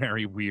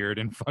very weird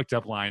and fucked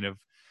up line of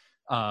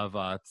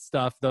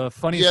stuff. The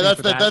funniest Yeah,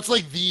 thing for that's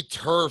like the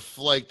turf.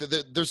 Like,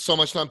 there's so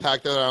much to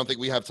unpack there. I don't think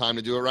we have time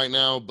to do it right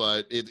now.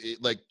 But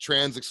it like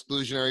trans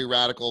exclusionary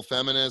radical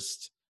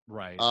feminist.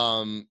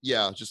 right.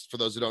 Yeah, just for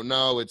those who don't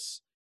know,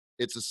 it's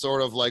a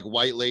sort of like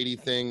white lady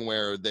thing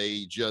where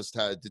they just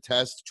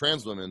detest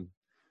trans women.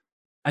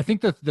 I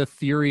think that the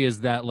theory is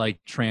that like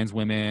trans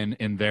women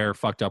in their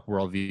fucked up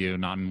worldview,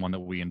 not in one that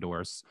we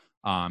endorse,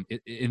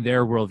 in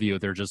their worldview,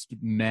 they're just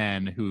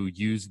men who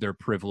use their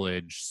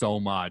privilege so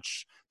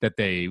much that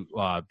they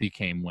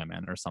became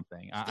women or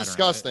something. It's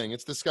disgusting.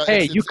 It's disgusting.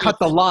 Hey, you cut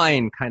the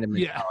line kind of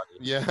Yeah. mentality.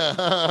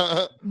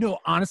 Yeah. No,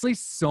 honestly,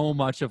 so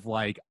much of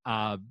like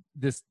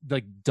this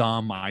like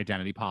dumb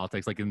identity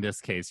politics, like in this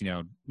case,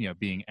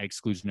 being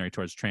exclusionary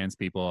towards trans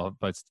people,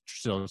 but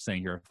still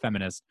saying you're a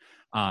feminist.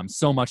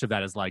 So much of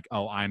that is like,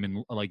 oh, I'm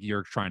in, like,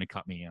 you're trying to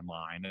cut me in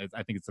line.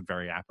 I think it's a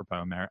very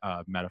apropos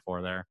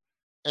metaphor there.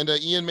 And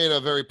Ian made a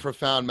very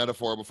profound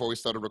metaphor before we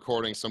started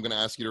recording, so I'm going to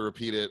ask you to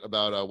repeat it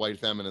about white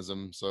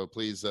feminism. So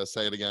please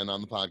say it again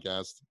on the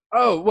podcast.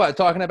 Oh, what?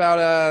 Talking about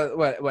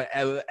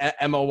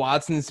Emma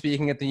Watson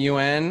speaking at the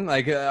UN,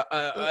 like,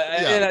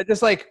 and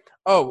just like,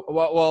 oh,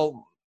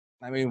 well,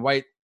 I mean,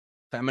 white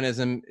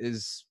feminism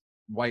is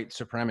white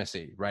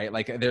supremacy, right?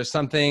 Like, there's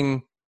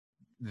something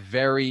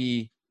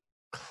very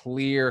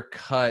clear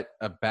cut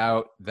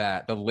about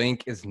that. The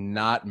link is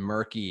not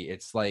murky.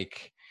 It's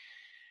like,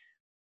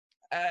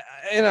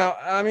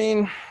 I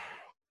mean,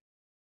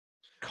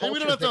 and we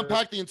don't have to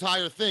unpack the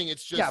entire thing.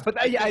 It's just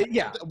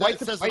White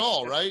says it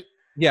all, right?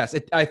 Yes,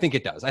 I think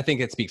it does. I think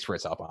it speaks for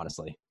itself,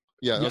 honestly.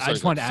 Yeah, I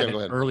just wanted to add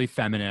that early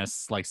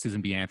feminists like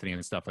Susan B. Anthony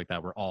and stuff like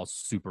that were all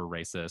super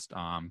racist.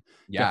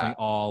 Definitely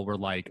all were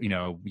like,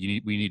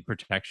 we need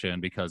protection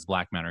because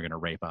black men are going to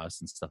rape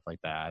us and stuff like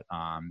that.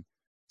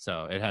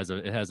 So it has a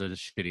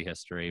shitty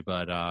history,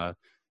 but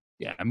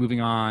yeah, moving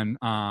on.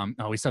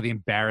 We saw the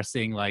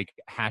embarrassing like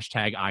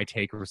hashtag I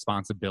take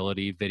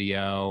responsibility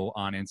video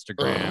on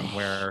Instagram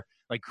where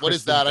like what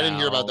is that? I didn't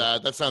hear about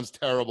that. That sounds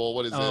terrible.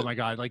 What is it? Oh my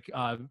god! Like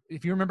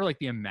if you remember like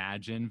the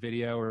Imagine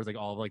video where it was like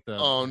all of like the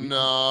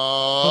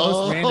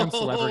most random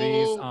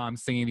celebrities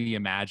singing the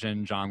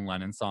Imagine John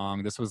Lennon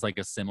song. This was like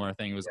a similar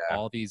thing. It was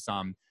all these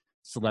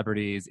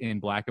celebrities in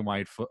black and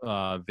white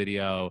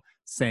video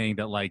saying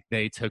that like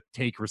they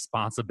take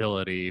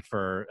responsibility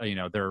for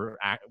their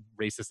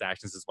racist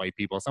actions as white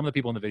people. Some of the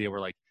people in the video were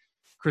like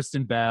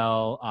Kristen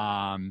Bell,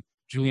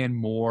 Julianne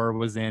Moore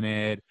was in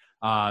it.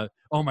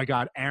 Oh my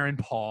god, Aaron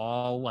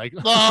Paul, like,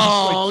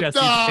 like Jesse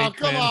Pinkman,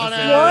 come on,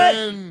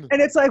 Aaron.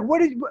 And it's like,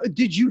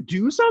 did you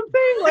do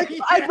something? Like,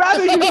 I'd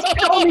rather you just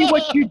tell me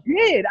what you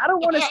did. I don't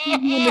want to see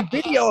you in the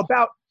video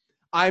about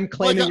I'm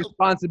claiming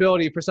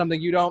responsibility for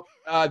something you don't.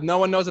 No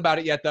one knows about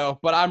it yet, though.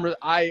 But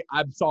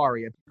I'm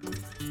sorry.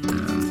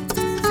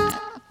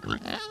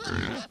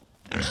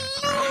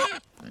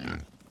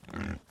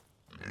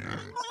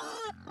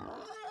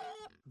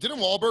 Didn't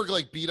Wahlberg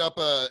like beat up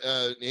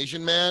an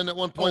Asian man at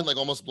one point, like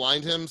almost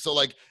blind him? So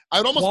like,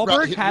 I'd almost.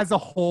 Wahlberg has a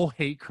whole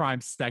hate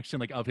crime section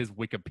like of his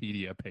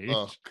Wikipedia page.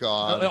 Oh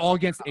god! All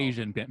against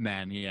Asian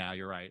men. Yeah,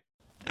 you're right.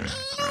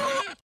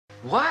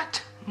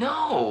 What?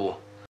 No.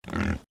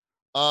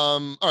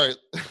 All right.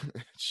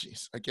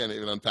 Jeez, I can't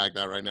even unpack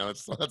that right now.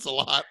 That's a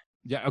lot.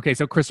 Yeah. Okay.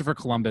 So Christopher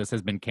Columbus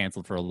has been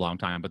canceled for a long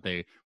time, but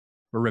they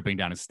were ripping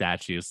down his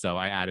statue, so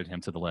I added him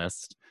to the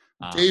list.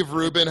 Dave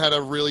Rubin had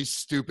a really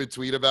stupid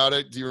tweet about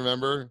it. Do you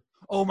remember?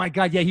 Oh my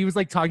god, yeah, he was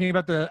like talking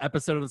about the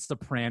episode of The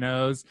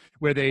Sopranos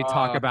where they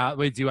talk about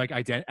they do like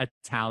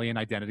Italian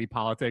identity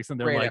politics, and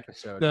they're like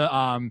episode.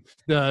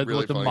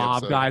 Really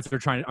mob episode. Guys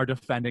are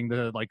defending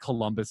the like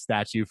Columbus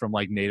statue from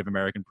like Native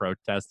American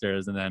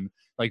protesters, and then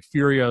like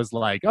Furio's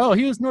like, oh,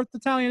 he was North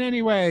Italian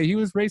anyway, he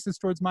was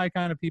racist towards my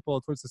kind of people,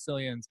 towards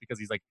Sicilians, because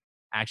he's like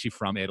actually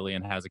from Italy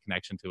and has a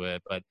connection to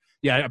it. But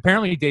yeah,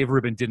 apparently Dave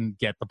Rubin didn't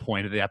get the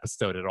point of the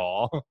episode at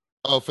all.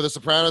 Oh, for the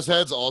Sopranos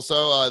heads,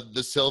 also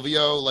the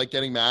Silvio like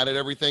getting mad at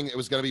everything. It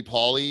was gonna be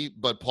Paulie,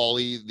 but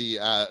Paulie, the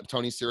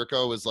Tony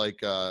Sirico, was like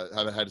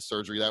had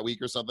surgery that week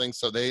or something,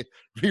 so they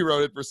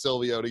rewrote it for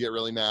Silvio to get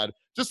really mad.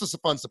 Just a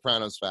fun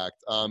Sopranos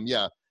fact.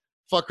 Yeah,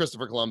 fuck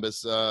Christopher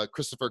Columbus.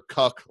 Christopher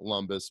Cuck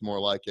Columbus,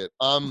 more like it.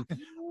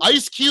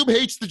 Ice Cube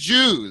hates the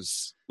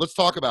Jews. Let's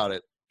talk about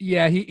it.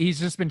 Yeah, he's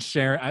just been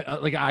sharing.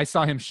 I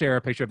saw him share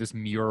a picture of this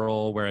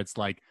mural where it's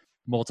like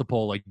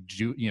multiple like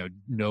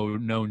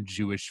known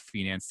Jewish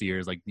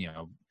financiers, like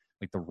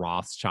like the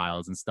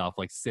Rothschilds and stuff,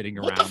 like sitting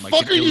around. What the like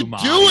fuck are you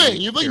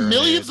doing? You have like pyramid.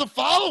 Millions of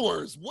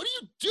followers. What are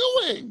you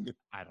doing?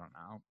 I don't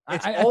know.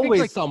 It's I always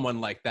think, like, someone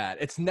like that.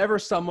 It's never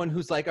someone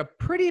who's like a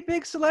pretty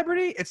big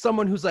celebrity. It's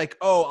someone who's like,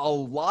 oh, a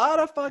lot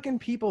of fucking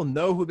people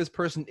know who this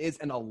person is,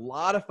 and a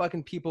lot of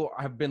fucking people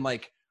have been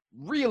like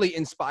really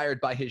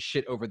inspired by his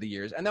shit over the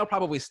years, and they'll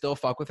probably still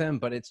fuck with him,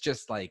 but it's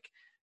just like,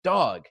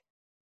 dog,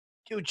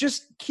 dude,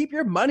 just keep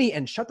your money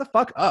and shut the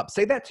fuck up.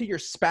 Say that to your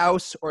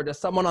spouse or to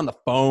someone on the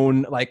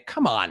phone. Like,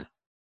 come on.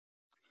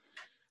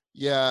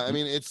 Yeah, I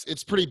mean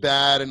it's pretty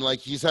bad, and like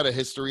he's had a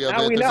history of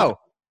Now it. we know.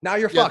 Now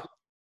you're fucked.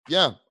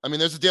 Yeah, I mean,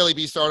 there's a Daily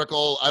Beast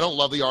article. I don't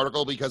love the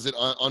article because it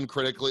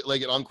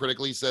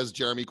uncritically says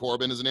Jeremy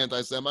Corbyn is an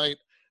anti-Semite,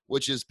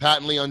 which is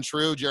patently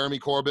untrue. Jeremy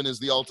Corbyn is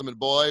the ultimate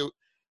boy,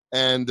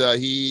 and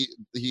he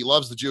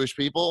loves the Jewish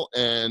people,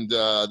 and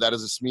that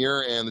is a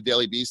smear. And the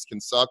Daily Beast can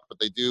suck, but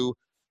they do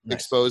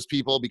expose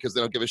people because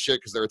they don't give a shit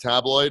because they're a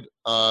tabloid.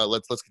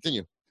 Let's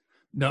continue.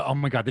 No, oh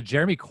my God, the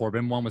Jeremy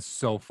Corbyn one was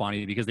so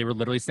funny because they were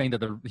literally saying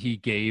that he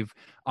gave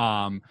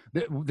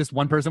this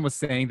one person was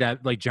saying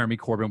that like Jeremy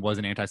Corbyn was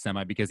an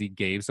anti-Semite because he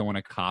gave someone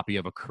a copy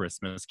of A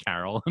Christmas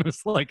Carol, and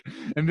it's like,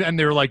 and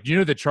they were like, you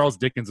know that Charles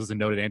Dickens was a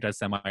noted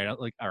anti-Semite. I was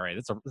like, all right,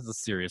 this is a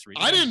serious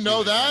reason. I didn't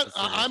know that.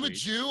 I'm a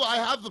Jew. I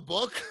have the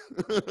book.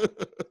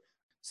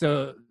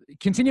 So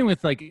continuing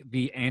with like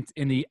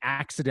in the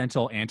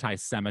accidental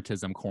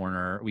anti-Semitism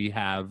corner, we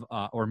have,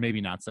 or maybe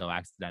not so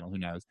accidental, who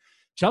knows?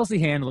 Chelsea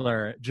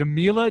Handler,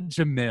 Jamila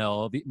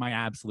Jamil, my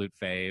absolute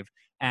fave,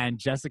 and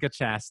Jessica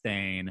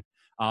Chastain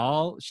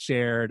all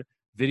shared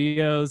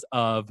videos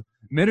of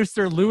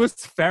Minister Louis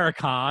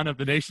Farrakhan of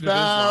the Nation of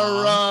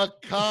Islam.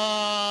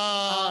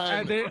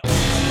 Farrakhan!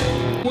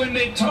 When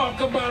they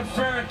talk about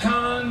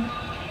Farrakhan,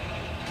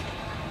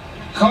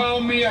 call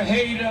me a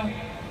hater.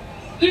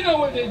 You know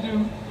what they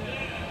do?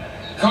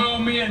 Call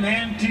me an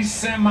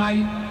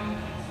anti-Semite.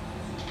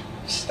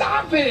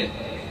 Stop it!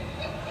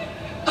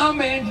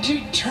 I'm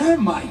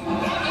anti-termite.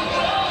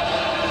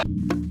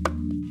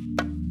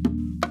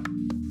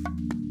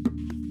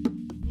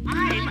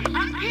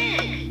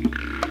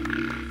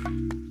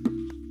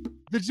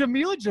 The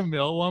Jamila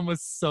Jamil one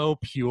was so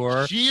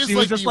pure. She is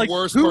like the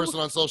worst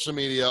person on social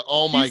media.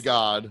 Oh my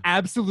God.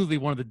 Absolutely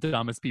one of the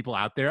dumbest people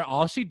out there.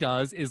 All she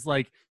does is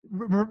like,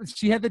 remember,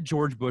 she had the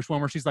George Bush one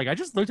where she's like, I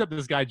just looked up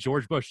this guy,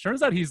 George Bush.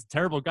 Turns out he's a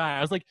terrible guy.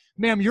 I was like,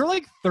 ma'am, you're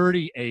like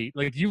 38.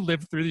 Like you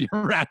lived through the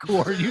Iraq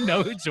War. You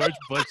know who George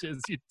Bush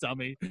is, you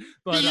dummy.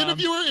 But even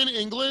if you were in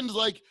England,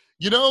 like,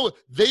 you know,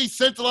 they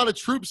sent a lot of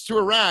troops to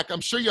Iraq.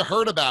 I'm sure you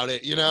heard about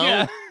it, you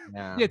know?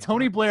 Yeah,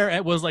 Tony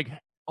Blair was like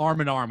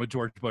arm in arm with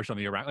George Bush on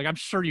the Iraq. Like I'm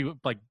sure you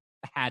like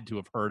had to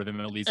have heard of him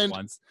at least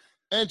once.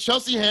 And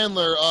Chelsea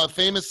Handler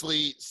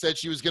famously said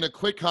she was going to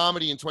quit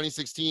comedy in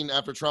 2016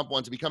 after Trump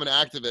won to become an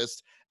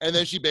activist. And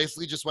then she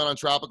basically just went on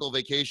tropical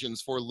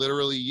vacations for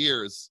literally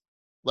years.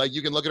 Like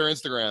you can look at her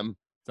Instagram.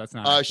 That's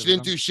not. She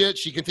didn't do shit.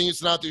 She continues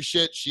to not do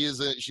shit. She's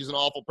an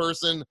awful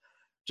person.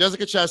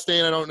 Jessica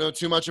Chastain, I don't know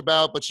too much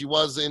about, but she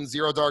was in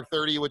Zero Dark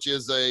 30, which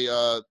is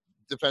a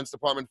Defense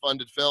Department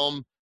funded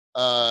film.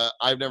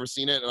 I've never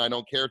seen it, and I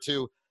don't care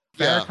to.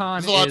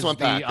 Farrakhan there's a lot to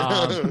unpack.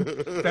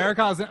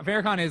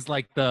 Farrakhan is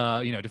like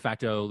the de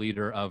facto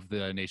leader of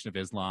the Nation of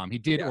Islam. He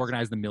did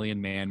organize the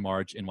Million Man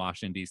March in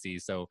Washington D.C.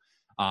 So,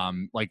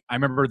 like I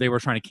remember they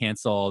were trying to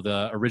cancel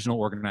the original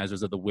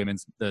organizers of the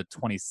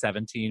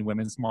 2017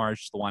 Women's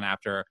March, the one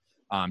after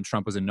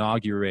Trump was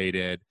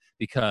inaugurated,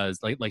 because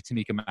like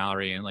Tamika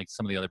Mallory and like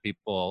some of the other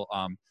people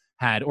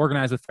had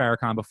organized with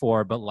Farrakhan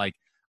before, but like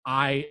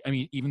I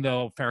mean, even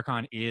though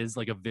Farrakhan is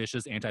like a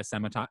vicious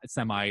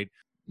anti-Semite,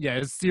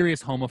 a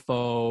serious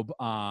homophobe,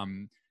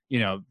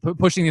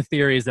 pushing the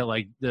theories that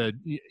like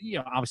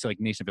obviously like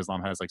Nation of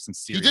Islam has like some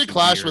serious. He did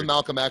clash with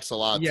Malcolm X a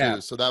lot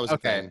too, so that was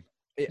okay.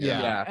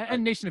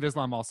 And Nation of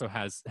Islam also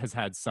has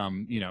had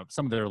some,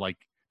 some of their like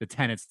the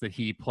tenets that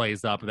he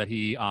plays up that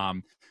he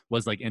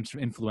was like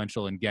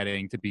influential in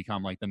getting to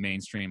become like the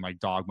mainstream like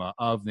dogma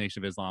of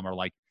Nation of Islam, or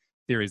like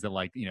theories that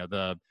like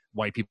the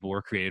white people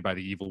were created by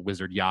the evil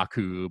wizard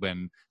Yaqub,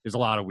 and there's a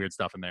lot of weird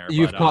stuff in there.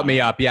 You've caught me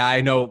up. Yeah,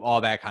 I know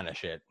all that kind of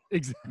shit.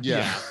 Exactly.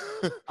 Yeah.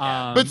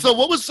 But so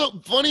what was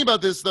so funny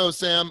about this though,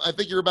 Sam? I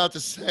think you're about to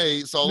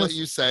say, so I'll let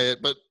you say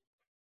it. But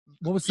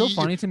what was so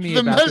funny to me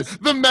about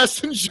the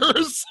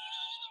messengers.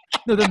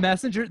 No,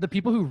 the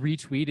people who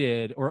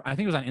retweeted, or I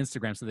think it was on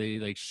Instagram, so they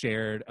like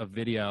shared a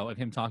video of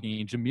him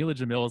talking. Jamila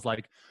Jamil is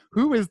like,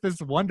 who is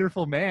this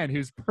wonderful man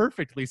who's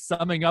perfectly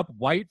summing up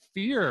white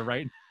fear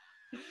right now?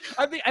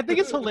 I think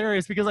it's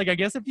hilarious because like I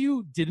guess if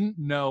you didn't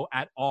know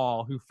at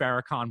all who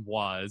Farrakhan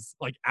was,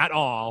 like at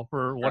all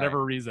for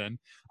whatever reason,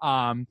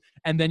 and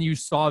then you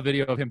saw a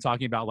video of him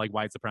talking about like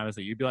white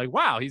supremacy, you'd be like,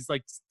 wow, he's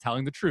like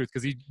telling the truth,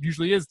 because he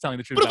usually is telling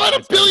the truth. But if I had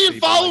 1 billion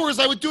followers,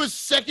 I would do a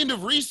second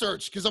of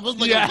research, because I was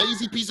like a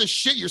lazy piece of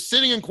shit. You're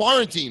sitting in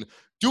quarantine.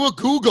 Do a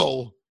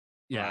Google.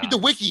 Read the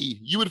wiki.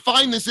 You would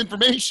find this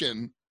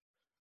information.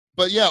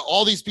 But yeah,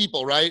 all these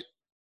people, right?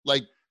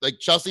 Like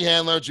Chelsea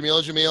Handler,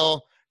 Jamila Jamil,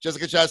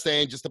 Jessica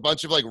Chastain, just a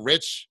bunch of like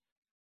rich,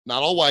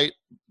 not all white,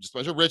 just a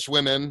bunch of rich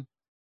women,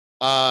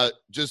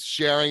 just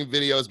sharing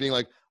videos being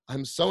like,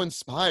 I'm so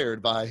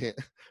inspired by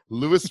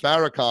Louis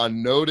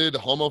Farrakhan, noted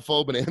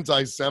homophobe and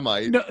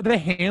anti-Semite. No, the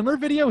Handler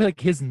video, like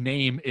his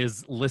name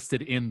is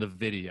listed in the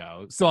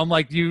video. So I'm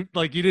like, you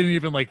didn't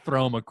even like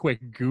throw him a quick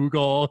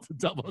Google to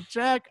double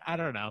check. I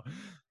don't know.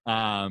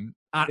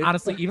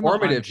 Honestly, even though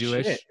I'm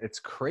Jewish, shit.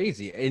 It's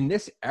crazy in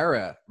this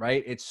era,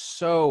 right? It's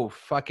so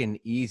fucking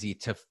easy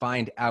to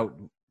find out.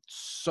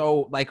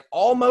 So like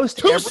almost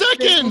 2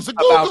 seconds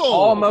about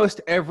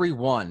almost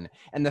everyone,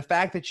 and the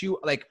fact that you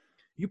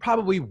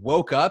probably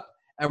woke up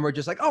and we're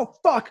just like, oh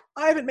fuck,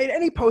 I haven't made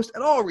any post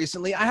at all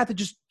recently. I have to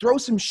just throw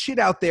some shit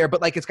out there,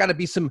 but like it's got to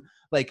be some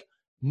like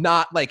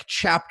not like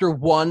chapter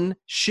 1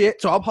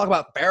 shit. So I'll talk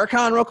about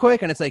Farrakhan real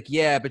quick, and it's like,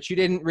 yeah, but you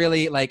didn't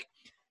really like.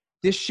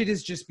 This shit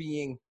is just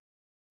being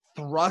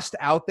thrust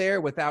out there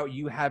without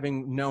you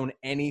having known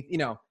any.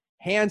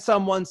 Hand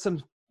someone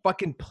some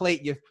fucking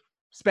plate you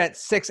spent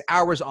 6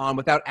 hours on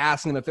without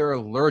asking them if they're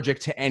allergic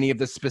to any of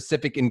the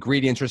specific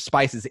ingredients or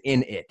spices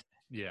in it.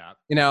 Yeah.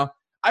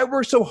 I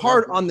worked so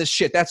hard on this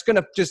shit. That's going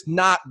to just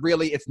not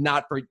really, it's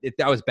not for,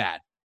 that was bad.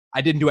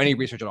 I didn't do any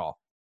research at all.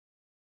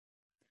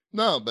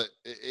 No, but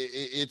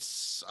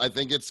I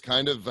think it's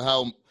kind of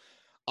how,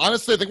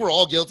 honestly, I think we're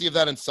all guilty of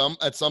that at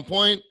some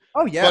point.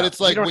 Oh yeah. But it's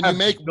like when you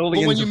make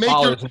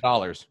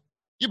dollars.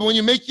 Yeah, but when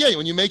you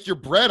make your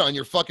bread on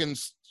your fucking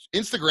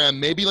Instagram,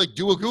 maybe like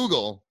do a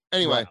Google.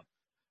 Anyway. Right.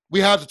 We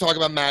have to talk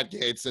about Matt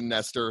Gaetz and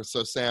Nestor.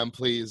 So Sam,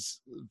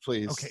 please.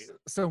 Okay,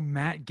 so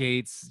Matt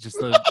Gaetz, just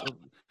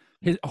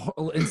his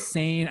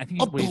insane. I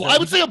think I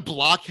would say a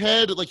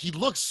blockhead. Like he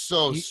looks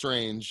so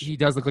strange. He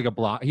does look like a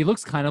block. He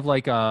looks kind of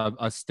like a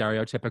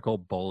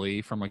stereotypical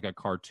bully from like a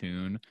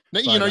cartoon.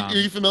 Now, but, are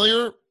you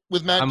familiar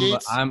with Matt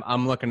Gaetz?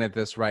 I'm looking at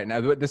this right now.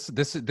 This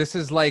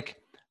is like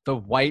the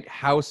White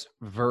House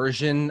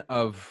version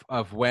of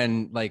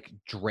when like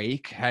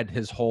Drake had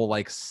his whole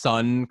like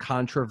son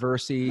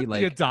controversy,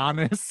 like the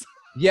Adonis.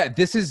 Yeah,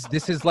 this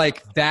is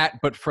like that,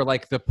 but for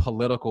like the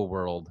political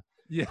world.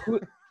 Yeah.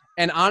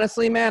 And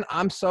honestly, man,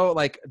 I'm so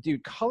like,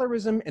 dude,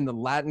 colorism in the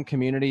Latin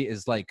community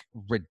is like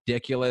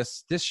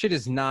ridiculous. This shit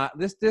is not,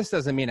 this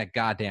doesn't mean a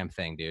goddamn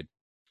thing, dude.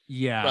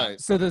 Yeah.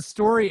 Right. So the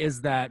story is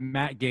that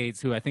Matt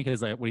Gaetz, who I think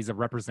is like, he's a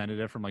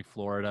representative from like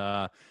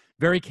Florida,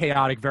 very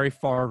chaotic, very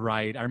far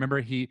right. I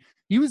remember he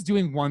was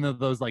doing one of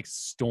those like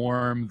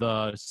storm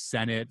the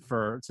Senate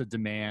to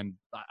demand,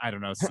 I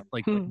don't know,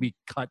 like we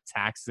cut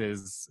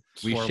taxes.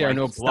 We or, share like,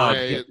 no stop-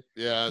 blood.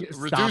 Yeah.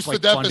 stop, Reduce the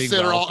like, funding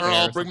deficit or welfare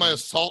I'll or bring my something.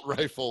 assault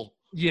rifle.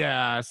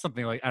 Yeah,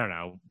 something like, I don't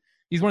know.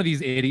 He's one of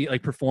these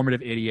like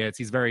performative idiots.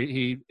 He's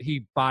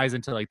he buys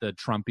into like the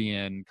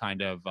Trumpian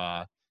kind of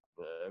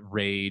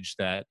rage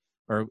that,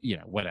 or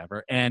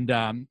whatever.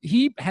 And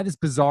he had this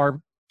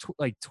bizarre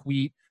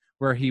tweet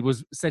where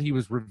said he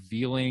was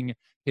revealing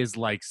his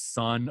like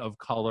son of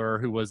color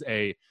who was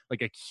a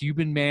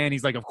Cuban man.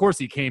 He's like, of course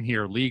he came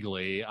here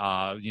legally. He's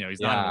not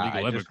an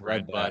illegal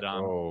immigrant, but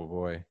oh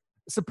boy.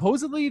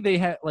 Supposedly they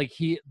had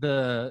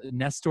the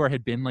Nestor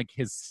had been like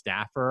his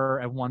staffer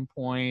at one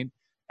point,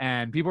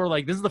 and people were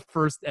like, this is the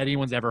first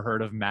anyone's ever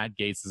heard of Matt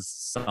Gaetz'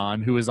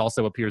 son, who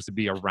also appears to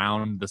be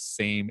around the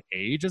same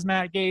age as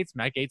Matt Gaetz.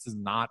 Matt Gaetz is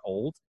not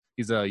old.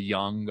 He's a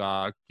young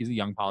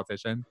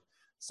politician.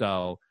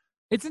 So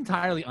it's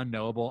entirely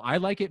unknowable. I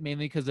like it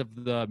mainly because of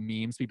the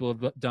memes people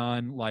have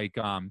done, like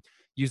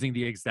using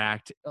the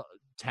exact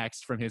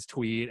text from his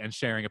tweet and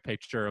sharing a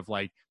picture of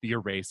like the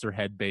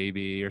Eraserhead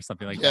baby or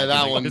something like that. Yeah,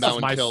 that Like, one. This That is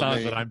one my killed son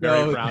me. that I'm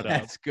very proud of.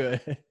 That's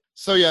good.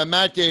 So yeah,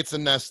 Matt Gaetz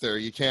and Nestor,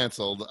 you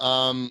canceled.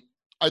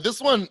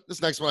 This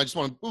next one, I just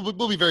want to.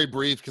 We'll be very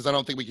brief because I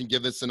don't think we can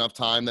give this enough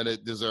time that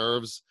it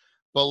deserves.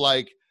 But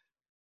like,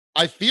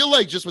 I feel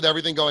like just with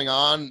everything going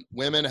on,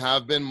 women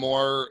have been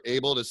more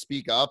able to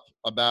speak up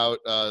about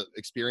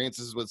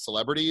experiences with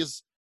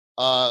celebrities.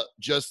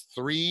 Just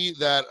 3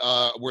 that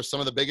were some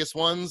of the biggest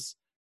ones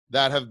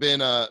that have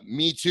been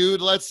Me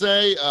Too'd, let's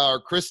say, are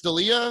Chris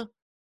D'Elia,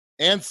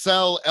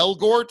 Ansel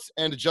Elgort,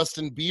 and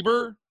Justin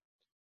Bieber.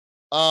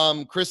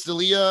 Chris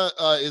D'Elia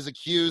is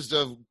accused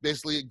of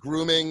basically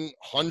grooming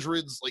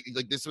hundreds,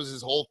 like this was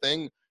his whole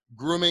thing,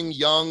 grooming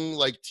young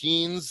like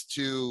teens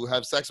to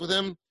have sex with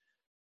him.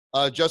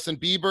 Justin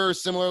Bieber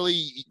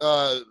similarly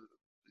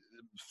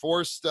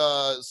forced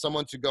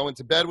someone to go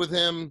into bed with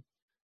him,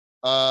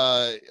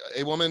 a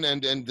woman,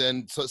 and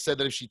then said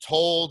that if she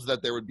told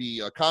that there would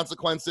be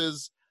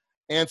consequences.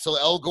 Ansel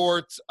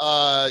Elgort,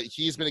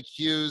 he's been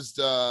accused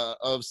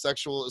of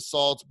sexual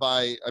assault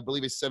by, I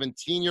believe, a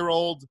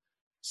 17-year-old.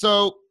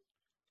 So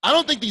I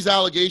don't think these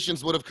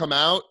allegations would have come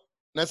out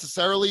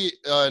necessarily,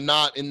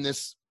 not in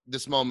this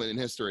moment in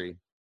history.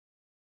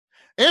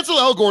 Ansel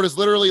Elgort is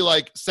literally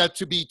like set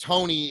to be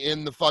Tony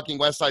in the fucking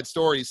West Side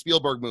Story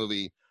Spielberg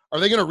movie. Are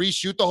they going to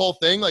reshoot the whole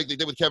thing like they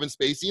did with Kevin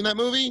Spacey in that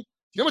movie? Do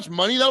you know how much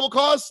money that will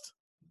cost?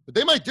 But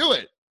they might do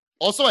it.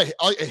 Also, I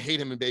hate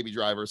him in Baby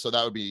Driver, so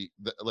that would be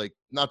like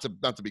not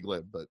to be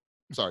glib, but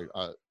sorry,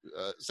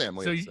 Sam.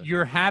 So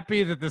you're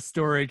happy that the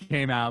story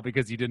came out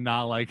because you did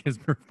not like his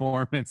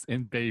performance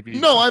in Baby?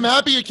 No, I'm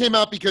happy it came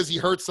out because he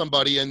hurt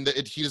somebody and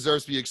he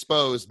deserves to be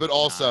exposed. But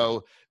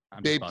also,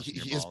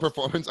 his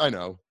performance. I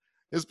know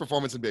his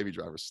performance in Baby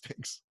Driver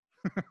stinks.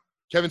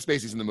 Kevin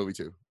Spacey's in the movie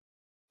too.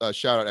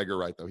 Shout out Edgar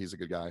Wright though; he's a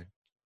good guy.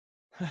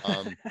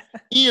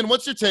 Ian,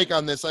 what's your take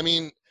on this? I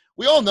mean,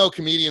 we all know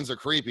comedians are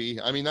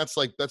creepy. I mean, that's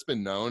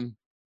been known.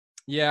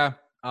 Yeah.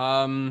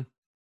 You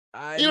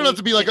don't have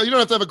to be like, you don't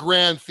have to have a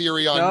grand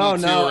theory on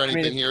Me Too or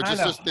anything here.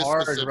 Just this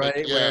hard, specific.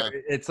 right? Yeah. Where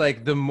it's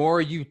like the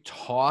more you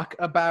talk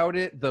about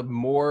it, the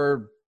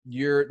more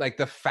you're like,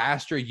 the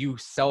faster you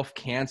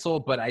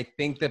self-cancel. But I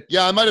think that.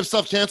 Yeah, I might have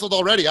self-canceled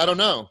already. I don't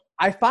know.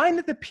 I find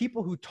that the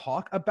people who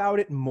talk about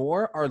it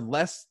more are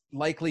less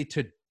likely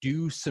to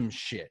do some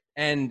shit,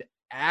 and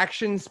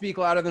actions speak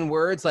louder than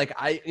words. Like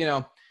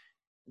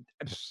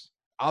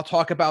I'll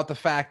talk about the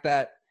fact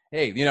that,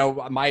 hey,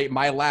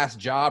 my last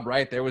job,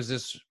 right? There was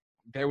this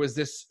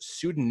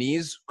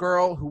Sudanese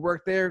girl who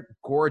worked there,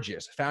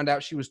 gorgeous. Found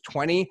out she was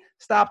 20,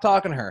 stopped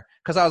talking to her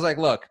because I was like,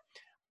 look,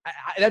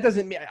 that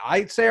doesn't mean,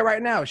 I say it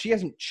right now, she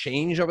hasn't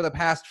changed over the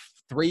past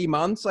 3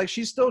 months. Like,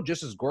 she's still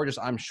just as gorgeous,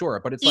 I'm sure.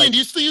 But it's Ian, do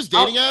you still use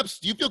dating apps?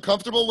 Do you feel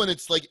comfortable when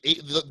it's like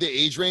the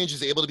age range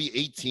is able to be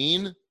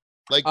 18?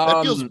 Like,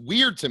 that feels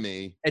weird to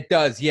me. It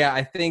does, yeah.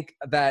 I think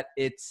that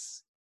it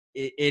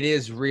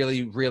is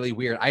really, really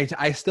weird.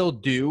 I still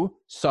do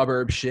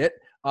suburb shit,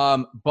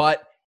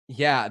 but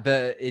yeah,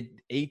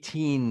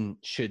 18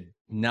 should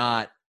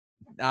not.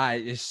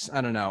 I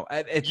don't know.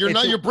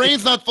 Your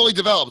brain's not fully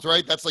developed,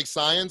 right? That's like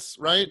science,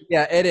 right?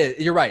 Yeah, it is.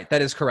 You're right.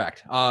 That is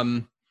correct.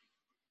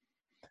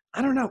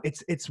 I don't know.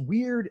 It's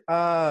weird.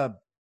 I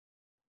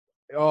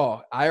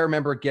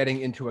remember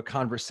getting into a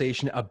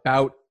conversation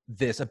about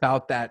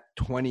that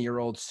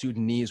 20-year-old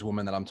Sudanese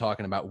woman that I'm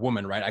talking about.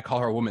 Woman, right? I call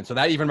her a woman. So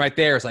that even right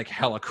there is like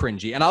hella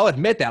cringy. And I'll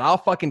admit that. I'll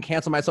fucking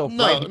cancel myself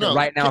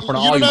right now for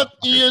all you.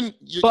 Ian,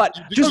 but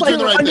just like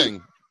the right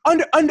thing.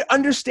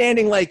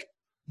 Understanding like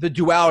the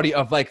duality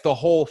of like the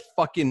whole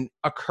fucking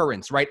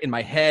occurrence, right? In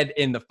my head,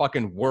 in the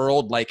fucking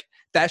world, like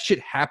that shit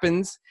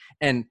happens.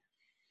 And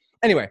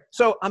anyway,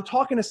 so I'm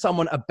talking to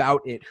someone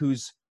about it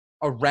who's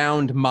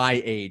around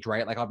my age,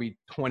 right? Like I'll be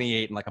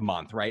 28 in like a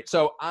month, right?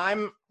 So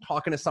I'm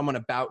talking to someone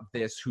about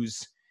this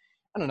who's,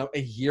 I don't know,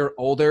 a year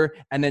older,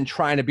 and then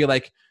trying to be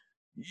like,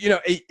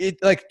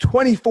 like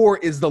 24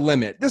 is the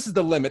limit. This is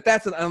the limit.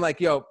 I'm like,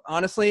 yo,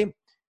 honestly,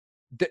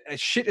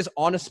 shit is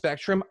on a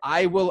spectrum.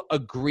 I will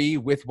agree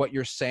with what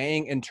you're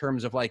saying in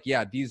terms of like,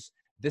 yeah,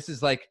 this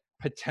is like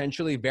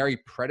potentially very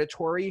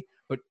predatory,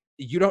 but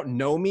you don't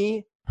know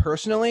me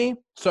personally.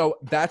 So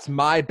that's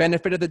my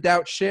benefit of the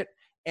doubt shit.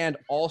 And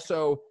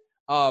also,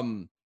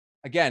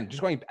 again,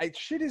 just going,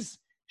 shit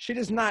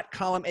is not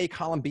column A,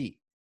 column B.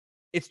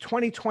 It's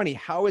 2020.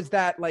 How is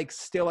that like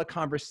still a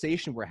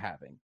conversation we're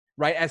having,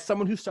 right? As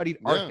someone who studied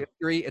art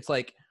history, it's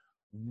like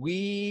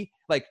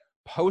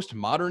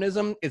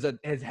postmodernism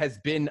has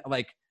been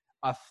like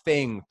a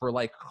thing for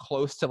like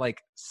close to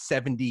like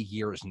 70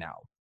 years now.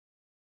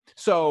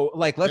 So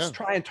like, let's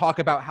try and talk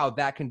about how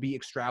that can be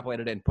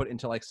extrapolated and put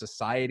into like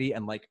society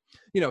and like,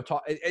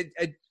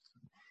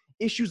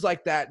 issues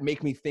like that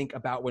make me think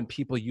about when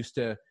people used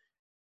to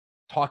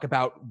talk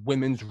about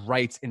women's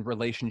rights in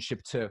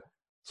relationship to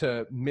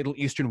Middle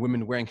Eastern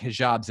women wearing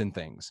hijabs and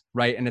things,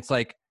 right? And it's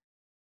like,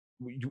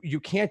 you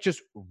can't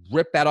just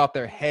rip that off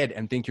their head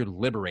and think you're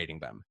liberating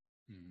them.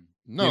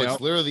 No,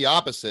 it's literally the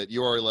opposite.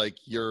 You are like,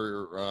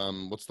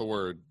 what's the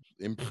word?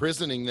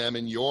 Imprisoning them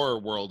in your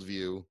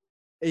worldview.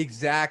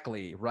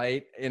 Exactly,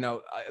 right?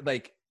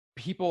 Like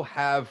people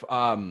have,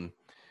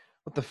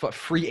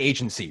 free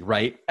agency,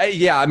 right?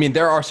 Yeah, I mean,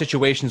 there are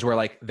situations where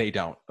like they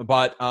don't,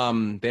 but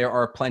there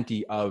are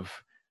plenty of,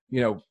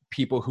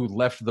 people who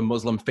left the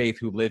Muslim faith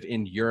who live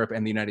in Europe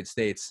and the United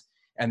States.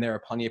 And there are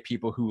plenty of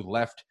people who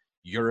left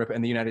Europe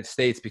and the United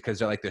States because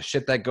they're like, the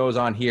shit that goes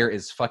on here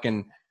is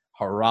fucking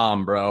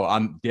haram, bro.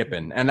 I'm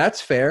dipping. And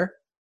that's fair.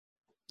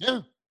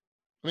 Yeah.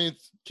 I mean,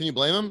 can you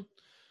blame him?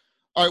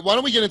 All right, why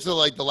don't we get into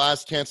like the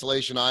last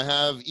cancellation I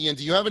have? Ian,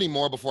 do you have any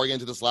more before I get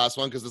into this last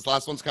one? Because this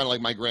last one's kind of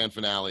like my grand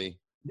finale.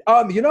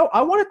 I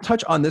want to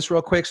touch on this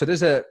real quick. So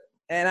there's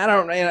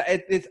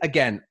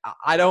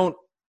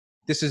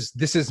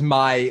this is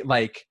my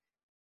like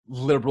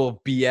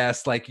liberal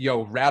BS, like,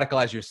 yo,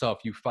 radicalize yourself,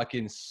 you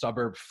fucking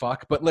suburb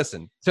fuck. But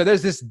listen, so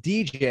there's this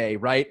DJ,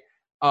 right?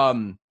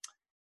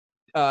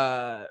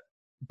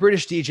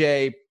 British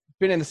DJ,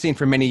 been in the scene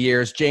for many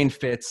years, Jane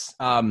Fitz,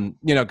 got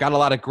a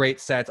lot of great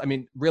sets. I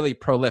mean, really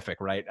prolific,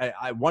 right?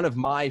 One of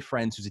my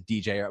friends who's a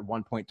DJ at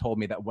one point told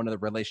me that one of the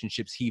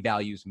relationships he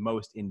values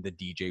most in the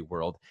DJ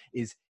world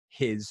is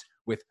his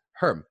with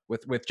her,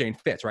 with Jane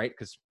Fitz, right?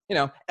 Because,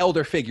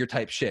 elder figure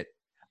type shit.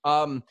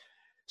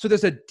 So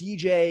there's a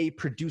DJ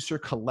producer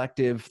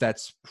collective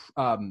that's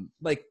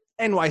like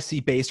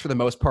NYC based for the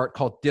most part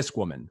called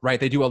Discwoman, right?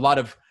 They do a lot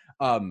of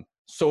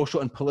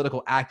social and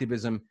political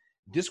activism.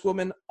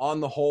 Discwoman on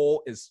the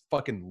whole is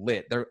fucking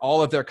lit.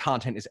 All of their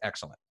content is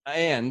excellent.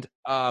 And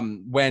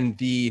when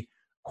the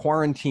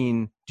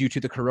quarantine due to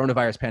the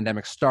coronavirus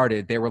pandemic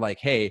started, they were like,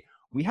 hey,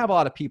 we have a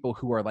lot of people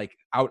who are like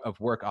out of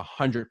work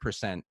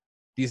 100%.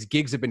 These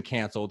gigs have been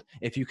canceled.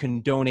 If you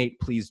can donate,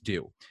 please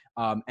do.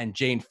 And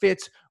Jane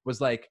Fitz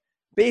was like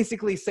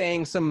basically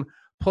saying some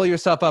pull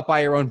yourself up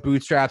by your own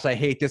bootstraps. I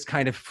hate this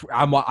kind of,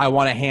 I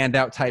want a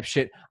handout type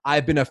shit.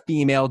 I've been a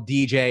female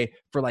DJ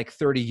for like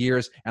 30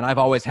 years and I've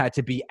always had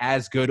to be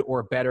as good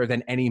or better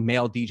than any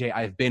male DJ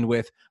I've been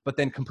with, but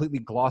then completely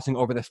glossing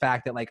over the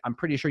fact that like, I'm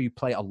pretty sure you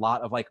play a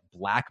lot of like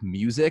black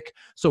music.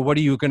 So what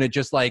are you going to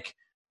just like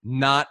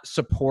not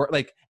support?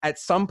 Like at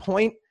some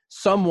point,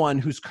 someone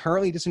who's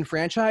currently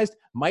disenfranchised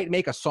might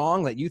make a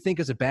song that you think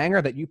is a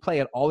banger that you play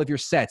at all of your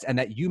sets and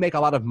that you make a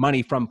lot of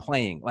money from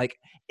playing. Like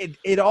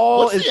it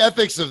all What's is. the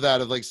ethics of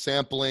that, of like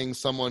sampling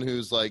someone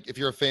who's like, if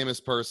you're a famous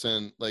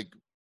person, like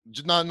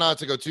not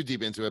to go too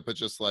deep into it, but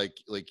just like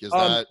is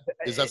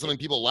that something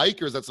people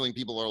like, or is that something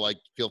people are like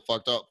feel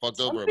fucked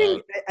over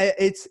about?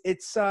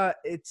 It's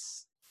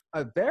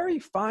a very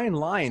fine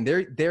line.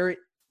 There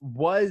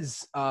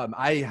was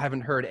I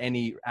haven't heard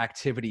any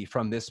activity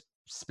from this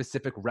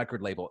specific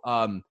record label.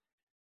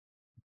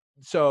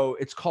 So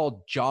it's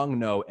called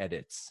Jongno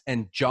Edits,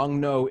 and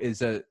Jongno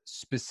is a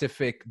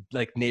specific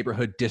like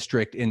neighborhood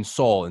district in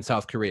Seoul in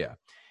South Korea,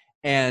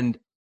 and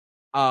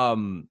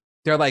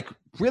they're like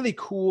really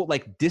cool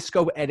like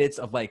disco edits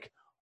of like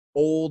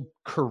old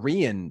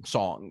Korean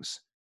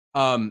songs.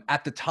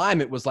 At the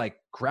time it was like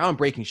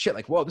groundbreaking shit.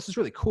 Like, whoa, this is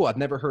really cool. I've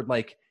never heard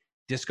like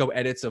disco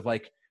edits of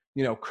like,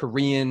 you know,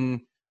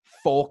 Korean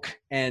folk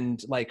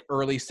and like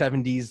early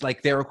 70s,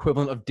 like their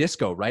equivalent of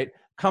disco, right?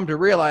 Come to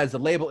realize the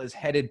label is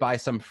headed by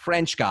some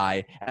French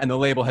guy, and the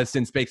label has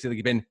since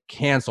basically been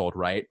canceled,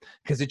 right?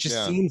 Because it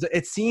just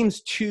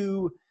seems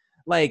too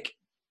like,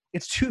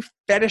 it's too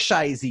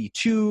fetishizy,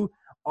 too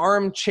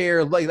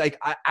armchair, like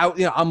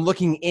I'm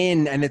looking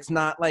in, and it's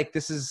not like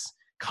this is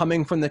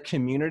coming from the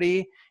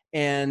community,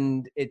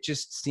 and it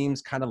just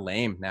seems kind of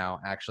lame now.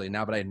 Actually,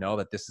 now that I know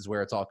that this is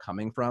where it's all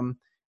coming from,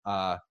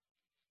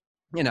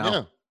 you know.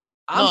 Yeah.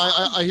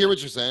 I hear what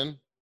you're saying.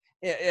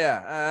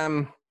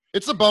 Yeah.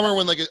 It's a bummer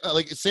when like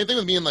same thing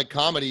with me in like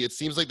comedy. It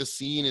seems like the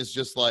scene is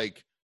just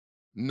like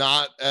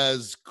not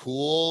as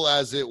cool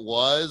as it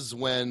was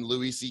when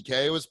Louis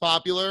C.K. was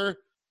popular.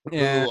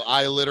 Yeah. Who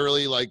I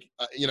literally like,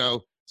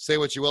 say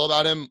what you will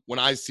about him. When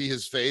I see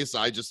his face,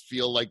 I just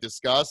feel like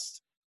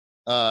disgust,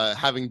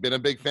 having been a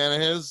big fan of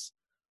his.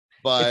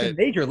 But it's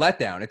a major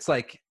letdown. It's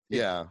like,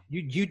 yeah,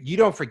 you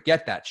don't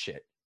forget that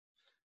shit.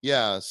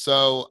 Yeah.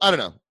 So I don't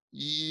know.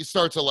 You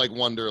start to like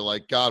wonder,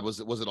 like, God, was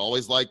it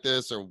always like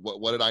this, or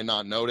what did I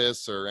not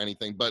notice, or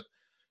anything? But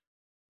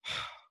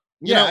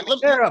there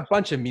are a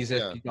bunch of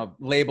music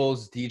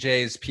labels,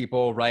 DJs,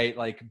 people, right?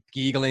 Like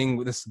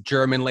giggling. This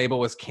German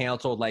label was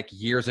canceled like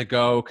years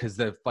ago because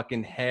the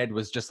fucking head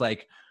was just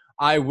like,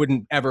 I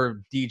wouldn't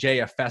ever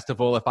DJ a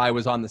festival if I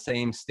was on the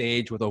same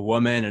stage with a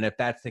woman, and if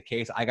that's the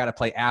case, I got to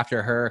play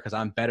after her because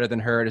I'm better than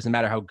her. It doesn't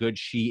matter how good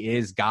she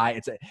is, guy.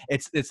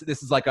 This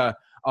is like a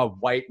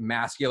white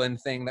masculine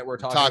thing that we're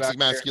talking about. Toxic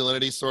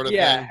masculinity sort of thing.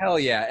 Yeah, hell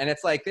yeah. And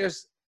it's like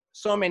there's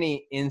so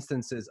many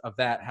instances of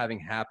that having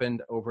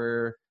happened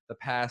over the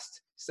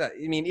past,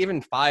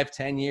 even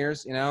 5-10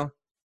 years, you know?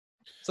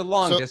 It's a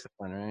long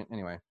discipline, right?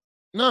 Anyway.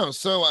 No,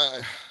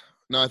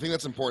 I think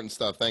that's important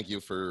stuff. Thank you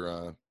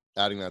for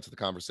adding that to the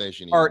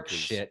conversation. Art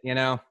shit, you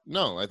know?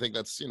 No, I think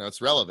that's,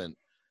 it's relevant.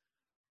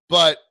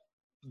 But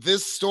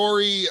this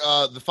story,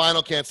 the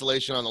final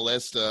cancellation on the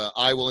list,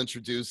 I will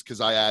introduce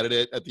because I added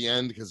it at the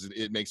end because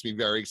it makes me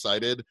very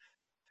excited.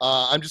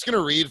 I'm just going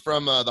to read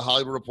from the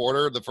Hollywood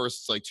Reporter, the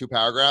first like 2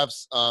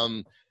 paragraphs.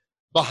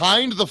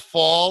 Behind the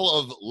fall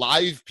of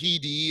live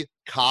PD,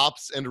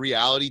 cops, and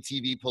reality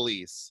TV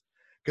police.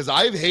 Because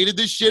I've hated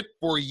this shit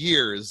for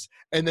years,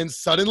 and then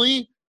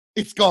suddenly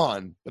it's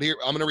gone. But here,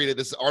 I'm going to read it.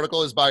 This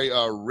article is by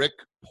Rick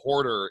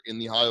Porter in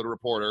the Hollywood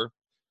Reporter.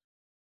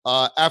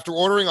 After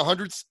ordering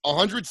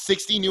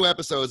 160 new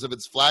episodes of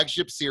its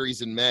flagship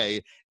series in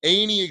May,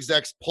 A&E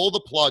execs pulled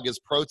the plug as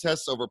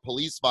protests over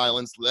police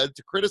violence led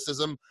to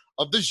criticism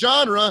of the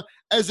genre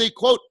as a,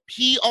 quote,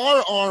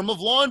 PR arm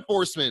of law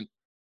enforcement.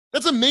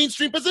 That's a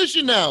mainstream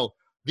position now.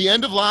 The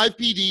end of live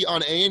PD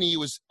on A&E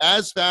was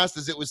as fast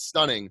as it was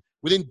stunning.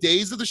 Within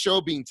days of the show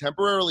being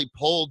temporarily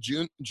pulled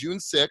June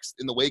 6th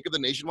in the wake of the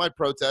nationwide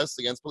protests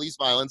against police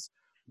violence,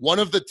 one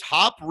of the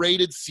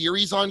top-rated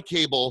series on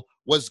cable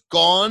was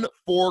gone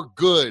for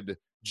good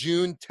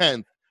June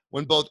 10th,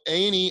 when both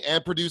A&E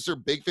and producer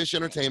Big Fish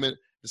Entertainment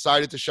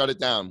decided to shut it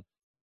down.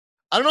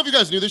 I don't know if you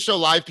guys knew this show,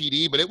 Live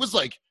PD, but it was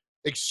like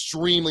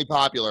extremely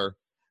popular.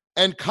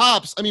 And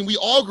Cops, we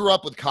all grew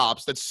up with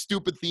Cops, that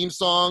stupid theme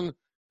song,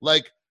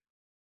 like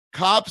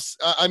Cops,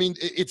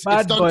 it's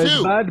Bad done boys,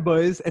 too. Bad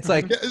Boys. It's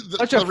like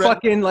such a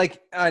fucking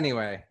like,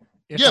 anyway.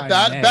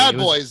 Bad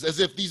Boys, as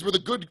if these were the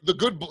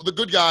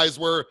good guys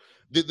were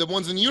the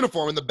ones in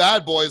uniform, and the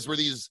bad boys were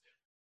these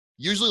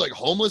usually like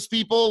homeless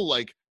people.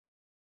 Like,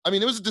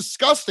 it was a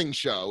disgusting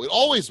show. It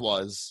always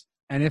was.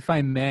 And if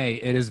I may,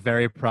 it is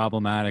very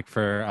problematic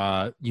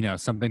for,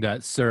 something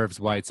that serves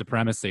white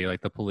supremacy,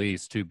 like the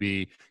police, to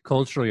be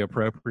culturally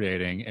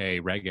appropriating a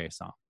reggae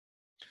song.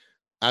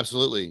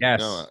 Absolutely. Yes.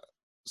 No,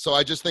 so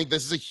I just think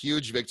this is a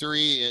huge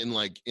victory in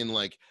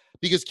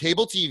because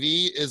cable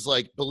TV is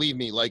like, believe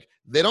me, like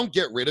they don't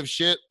get rid of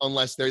shit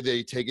unless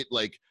they take it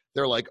like,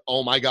 they're like,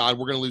 oh my God,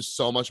 we're going to lose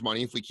so much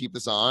money if we keep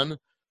this on.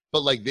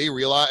 But like they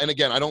realize, and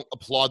again, I don't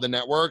applaud the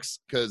networks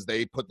because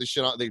they put the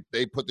shit on,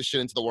 they put the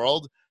shit into the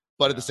world.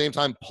 But at the same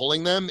time,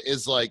 pulling them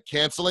is like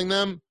canceling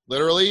them,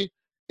 literally,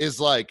 is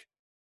like,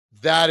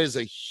 that is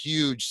a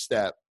huge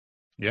step.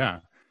 Yeah.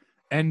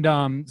 And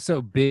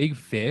so Big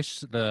Fish,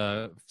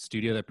 the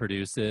studio that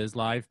produces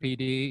Live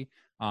PD,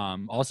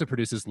 Also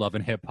produces Love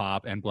and Hip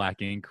Hop and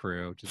Black Ink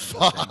Crew, which is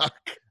interesting. Fuck.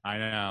 I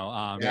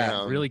know.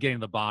 Yeah. Really getting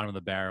to the bottom of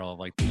the barrel of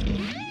like.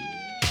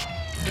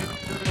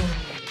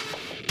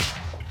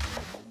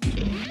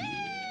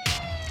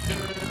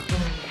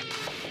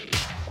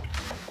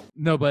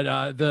 No, but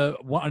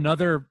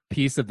another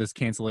piece of this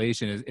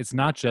cancellation is it's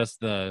not just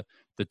the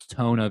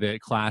tone of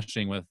it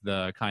clashing with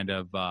the kind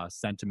of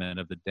sentiment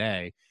of the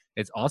day.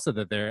 It's also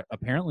that they're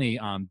apparently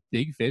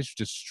Big Fish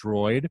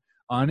destroyed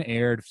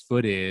unaired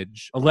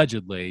footage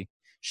allegedly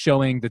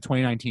showing the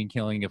 2019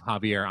 killing of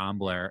Javier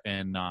Ambler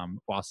in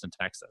Boston,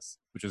 Texas,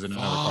 which is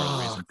another part of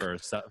the reason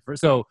for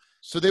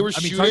So they were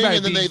shooting,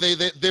 and then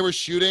being, they were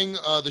shooting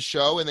the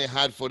show, and they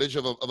had footage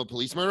of a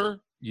police murder.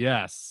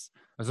 Yes,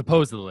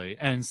 supposedly.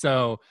 And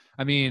so,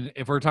 I mean,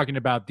 if we're talking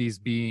about these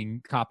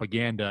being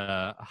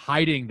propaganda,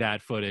 hiding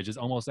that footage is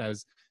almost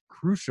as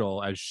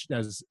crucial as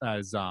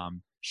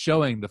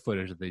showing the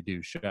footage that they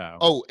do show.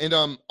 Oh, and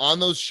on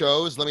those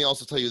shows, let me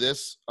also tell you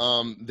this: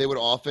 they would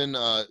often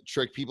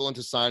trick people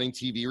into signing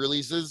TV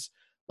releases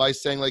by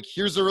saying like,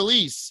 "Here's a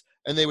release,"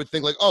 and they would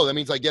think like, "Oh, that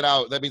means I get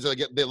out. That means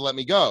they let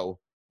me go."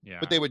 Yeah.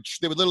 But they would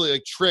literally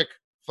like trick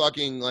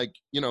fucking like,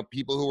 you know,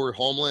 people who were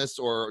homeless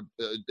or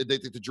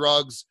addicted to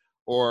drugs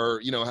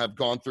or, you know, have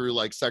gone through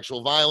like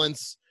sexual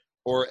violence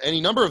or any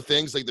number of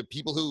things, like the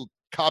people who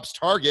cops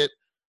target,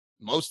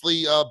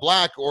 mostly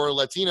Black or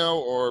Latino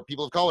or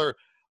people of color.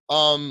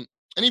 And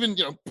even,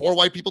 you know, poor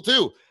white people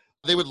too.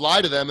 They would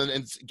lie to them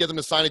and get them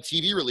to sign a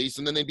TV release,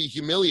 and then they'd be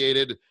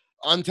humiliated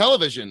on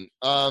television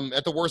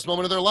at the worst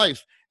moment of their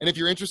life. And if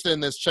you're interested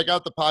in this, check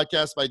out the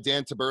podcast by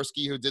Dan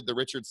Taberski, who did the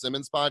Richard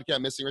Simmons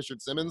podcast, Missing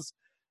Richard Simmons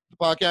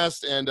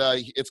podcast, and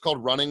it's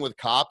called Running with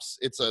Cops.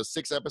 It's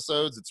 6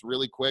 episodes. It's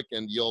really quick,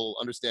 and you'll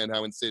understand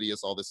how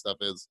insidious all this stuff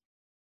is.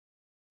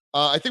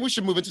 I think we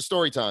should move into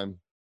story time,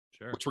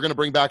 Sure. which we're going to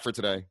bring back for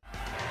today.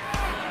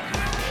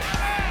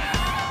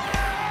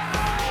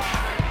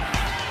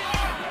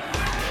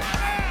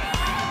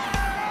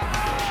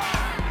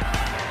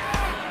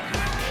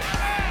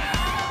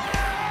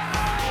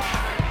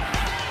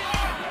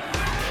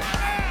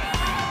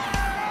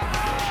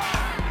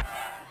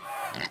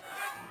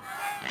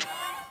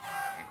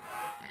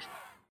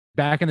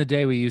 Back in the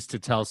day, we used to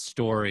tell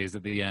stories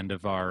at the end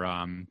of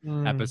our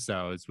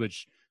episodes,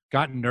 which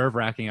got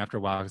nerve-wracking after a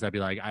while because I'd be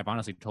like, I've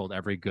honestly told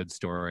every good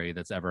story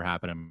that's ever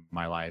happened in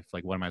my life.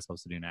 Like, what am I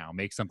supposed to do now?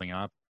 Make something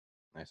up?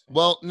 Nice.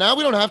 Well, now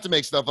we don't have to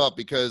make stuff up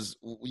because,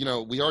 you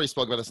know, we already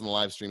spoke about this in the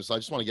live stream, so I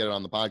just want to get it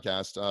on the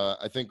podcast.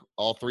 I think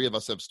all 3 of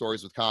us have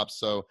stories with cops.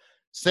 So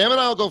Sam and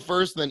I will go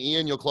first, and then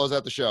Ian, you'll close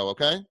out the show,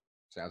 okay?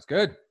 Sounds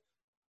good.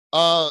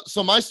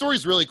 So my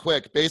story's really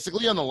quick.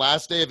 Basically, on the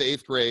last day of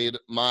 8th grade,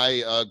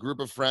 my group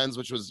of friends,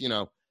 which was, you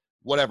know,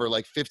 whatever,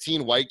 like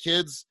 15 white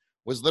kids,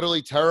 was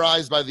literally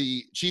terrorized by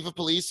the chief of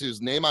police, whose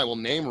name I will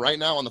name right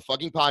now on the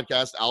fucking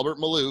podcast, Albert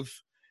Malouf.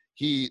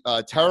 He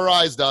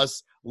terrorized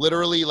us,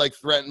 literally like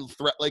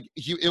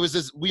it was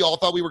this, we all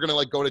thought we were going to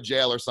like go to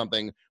jail or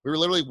something. We were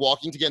literally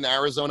walking to get an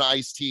Arizona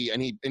iced tea,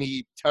 and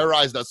he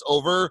terrorized us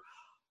over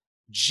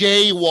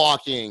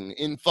jaywalking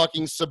in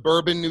fucking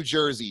suburban New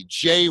Jersey.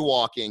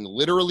 Jaywalking,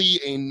 literally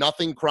a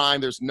nothing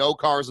crime. There's no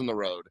cars on the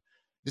road.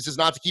 This is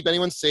not to keep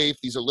anyone safe.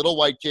 These are little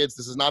white kids.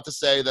 This is not to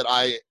say that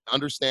I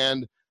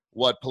understand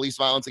what police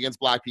violence against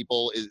Black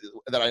people is,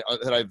 that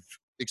I've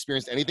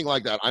experienced anything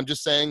like that. I'm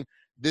just saying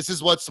this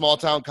is what small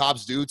town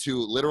cops do to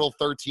literal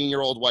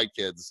 13-year-old white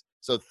kids.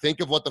 So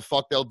think of what the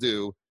fuck they'll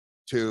do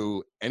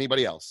to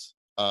anybody else.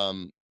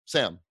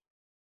 Sam.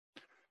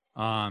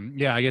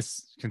 Yeah, I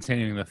guess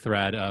continuing the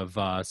thread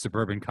of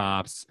suburban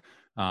cops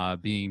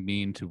being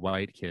mean to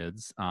white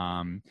kids.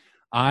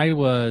 I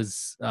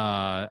was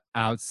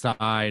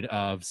outside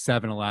of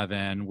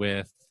 7-Eleven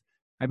with,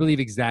 I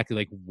believe, exactly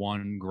like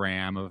 1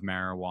 gram of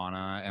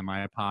marijuana in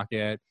my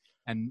pocket.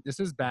 And this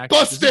is back.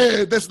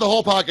 Busted! This the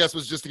whole podcast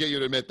was just to get you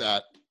to admit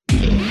that.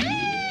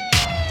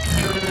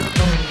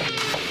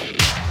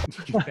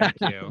 Thank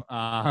you.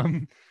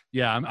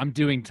 Yeah, I'm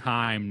doing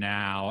time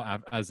now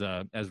as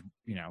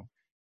you know,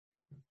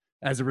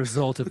 as a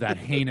result of that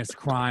heinous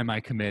crime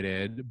I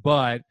committed.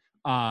 But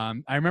I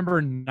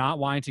remember not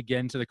wanting to get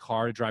into the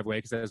car to drive away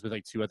because I was with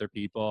like 2 other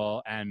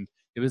people. And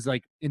it was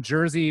like in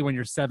Jersey, when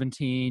you're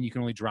 17, you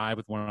can only drive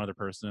with 1 other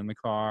person in the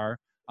car.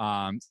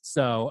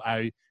 So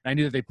I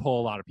knew that they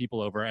pull a lot of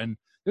people over. And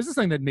this is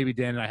something that maybe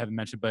Dan and I haven't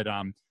mentioned, but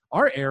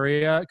our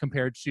area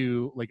compared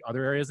to like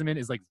other areas I'm in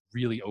is like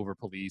really over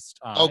policed.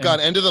 Oh God,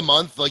 end of the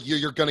month, like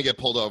you're gonna get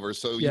pulled over.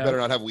 So you Yeah. better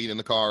not have weed in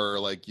the car, or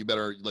like you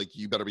better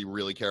be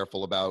really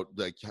careful about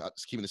like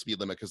keeping the speed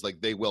limit, because like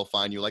they will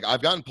fine you. Like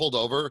I've gotten pulled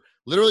over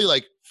literally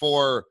like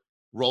for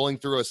rolling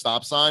through a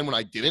stop sign when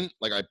I didn't.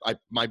 Like I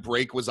my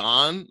brake was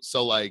on.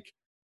 So like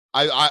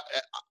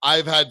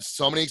I've had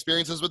so many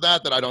experiences with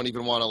that I don't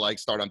even want to like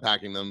start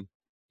unpacking them.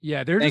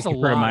 Yeah, there's Thank just a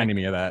you for lot. reminding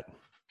me of that.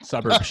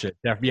 Suburb shit.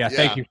 Yeah,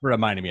 thank you for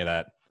reminding me of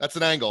that. That's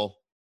an angle.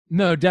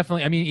 No,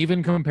 definitely. I mean,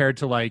 even compared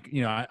to like,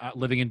 you know,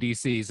 living in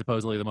DC,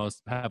 supposedly the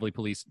most heavily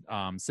policed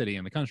city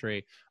in the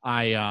country,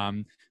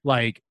 I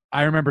like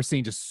I remember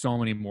seeing just so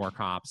many more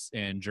cops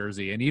in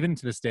Jersey, and even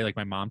to this day, like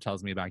my mom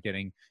tells me about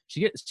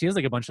she has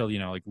like a bunch of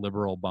like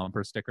liberal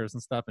bumper stickers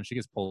and stuff, and she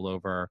gets pulled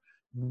over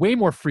way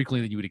more frequently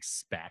than you would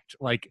expect.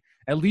 Like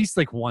at least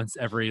like once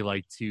every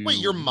like 2. Wait,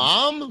 your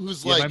mom,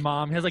 who's Yeah, like my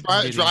mom has like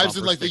drives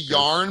in like stickers. the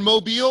yarn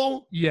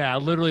mobile? Yeah,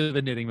 literally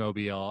the knitting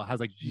mobile has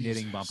like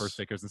knitting bumper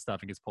stickers and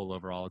stuff, and gets pulled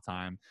over all the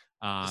time.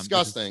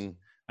 Disgusting.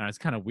 And it's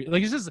kind of weird.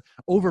 Like it's just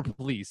over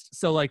policed.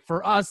 So like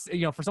for us,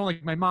 for someone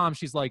like my mom,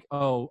 she's like,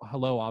 "Oh,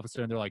 hello,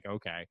 officer," and they're like,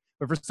 "Okay."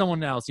 But for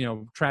someone else,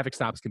 traffic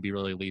stops can be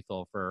really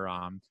lethal for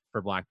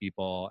Black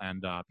people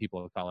and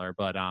people of color.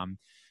 But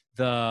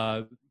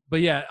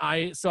yeah,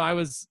 I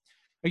was,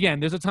 again,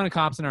 there's a ton of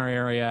cops in our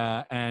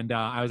area, and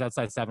I was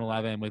outside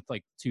 7-Eleven with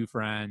like 2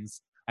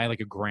 friends. I had like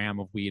a gram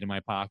of weed in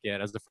my pocket.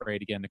 I was afraid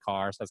to get in the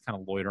car, so I was kind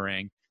of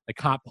loitering. The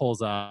cop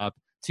pulls up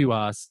to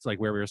us, like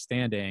where we were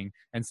standing,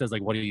 and says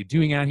like, "What are you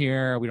doing out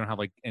here?" We don't have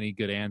like any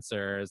good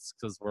answers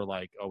because we're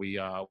like, "Oh, we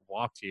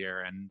walked here,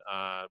 and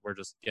we're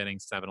just getting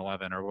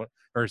 7-Eleven or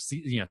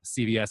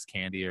CVS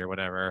candy or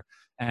whatever."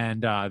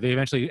 And they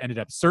eventually ended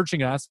up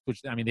searching us,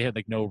 which I mean, they had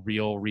like no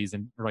real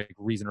reason or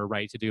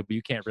right to do, but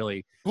you can't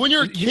really. When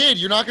you're a kid,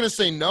 you're not going to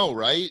say no,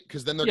 right?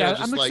 Because then they're going to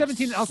just I'm like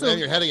 17. Also, slam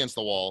your head against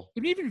the wall.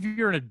 Even if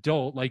you're an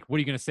adult, like, what are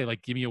you going to say?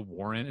 Like, give me a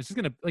warrant? It's just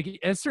going to, like,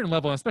 at a certain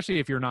level, especially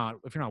if you're not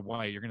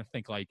white, you're going to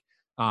think like,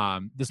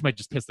 this might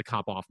just piss the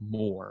cop off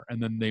more,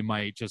 and then they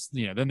might just,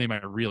 then they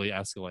might really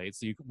escalate.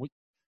 So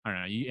I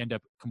don't know, you end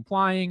up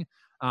complying.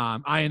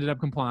 I ended up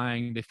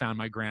complying. They found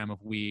my gram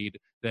of weed.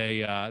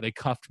 They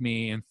cuffed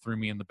me and threw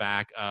me in the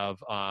back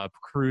of a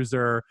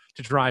cruiser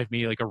to drive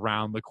me like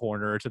around the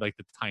corner to like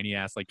the tiny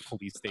ass like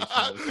police station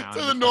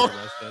to the north.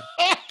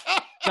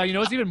 So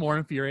what's even more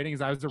infuriating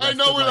is I was arrested. I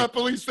know where that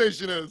police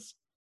station is.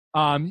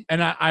 And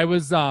I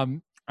was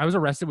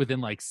arrested within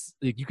like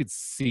you could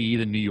see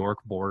the New York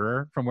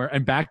border from where,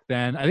 and back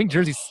then I think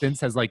Jersey since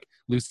has like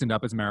loosened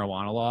up its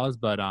marijuana laws,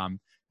 but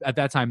at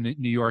that time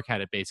New York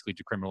had it basically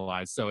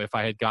decriminalized. So if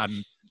I had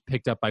gotten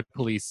picked up by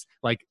police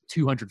like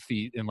 200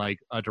 feet in like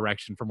a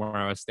direction from where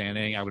I was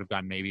standing, I would have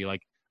gotten maybe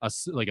like a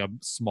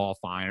small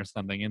fine or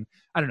something. And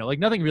I don't know, like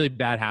nothing really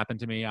bad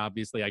happened to me.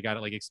 Obviously I got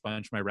to like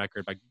expunge my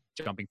record by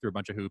jumping through a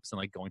bunch of hoops and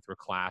like going through a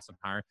class and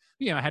I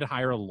had to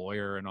hire a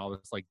lawyer and all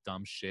this like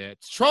dumb shit.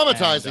 It's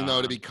traumatizing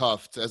though to be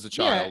cuffed as a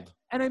child. Yeah.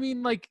 And I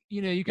mean, like,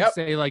 you can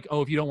say like,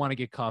 oh, if you don't want to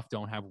get cuffed,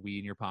 don't have weed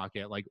in your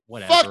pocket. Like,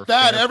 whatever. Fuck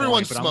that.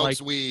 Everyone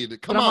Smokes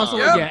weed. Come on. Also,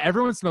 like,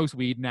 everyone smokes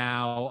weed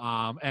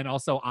now. And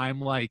also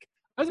I'm like,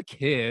 as a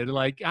kid,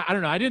 like, I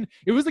don't know.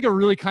 It was like a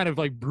really kind of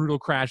like brutal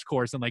crash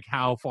course in like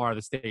how far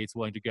the state's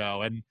willing to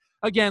go. And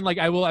again, like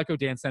I will echo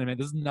Dan's sentiment.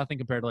 This is nothing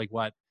compared to like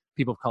what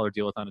people of color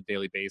deal with on a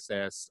daily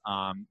basis.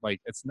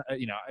 Like it's,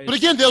 but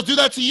again, they'll do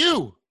that to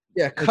you.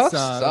 Yeah. Cuffs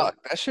suck.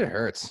 That shit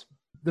hurts.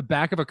 The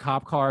back of a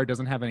cop car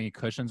doesn't have any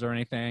cushions or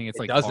anything. It's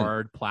like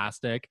hard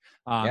plastic,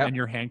 and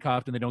you're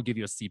handcuffed, and they don't give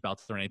you a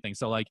seatbelt or anything.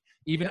 So like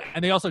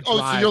and they also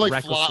drive so you're like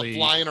recklessly.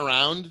 Flying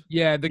around.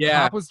 Yeah, the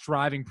cop was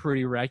driving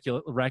pretty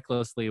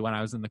recklessly when I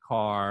was in the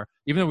car,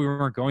 even though we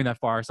weren't going that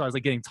far. So I was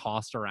like getting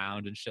tossed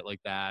around and shit like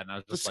that, and I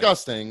was just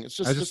disgusting. Like, it's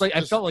just I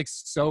felt like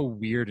so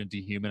weird and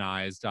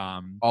dehumanized.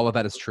 All of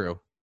that is true.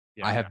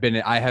 Yeah, I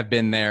have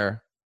been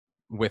there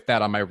with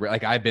that on my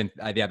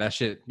that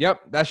shit.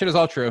 Yep, that shit is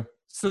all true.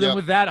 So then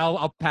with that,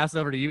 I'll pass it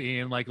over to you,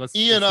 Ian. Like, let's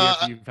see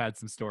if you've had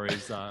some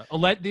stories.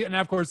 And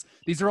of course,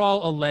 these are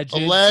all alleged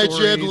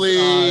Allegedly.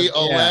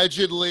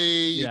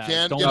 You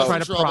can't don't get try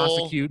in to trouble.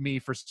 prosecute me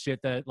for shit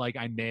that like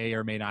I may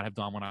or may not have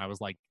done when I was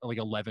like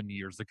 11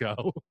 years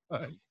ago.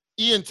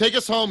 Ian, take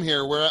us home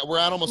here. We're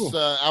at almost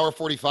hour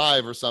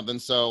 45 or something.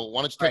 So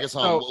why don't you take us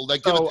home?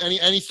 Give us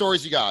any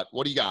stories you got.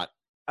 What do you got?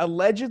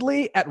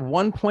 Allegedly, at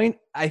one point,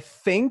 I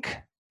think.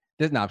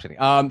 No, I'm kidding.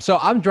 So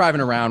I'm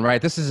driving around,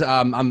 right? This is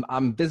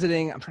I'm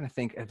visiting. I'm trying to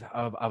think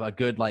of a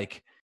good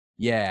like,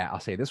 I'll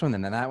say this one,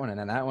 and then that one, and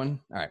then that one.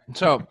 All right.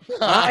 So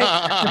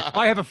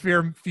I have a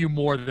few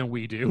more than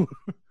we do.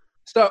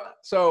 So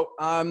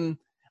I'm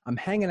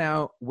hanging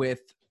out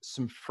with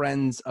some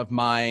friends of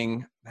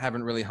mine.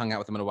 Haven't really hung out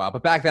with them in a while,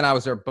 but back then I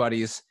was their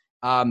buddies.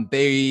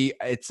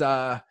 It's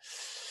an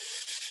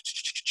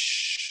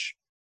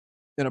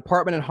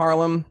apartment in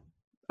Harlem.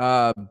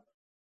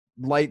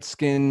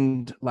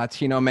 Light-skinned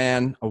Latino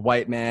man, a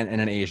white man, and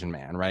an Asian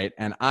man, right?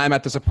 And I'm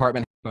at this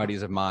apartment,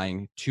 buddies of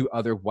mine, 2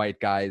 other white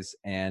guys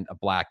and a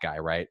black guy,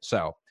 right?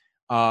 So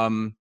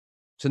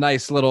it's a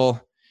nice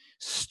little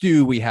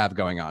stew we have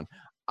going on.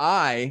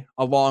 I,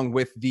 along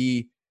with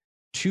the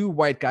 2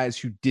 white guys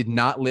who did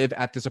not live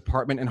at this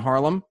apartment in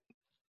Harlem,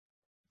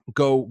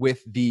 go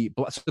with the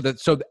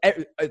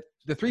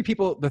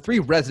 3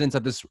 residents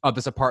of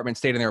this apartment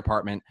stayed in their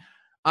apartment.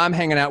 I'm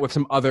hanging out with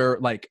some other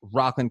like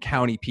Rockland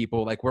County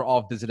people. Like we're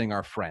all visiting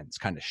our friends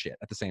kind of shit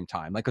at the same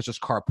time. Like it's just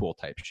carpool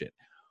type shit.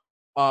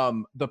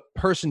 The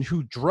person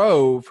who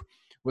drove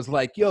was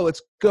like, yo,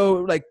 let's go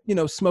like,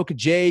 smoke a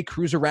J,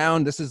 cruise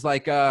around. This is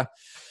like up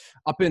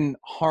in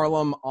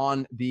Harlem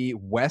on the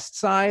west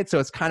side. So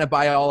it's kind of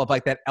by all of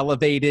like that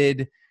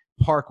elevated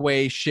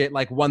Parkway shit,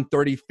 like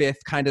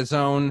 135th kind of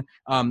zone.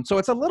 So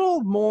it's a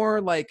little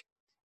more like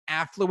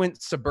affluent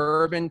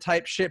suburban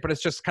type shit, but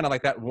it's just kind of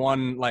like that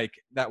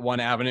one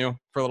avenue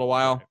for a little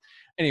while.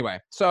 Anyway,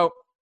 so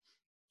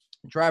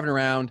driving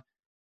around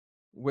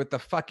with the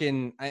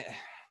fucking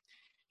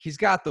he's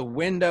got the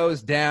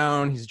windows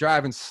down, he's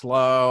driving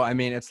slow. I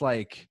mean, it's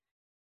like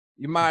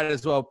you might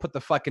as well put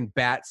the fucking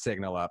bat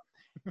signal up.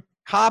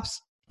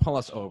 Cops pull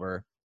us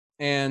over,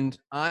 and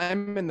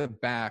I'm in the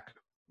back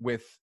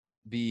with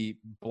the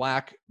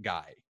black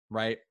guy,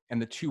 right?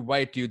 And the two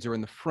white dudes are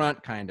in the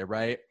front, kind of,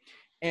 right?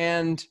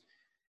 And,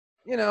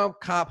 you know,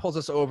 cop pulls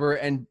us over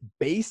and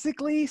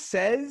basically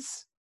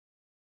says,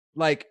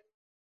 like,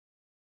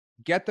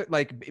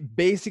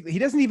 basically, he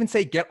doesn't even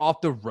say get off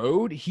the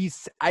road.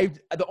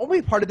 The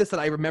only part of this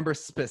that I remember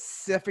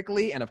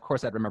specifically, and of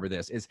course I'd remember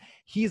this, is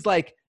he's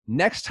like,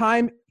 next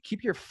time,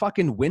 keep your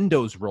fucking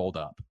windows rolled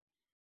up.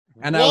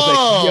 And I was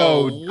like,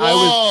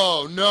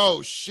 yo,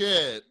 no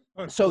shit.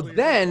 So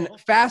then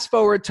fast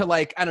forward to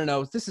like, I don't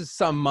know, this is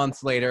some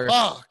months later.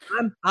 Fuck.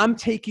 I'm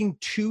taking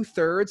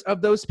 2/3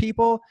 of those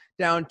people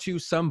down to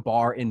some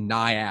bar in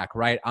Nyack,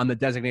 right? I'm the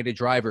designated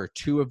driver.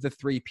 2 of the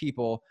 3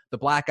 people, the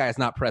black guy is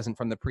not present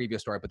from the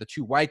previous story, but the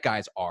 2 white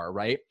guys are,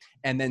 right?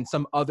 And then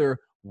some other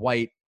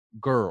white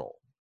girl.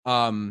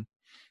 And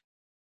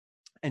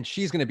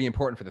she's going to be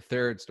important for the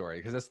third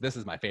story because this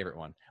is my favorite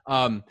one.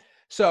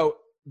 So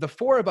the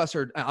 4 of us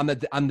are on the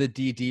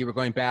DD. We're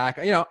going back.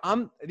 You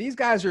know, these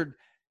guys are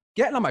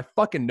getting on my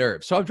fucking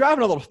nerves. So I'm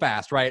driving a little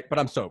fast, right? But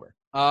I'm sober.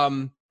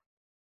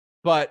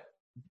 But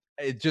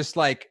it just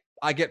like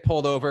I get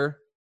pulled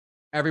over.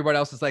 Everybody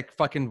else is like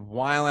fucking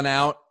wiling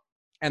out.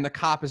 And the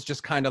cop is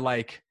just kind of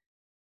like,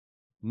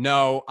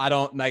 no, I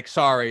don't like,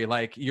 sorry.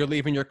 Like you're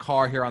leaving your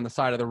car here on the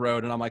side of the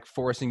road. And I'm like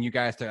forcing you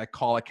guys to like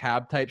call a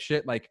cab type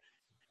shit. Like,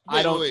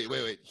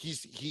 Wait.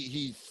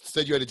 He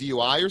said you had a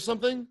DUI or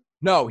something?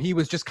 No, he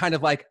was just kind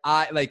of like,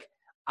 I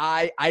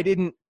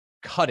didn't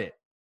cut it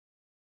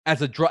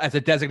as a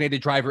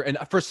designated driver, and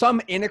for some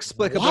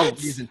inexplicable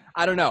reason,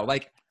 I don't know.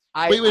 Like,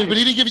 but he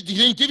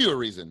didn't give you a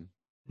reason.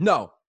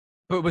 No,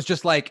 but it was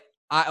just like,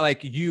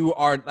 you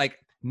are like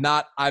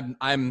not.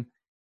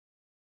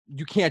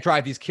 You can't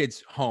drive these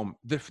kids home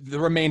the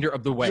remainder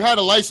of the way. You had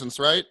a license,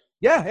 right?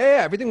 Yeah.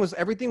 Everything was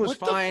what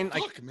fine. The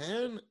fuck,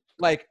 man?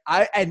 Like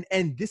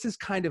and this is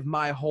kind of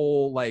my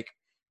whole like,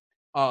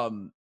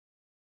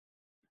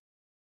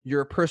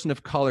 you're a person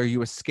of color,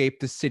 you escape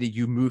the city,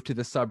 you move to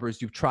the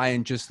suburbs, you try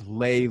and just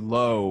lay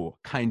low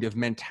kind of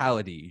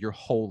mentality your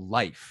whole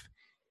life.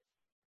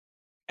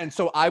 And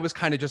so I was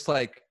kind of just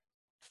like,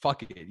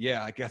 fuck it.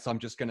 Yeah, I guess I'm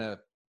just going to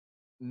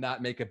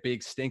not make a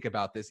big stink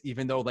about this,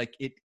 even though like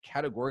it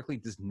categorically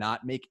does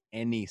not make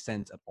any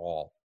sense at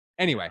all.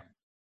 Anyway,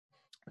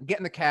 get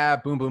in the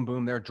cab, boom, boom,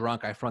 boom. They're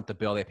drunk. I front the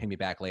bill. They pay me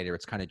back later.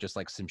 It's kind of just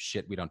like some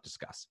shit we don't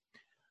discuss.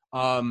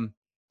 And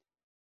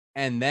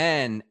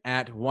then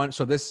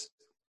so this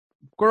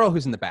girl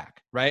who's in the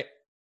back, right,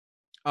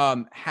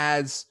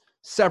 has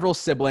several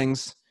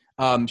siblings.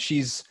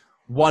 She's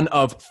one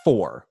of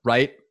 4,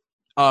 right?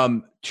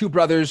 2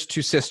 brothers,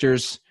 2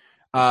 sisters,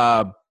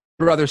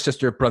 brother,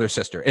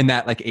 sister, in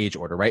that like age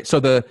order, right? So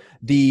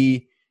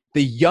the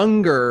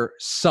younger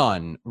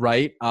son,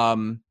 right?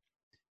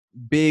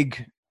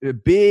 Big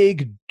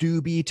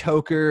doobie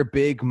toker,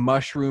 big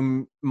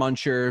mushroom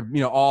muncher,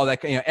 you know, all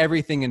that, you know,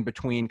 everything in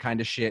between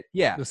kind of shit.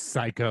 Yeah. The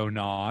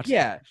psychonaut.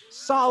 Yeah.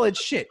 Solid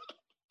shit.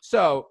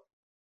 So,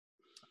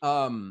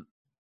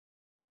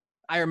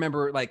 I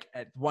remember like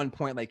at one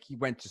point, like he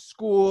went to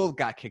school,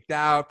 got kicked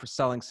out for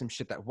selling some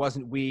shit that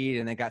wasn't weed,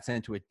 and then got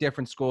sent to a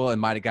different school and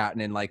might've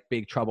gotten in like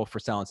big trouble for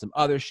selling some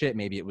other shit.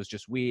 Maybe it was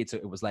just weed. So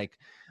it was like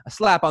a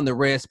slap on the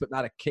wrist, but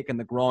not a kick in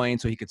the groin.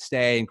 So he could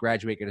stay and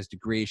graduate, get his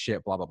degree,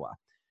 shit, blah, blah, blah.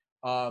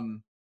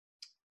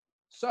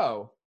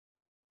 So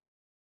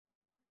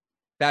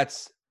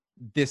that's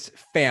this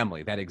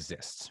family that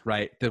exists,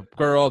 right? The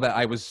girl that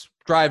I was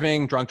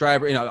driving, drunk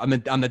driver, you know,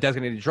 I'm the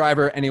designated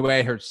driver.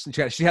 Anyway,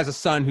 she has a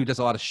son who does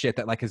a lot of shit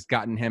that like has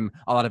gotten him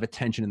a lot of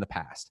attention in the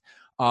past.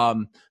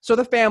 So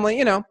the family,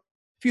 you know, a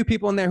few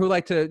people in there who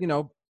like to, you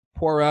know,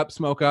 pour up,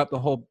 smoke up, the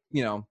whole,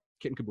 you know,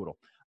 kit and caboodle.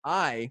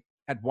 I,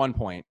 at one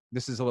point,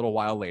 this is a little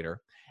while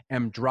later,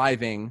 am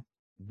driving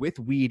with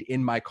weed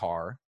in my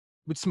car,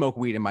 would smoke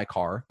weed in my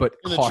car, but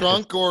in the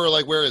trunk or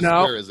like where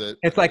is it?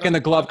 It's like in the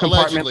glove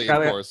compartment. Allegedly,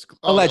 of course.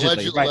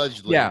 Allegedly, right?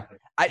 Allegedly.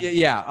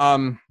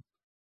 Yeah.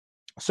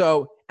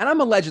 So, and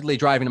I'm allegedly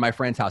driving to my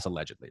friend's house,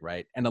 allegedly,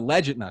 right? And no,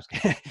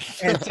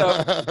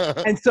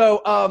 and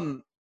so,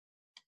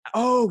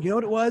 oh, you know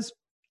what it was?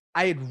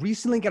 I had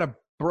recently got a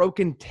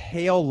broken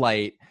tail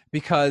light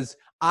because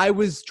I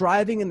was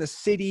driving in the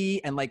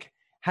city and like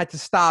had to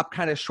stop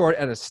kind of short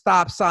at a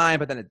stop sign,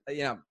 but then it,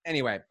 you know,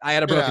 anyway, I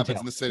had a broken tail.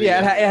 In the city,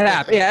 it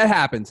happens. Yeah, it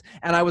happens.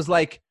 And I was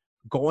like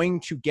going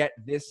to get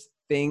this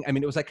thing. I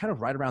mean, it was like kind of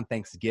right around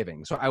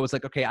Thanksgiving. So I was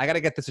like, okay, I got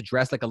to get this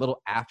addressed like a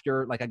little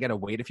after, like I got to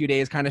wait a few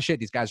days kind of shit.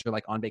 These guys are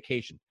like on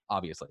vacation,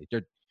 obviously.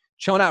 They're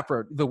chilling out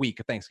for the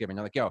week of Thanksgiving.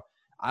 They're like, yo,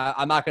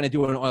 I'm not going to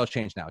do an oil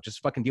change now.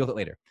 Just fucking deal with it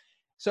later.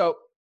 So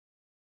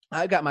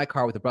I got my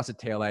car with a busted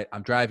taillight.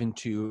 I'm driving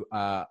to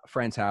a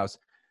friend's house.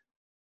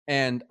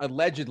 And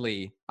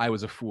allegedly, I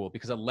was a fool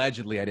because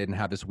allegedly I didn't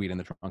have this weed in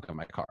the trunk of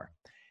my car.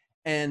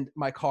 And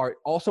my car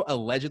also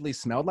allegedly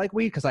smelled like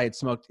weed because I had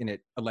smoked in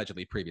it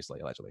allegedly.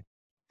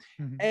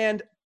 Mhm.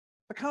 And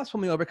the cops pull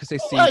me over because they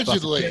see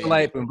Allegedly. busted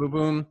taillight, boom, boom,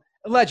 boom.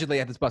 Allegedly, I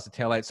had this busted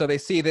taillight. So they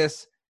see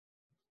this.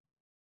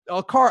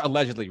 A car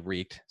allegedly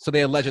reeked. So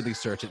they allegedly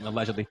searched it and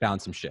allegedly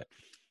found some shit.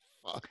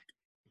 Fuck.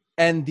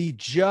 And the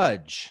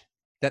judge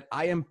that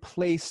I am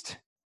placed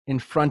in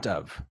front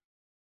of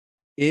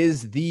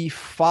is the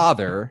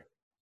father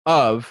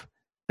of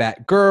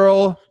that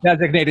girl,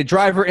 designated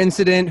driver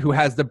incident, who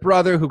has the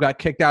brother who got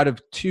kicked out of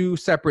 2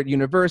 separate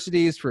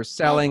universities for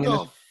selling.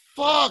 What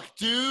the fuck,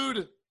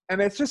 dude?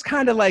 And it's just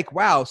kind of like,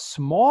 wow,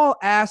 small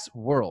ass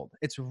world.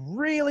 It's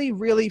really,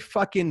 really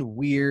fucking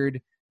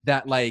weird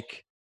that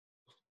like,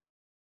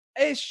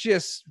 it's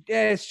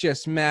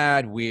just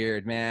mad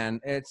weird,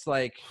 man. It's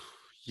like,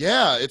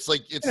 Yeah, it's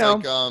like it's You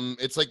know.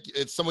 like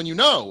it's someone you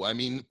know. I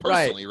mean,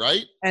 personally,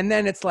 right? and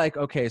then it's like,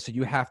 okay, so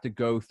you have to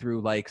go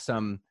through like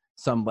some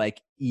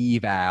like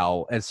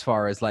eval as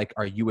far as like,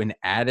 are you an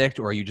addict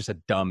or are you just a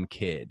dumb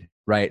kid,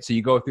 right? So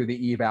you go through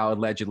the eval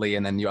allegedly,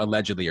 and then you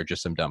allegedly are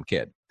just some dumb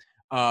kid.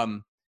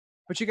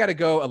 But you got to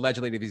go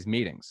allegedly to these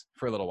meetings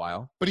for a little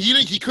while. But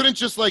he couldn't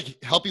just like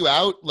help you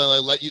out,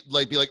 let you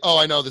like be like, oh,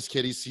 I know this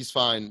kid, he's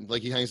fine.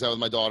 Like he hangs out with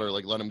my daughter,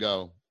 like let him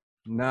go.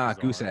 Nah,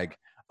 Bizarre. goose egg.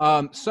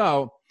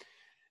 So,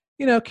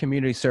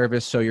 community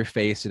service, show your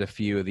face at a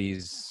few of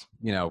these,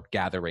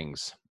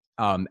 gatherings,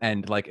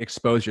 and like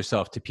expose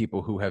yourself to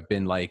people who have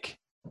been like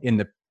in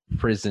the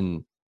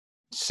prison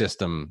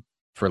system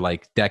for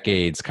like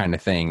decades kind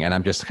of thing. And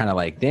I'm just kind of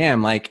like,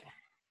 damn, like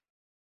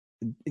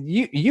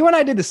you and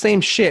I did the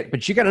same shit,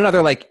 but you got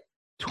another like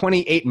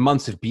 28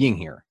 months of being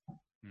here,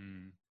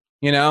 Mm.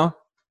 Yeah.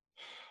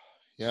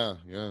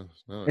 No,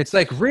 It's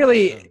like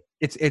really, yeah.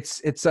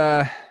 it's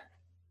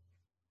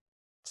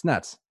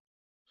nuts.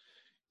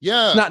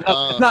 Yeah.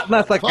 It's not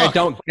nuts like I fuck.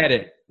 don't get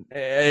it.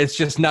 It's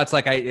just nuts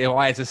like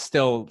why is this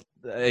still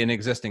an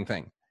existing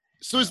thing?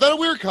 So is that a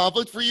weird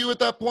conflict for you at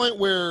that point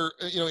where,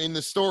 in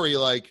the story,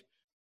 like,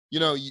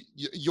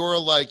 you're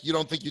like, you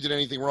don't think you did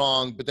anything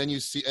wrong, but then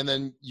you see, and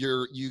then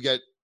you get,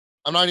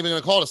 I'm not even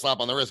going to call it a slap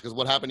on the wrist because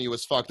what happened to you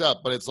was fucked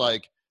up, but it's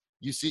like,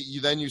 you're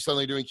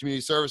suddenly doing community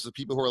service with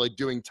people who are like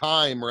doing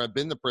time or have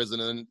been to prison,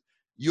 and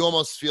you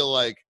almost feel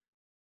like,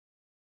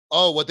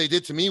 oh, what they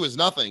did to me was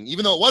nothing,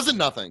 even though it wasn't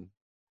nothing.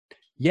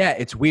 Yeah,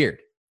 it's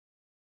weird.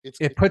 It's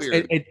It puts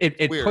weird.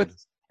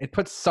 it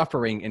puts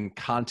suffering in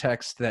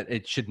context that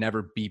it should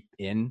never be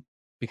in,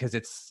 because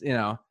it's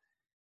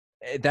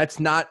that's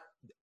not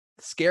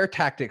scare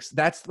tactics.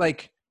 That's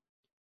like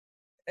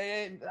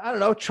I don't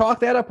know, chalk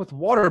that up with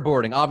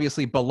waterboarding,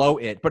 obviously below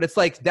it, but it's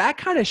like that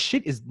kind of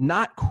shit is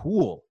not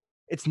cool.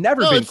 It's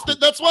never been cool.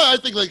 That's why I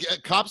think like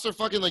cops are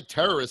fucking like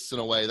terrorists in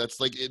a way. That's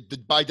like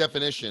by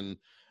definition.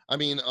 I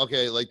mean,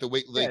 okay, like the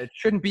way, like, Yeah, it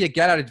shouldn't be a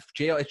get out of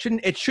jail.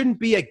 It shouldn't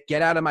be a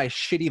get out of my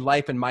shitty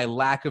life and my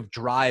lack of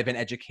drive and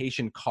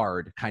education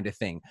card kind of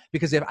thing.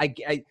 Because if I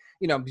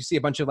you see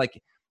a bunch of like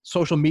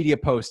social media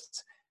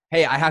posts,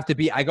 hey,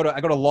 I go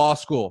to law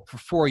school for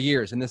 4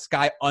 years, and this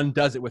guy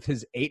undoes it with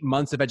his 8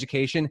 months of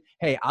education.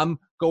 Hey, I'm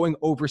going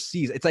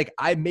overseas. It's like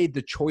I made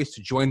the choice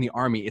to join the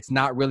army. It's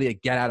not really a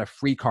get out of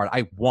free card.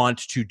 I want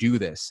to do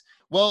this.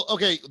 well,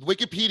 okay,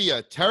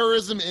 Wikipedia,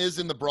 terrorism is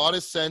in the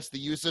broadest sense the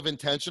use of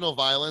intentional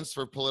violence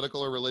for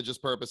political or religious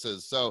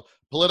purposes. So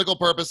political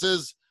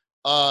purposes,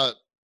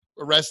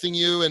 arresting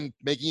you and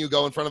making you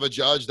go in front of a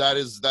judge, that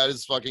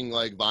is fucking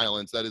like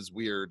violence. That is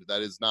weird.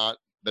 That is not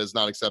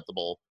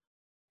acceptable.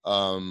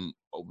 No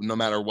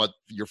matter what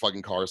your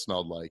fucking car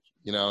smelled like,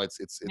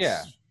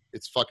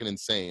 it's fucking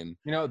insane.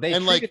 They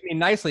And, treated me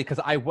nicely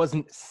because I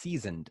wasn't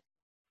seasoned.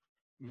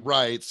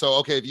 Right. So,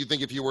 okay,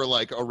 if you were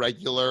like a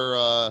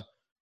regular,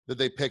 that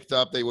they picked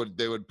up, they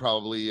would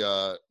probably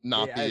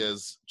not be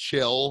as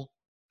chill.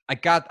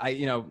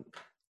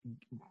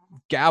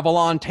 Gavel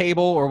on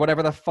table or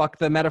whatever the fuck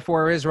the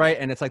metaphor is, right?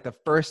 And it's like the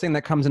first thing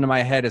that comes into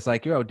my head is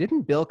like,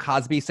 didn't Bill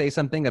Cosby say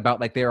something about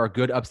like there are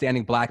good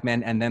upstanding black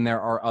men and then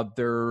there are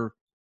other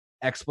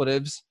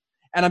expletives?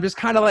 And I'm just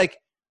kind of like,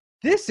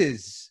 this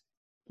is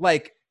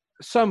like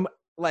some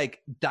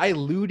like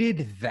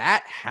diluted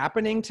that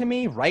happening to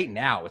me right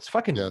now. It's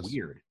fucking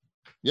weird.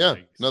 Yeah.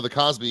 Yikes. No, the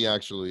Cosby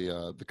actually,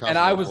 the Cosby. And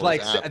I was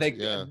like, apt,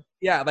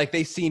 like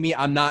they see me,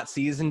 I'm not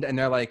seasoned, and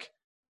they're like,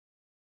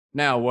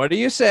 now what do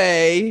you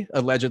say?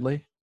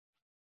 Allegedly.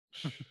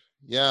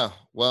 Yeah.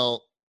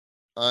 Well,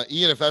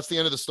 Ian, if that's the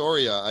end of the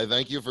story, I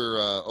thank you for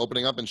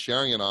opening up and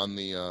sharing it on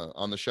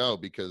the show,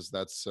 because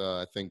that's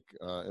I think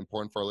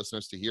important for our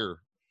listeners to hear.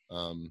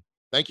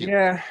 Thank you.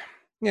 Yeah.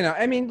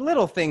 I mean,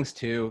 little things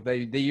too.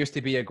 They used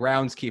to be a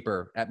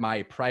groundskeeper at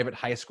my private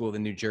high school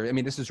in New Jersey. I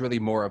mean, this is really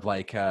more of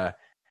like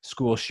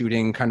school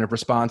shooting kind of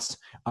response.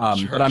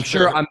 But I'm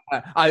sure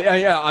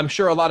I'm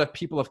sure a lot of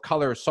people of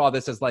color saw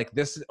this as like,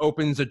 this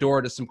opens a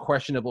door to some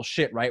questionable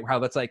shit, right? How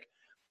that's like,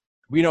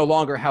 we no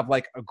longer have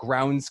like a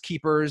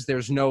groundskeepers.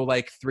 There's no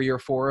like 3 or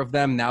 4 of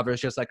them. Now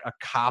there's just like a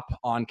cop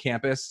on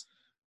campus.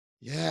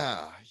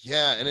 Yeah,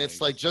 and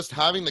it's like just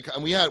having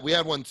and we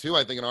had one too,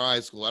 I think, in our high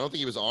school. I don't think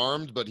he was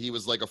armed, but he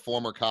was like a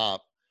former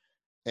cop,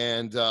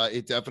 and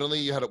it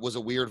definitely was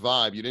a weird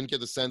vibe. You didn't get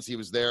the sense he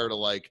was there to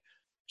like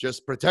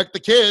just protect the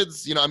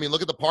kids. You know, I mean,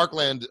 look at the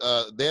Parkland.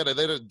 They had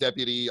a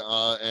deputy,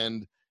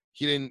 and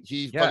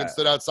he fucking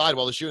stood outside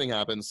while the shooting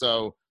happened.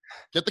 So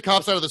get the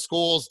cops out of the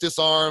schools,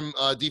 disarm,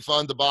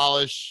 defund,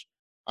 abolish.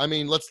 I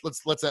mean, let's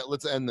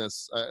end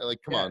this. Like,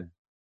 come on.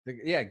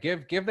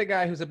 Give the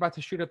guy who's about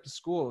to shoot up the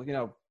school, you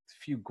know,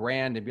 a few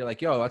grand and be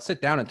like, yo, let's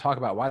sit down and talk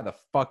about why the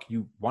fuck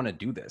you want to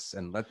do this.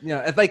 And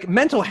it's like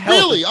mental health.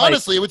 Really,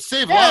 honestly, it would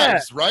save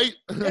lives, right?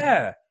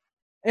 Yeah.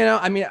 You know,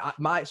 I mean,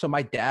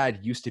 my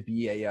dad used to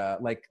be a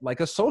like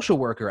a social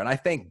worker, and I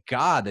thank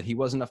God that he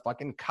wasn't a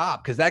fucking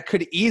cop, because that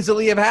could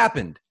easily have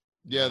happened.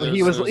 Yeah,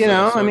 he was, you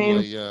know, I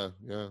mean, yeah.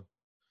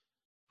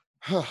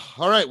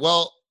 All right,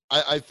 well,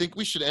 I think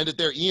we should end it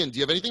there. Ian, do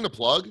you have anything to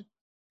plug?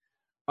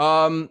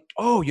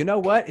 Oh, you know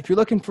what? If you're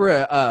looking for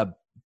a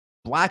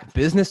Black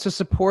business to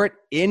support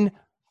in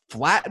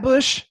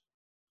Flatbush,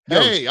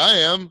 hey, I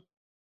am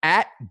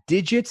at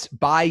Digits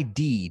by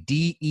D,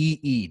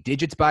 D-E-E,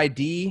 Digits by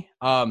D.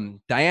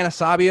 Diana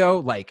Sabio,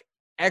 like,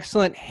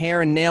 excellent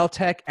hair and nail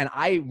tech, and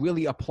I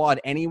really applaud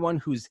anyone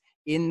who's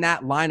in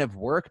that line of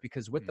work,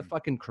 because with the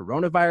fucking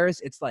coronavirus,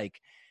 it's like,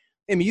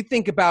 I mean, you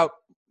think about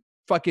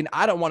fucking,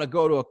 I don't want to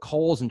go to a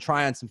Kohl's and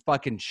try on some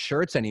fucking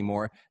shirts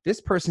anymore.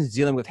 This person's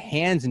dealing with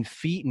hands and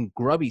feet and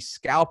grubby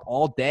scalp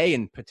all day,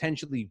 and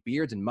potentially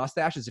beards and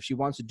mustaches if she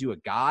wants to do a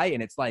guy.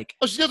 And it's like,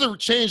 she's got to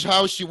change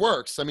how she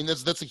works. I mean,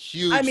 that's a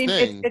huge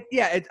thing.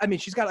 I mean,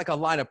 she's got like a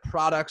line of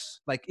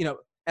products, like, you know,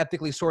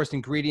 ethically sourced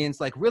ingredients,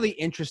 like really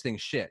interesting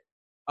shit.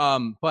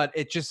 But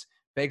it just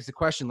begs the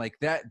question, like,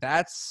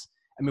 that's,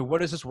 I mean,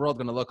 what is this world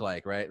going to look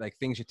like, right? Like,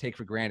 things you take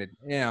for granted,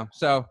 you know?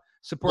 So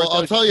support. Well,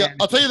 I'll tell you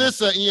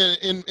this,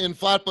 Ian, in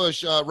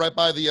Flatbush, right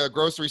by the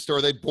grocery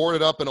store, they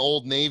boarded up an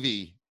Old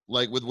Navy,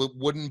 like with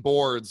wooden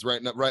boards, right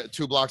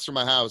 2 blocks from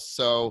my house.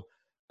 So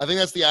I think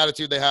that's the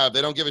attitude they have.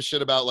 They don't give a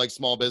shit about like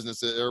small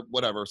businesses or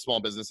whatever, small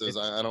businesses.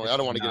 I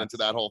don't want to get into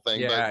that whole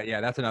thing. Yeah,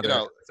 but, that's another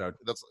episode.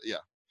 That's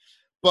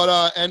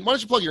But and why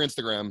don't you plug your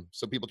Instagram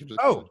so people can just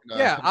I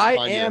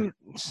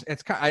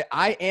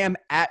am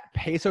at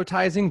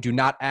Pesotizing. Do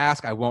not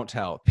ask, I won't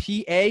tell.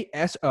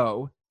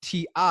 PASOTIZING.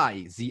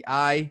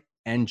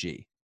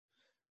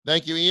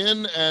 Thank you,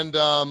 Ian. And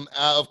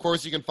of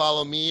course, you can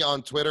follow me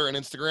on Twitter and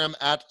Instagram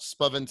at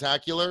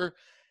Spaventacular,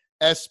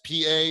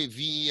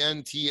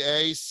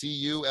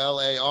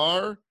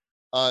 SPAVENTACULAR.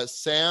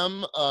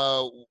 Sam,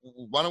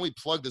 why don't we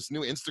plug this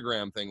new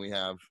Instagram thing we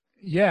have?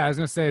 Yeah, I was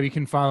gonna say, you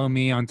can follow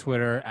me on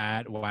Twitter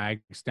at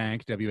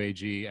Wagstank,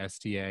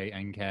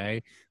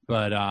 WAGSTANK.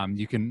 But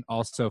you can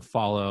also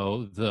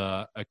follow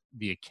the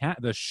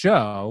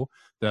show,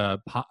 the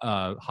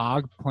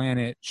Hog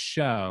Planet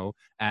Show,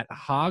 at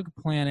Hog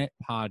Planet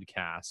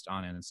Podcast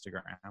on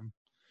Instagram.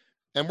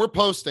 And we're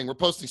posting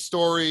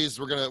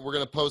stories. We're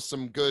gonna post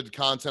some good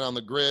content on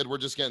the grid. We're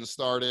just getting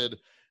started.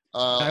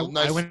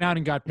 I went out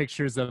and got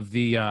pictures of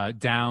the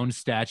down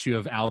statue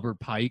of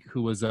Albert Pike,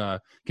 who was a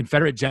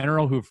Confederate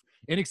general who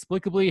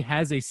inexplicably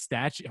has a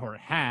statue, or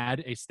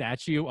had a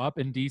statue up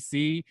in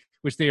DC,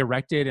 which they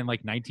erected in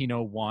like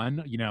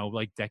 1901, you know,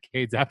 like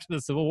decades after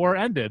the Civil War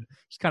ended.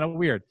 It's kind of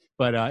weird,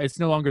 but it's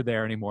no longer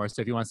there anymore.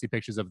 So if you want to see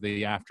pictures of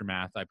the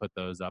aftermath, I put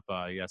those up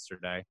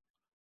yesterday.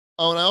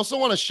 Oh, and I also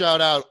want to shout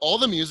out, all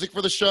the music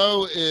for the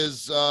show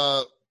is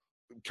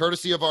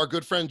courtesy of our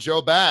good friend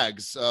Joe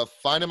Baggs.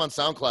 Find him on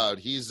SoundCloud.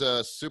 He's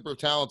super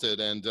talented,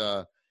 and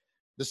the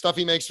stuff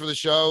he makes for the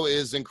show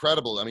is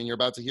incredible. I mean, you're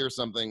about to hear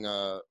something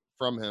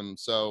from him.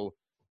 So,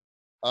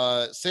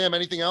 Sam,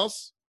 anything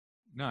else?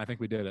 No, I think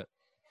we did it.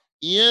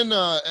 Ian,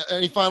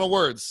 any final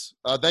words?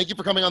 Thank you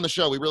for coming on the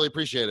show. We really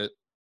appreciate it,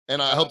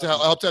 and I hope to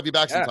have you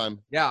back sometime.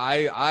 Yeah,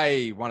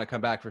 I want to come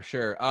back for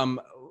sure.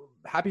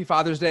 Happy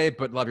Father's Day,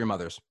 but love your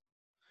mothers.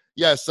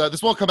 Yes,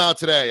 this won't come out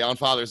today on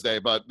Father's Day,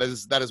 but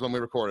that is when we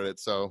recorded it.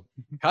 So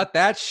cut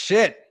that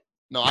shit.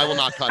 No, I will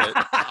not cut it.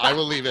 I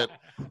will leave it.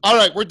 All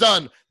right, we're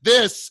done.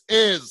 This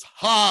is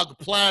Hog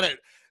Planet.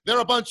 They're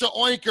a bunch of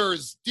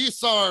oinkers.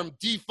 Disarm,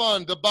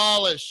 defund,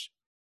 abolish.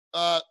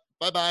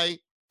 Bye-bye.